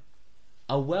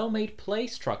 A well-made play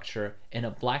structure in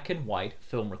a black and white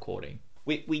film recording.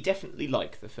 We definitely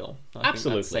like the film.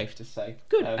 Absolutely. Think that's safe to say.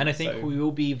 Good. And I think we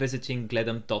will be visiting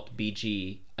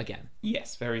gledham.bg again.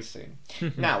 Yes, very soon.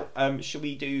 Now, shall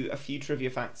we do a few trivia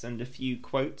facts and a few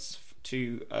quotes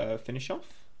to finish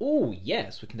off? Oh,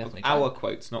 yes, we can definitely Our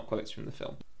quotes, not quotes from the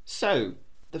film. So,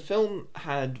 the film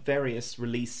had various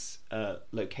release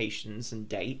locations and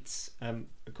dates.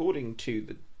 According to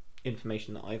the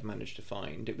information that I've managed to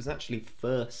find, it was actually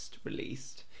first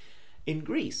released in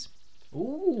Greece.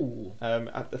 Ooh.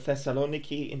 At the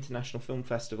Thessaloniki International Film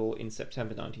Festival in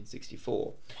September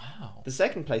 1964. Wow. The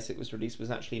second place it was released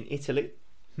was actually in Italy,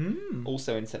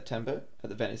 also in September at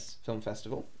the Venice Film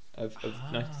Festival of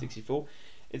 1964.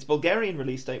 Its Bulgarian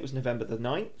release date was November the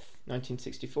 9th,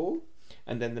 1964.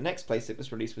 And then the next place it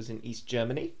was released was in East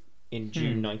Germany in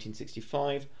June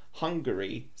 1965,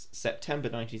 Hungary, September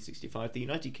 1965, the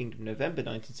United Kingdom, November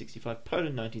 1965,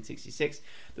 Poland 1966,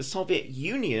 the Soviet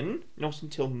Union not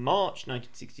until March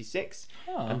 1966,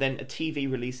 and then a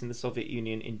TV release in the Soviet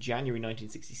Union in January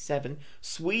 1967,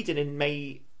 Sweden in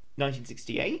May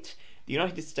 1968, the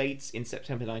United States in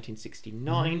September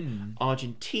 1969,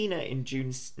 Argentina in June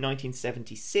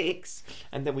 1976,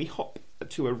 and then we hop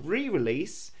to a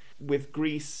re-release with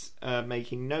Greece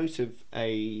making note of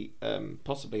a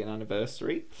possibly an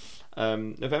anniversary,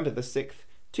 November the 6th,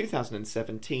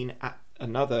 2017, at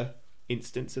another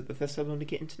instance of the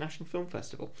Thessaloniki International Film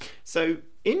Festival. So,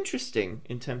 interesting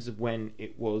in terms of when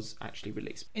it was actually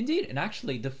released. Indeed, and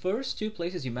actually, the first two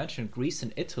places you mentioned, Greece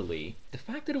and Italy, the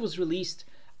fact that it was released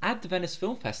at the Venice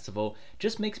Film Festival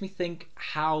just makes me think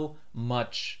how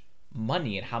much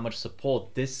money and how much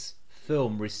support this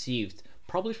film received,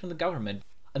 probably from the government.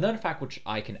 Another fact which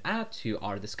I can add to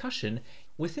our discussion,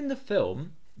 within the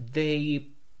film, they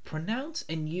pronounce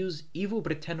and use Ivo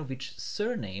Bretenović's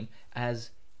surname as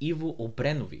Ivo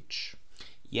Obrenović.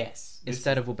 Yes.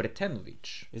 Instead of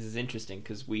Obretenović. This is interesting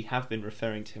because we have been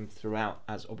referring to him throughout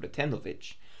as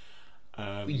Obretenović.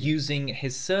 Using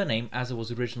his surname as it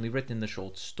was originally written in the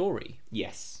short story.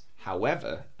 Yes.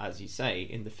 However, as you say,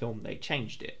 in the film they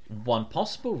changed it. One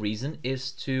possible reason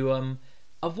is to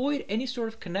avoid any sort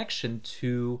of connection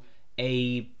to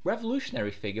a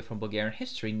revolutionary figure from Bulgarian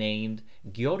history named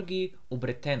Georgi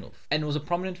Obretenov, and was a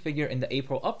prominent figure in the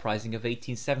April Uprising of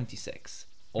 1876,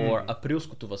 or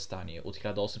Априлското въстание от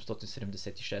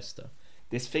 1876.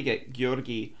 This figure,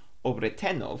 Georgi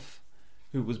Obretenov,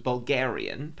 who was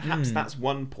Bulgarian. Perhaps that's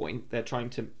one point. They're trying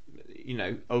to,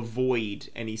 avoid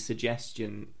any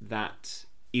suggestion that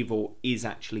Ivo is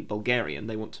actually Bulgarian.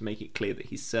 They want to make it clear that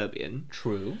he's Serbian.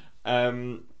 True.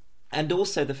 And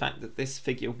also the fact that this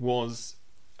figure was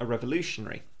a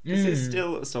revolutionary. This is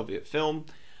still a Soviet film,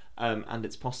 and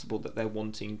it's possible that they're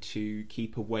wanting to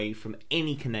keep away from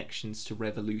any connections to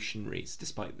revolutionaries,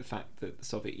 despite the fact that the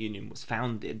Soviet Union was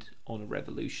founded on a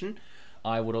revolution.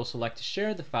 I would also like to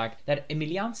share the fact that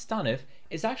Emilian Stanev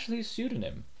is actually a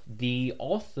pseudonym. The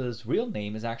author's real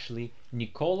name is actually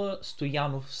Nikola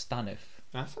Stoyanov Stanev.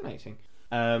 Fascinating.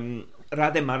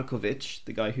 Rade Markovic,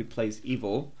 the guy who plays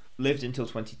Ivo, lived until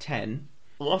 2010.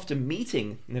 After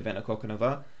meeting Nevena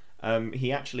Kokonova,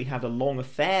 he actually had a long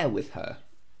affair with her.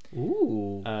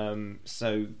 Ooh.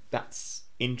 So that's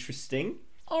interesting.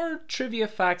 Our trivia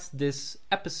facts this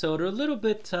episode are a little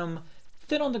bit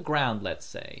thin on the ground, let's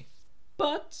say.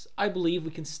 But I believe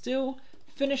we can still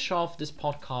finish off this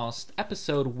podcast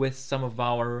episode with some of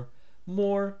our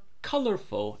more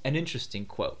colorful and interesting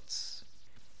quotes.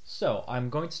 So, I'm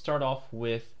going to start off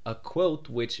with a quote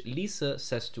which Lisa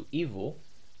says to Ivo: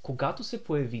 "Когато се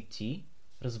появи ти,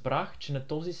 разбрах, че на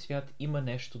този свят има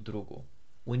нещо друго.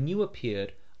 When you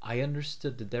appeared, I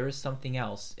understood that there is something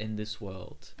else in this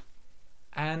world."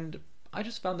 And I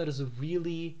just found that as a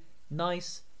really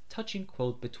nice, touching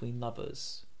quote between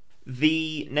lovers.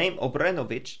 The name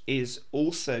Obrenović is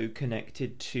also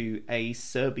connected to a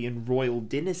Serbian royal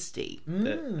dynasty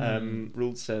that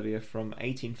ruled Serbia from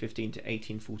 1815 to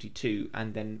 1842,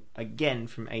 and then again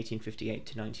from 1858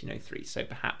 to 1903. So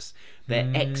perhaps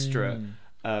they're extra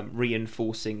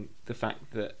reinforcing the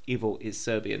fact that Ivo is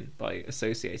Serbian by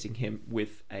associating him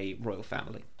with a royal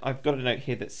family. I've got a note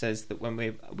here that says that when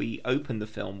we open the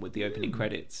film with the opening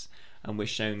credits, and we're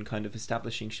shown kind of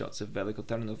establishing shots of Veliko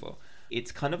Tarnovo,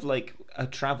 it's kind of like a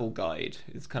travel guide.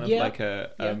 It's kind of like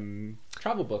a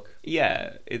travel book.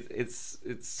 Yeah,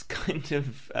 it's kind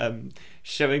of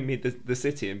showing me the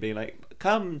city and being like,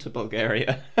 come to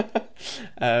Bulgaria,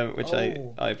 which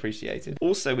I appreciated.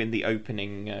 Also in the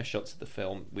opening shots of the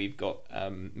film, we've got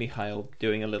Mikhail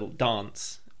doing a little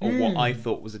dance, or what I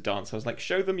thought was a dance. I was like,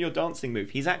 show them your dancing move.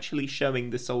 He's actually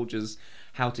showing the soldiers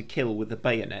how to kill with a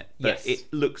bayonet, but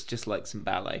it looks just like some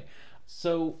ballet.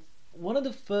 So, one of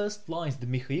the first lines that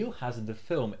Mikhail has in the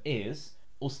film is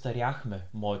 "Устаряхме,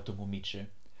 моето момиче."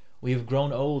 We have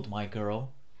grown old, my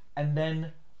girl. And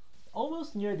then,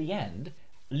 almost near the end,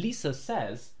 Lisa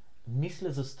says,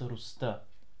 "Мисля за старостта."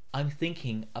 I'm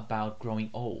thinking about growing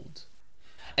old.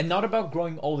 And not about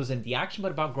growing old as in the action,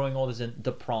 but about growing old as in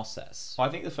the process. I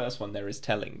think the first one there is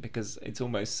telling, because it's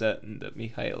almost certain that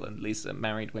Mikhail and Lisa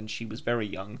married when she was very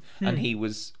young and he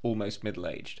was almost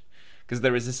middle-aged. Because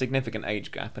there is a significant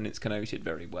age gap and it's connoted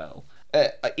very well.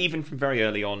 Even from very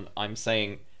early on, I'm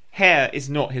saying hair is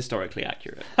not historically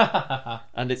accurate.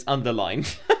 And it's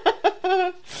underlined.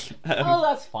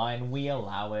 That's fine. We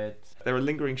allow it. There are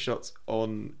lingering shots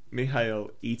on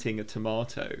Mikhail eating a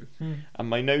tomato. And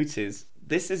my note is,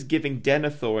 this is giving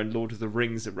Denethor in Lord of the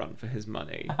Rings a run for his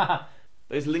money.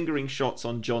 Those lingering shots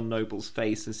on John Noble's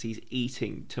face as he's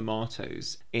eating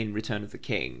tomatoes in Return of the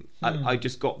King. I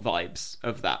just got vibes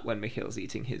of that when Mikhail's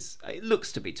eating his... It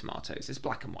looks to be tomatoes. It's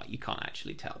black and white. You can't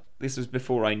actually tell. This was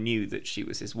before I knew that she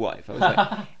was his wife. I was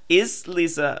like, is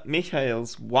Lisa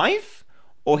Mikhail's wife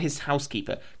or his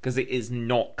housekeeper? Because it is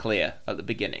not clear at the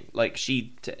beginning. Like, she's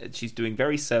doing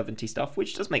very servanty stuff,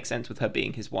 which does make sense with her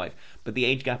being his wife. But the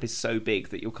age gap is so big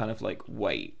that you're kind of like,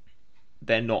 wait...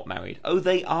 They're not married. Oh,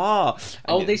 they are.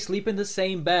 And they sleep in the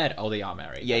same bed. Oh, they are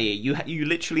married. Yeah. You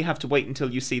literally have to wait until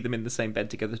you see them in the same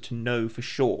bed together to know for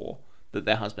sure that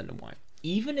they're husband and wife.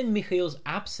 Even in Mikhail's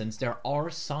absence, there are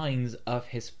signs of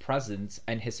his presence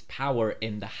and his power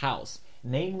in the house.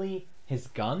 Namely, his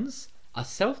guns, a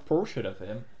self-portrait of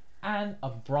him, and a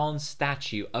bronze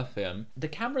statue of him. The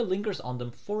camera lingers on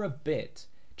them for a bit,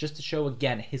 just to show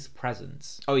again his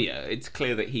presence. Oh yeah, it's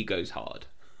clear that he goes hard.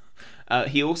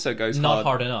 He also goes not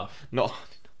hard enough. Not hard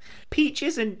enough.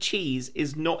 Peaches and cheese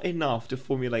is not enough to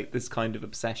formulate this kind of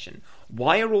obsession.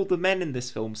 Why are all the men in this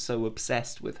film so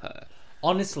obsessed with her?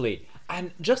 Honestly,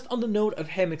 and just on the note of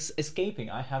him escaping,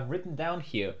 I have written down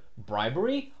here,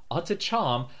 bribery, utter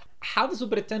charm. How does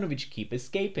Obretenović keep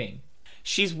escaping?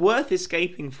 She's worth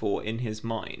escaping for in his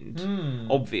mind,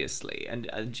 obviously,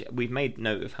 and we've made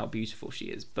note of how beautiful she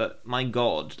is, but my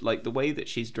God, like the way that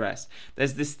she's dressed,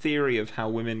 there's this theory of how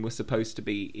women were supposed to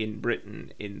be in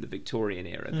Britain in the Victorian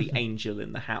era, the angel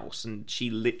in the house, and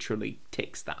she literally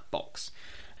ticks that box.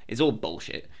 It's all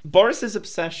bullshit. Boris's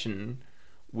obsession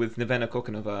with Nevena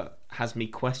Kokonova has me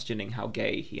questioning how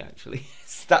gay he actually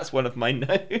is. That's one of my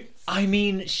notes. I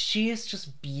mean, she is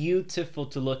just beautiful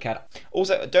to look at.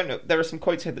 Also, I don't know, there are some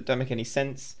quotes here that don't make any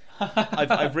sense.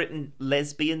 I've written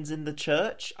lesbians in the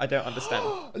church. I don't understand.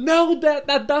 No,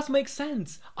 that does make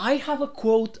sense. I have a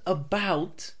quote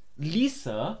about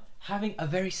Lisa having a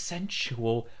very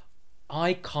sensual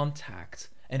eye contact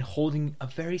and holding a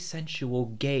very sensual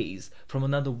gaze from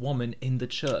another woman in the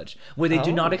church, where they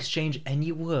do not exchange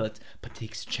any words, but they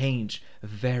exchange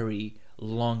very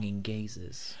longing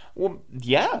gazes. Well,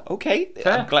 yeah, okay.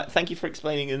 Fair. Thank you for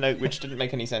explaining a note which didn't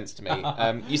make any sense to me.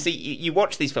 You see, you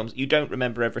watch these films, you don't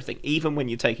remember everything, even when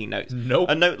you're taking notes. Nope.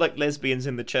 A note like lesbians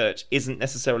in the church isn't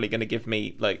necessarily going to give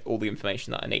me like all the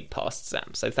information that I need past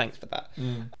Sam. So thanks for that.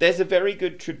 There's a very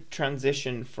good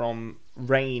transition from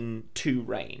rain to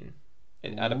rain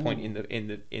at a point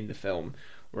in the film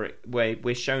where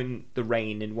we're shown the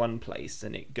rain in one place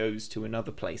and it goes to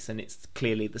another place and it's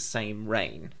clearly the same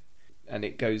rain. And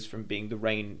it goes from being the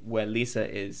rain where Lisa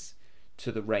is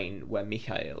to the rain where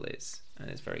Mikhail is. And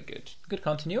it's very good. Good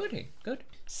continuity. Good.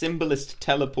 Symbolist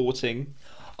teleporting.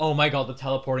 Oh my god, the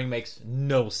teleporting makes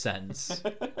no sense.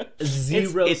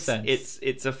 Zero sense.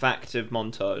 It's a fact of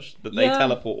montage that they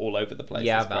teleport all over the place.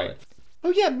 Yeah, it's valid. Great.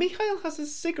 Oh yeah, Mikhail has a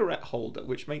cigarette holder,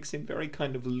 which makes him very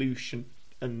kind of loose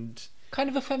and... Kind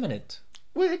of effeminate.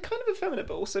 Well, kind of effeminate,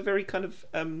 but also very kind of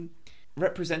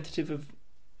representative of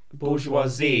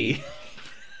bourgeoisie.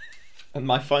 And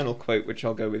my final quote, which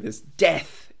I'll go with, is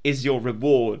 "Death is your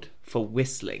reward for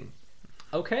whistling."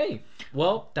 Okay,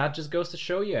 well, that just goes to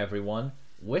show you, everyone,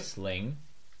 whistling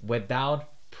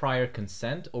without prior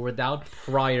consent or without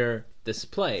prior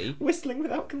display. Whistling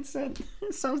without consent.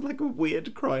 It sounds like a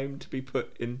weird crime to be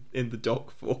put in the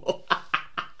dock for.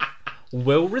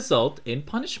 Will result in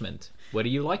punishment, whether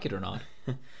you like it or not.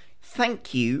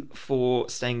 Thank you for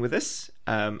staying with us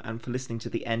and for listening to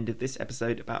the end of this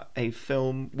episode about a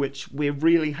film which we're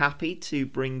really happy to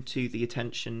bring to the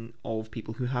attention of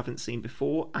people who haven't seen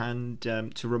before and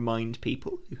to remind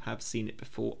people who have seen it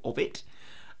before of it.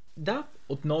 Да,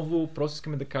 отново просто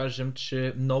искаме да кажем,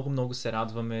 че много се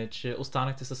радваме, че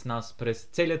останахте с нас през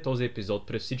целият този епизод,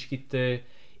 през всичките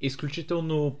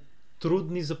изключително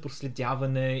трудни за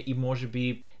проследяване и може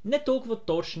би не толкова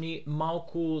точни,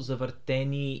 малко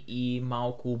завъртени и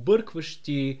малко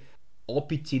объркващи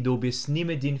опити да обясним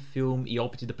един филм и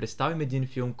опити да представим един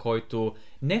филм, който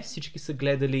не всички са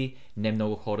гледали, не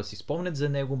много хора си спомнят за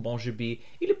него, може би,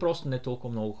 или просто не толкова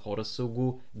много хора са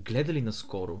го гледали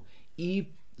наскоро. И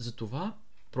за това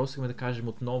просто искаме да кажем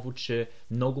отново, че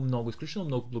изключително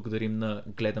много благодарим на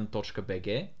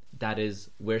glедam.bg. That is,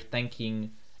 we're thanking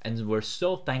and we're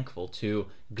so thankful to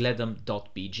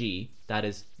gledam.bg. That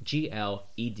is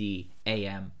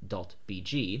gledam.bg.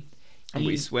 And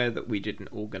we swear that we didn't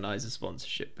organize a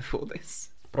sponsorship before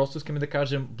this. Просто искаме да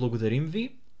кажем благодарим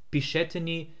ви, пишете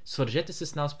ни, свържете се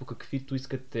с нас по каквито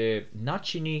искате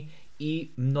начини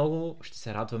и много ще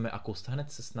се радваме, ако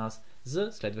останете с нас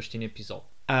за следващия епизод.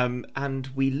 And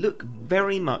we look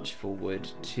very much forward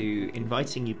to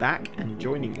inviting you back and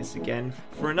joining us again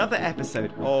for another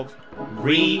episode of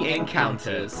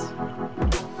Re-Encounters.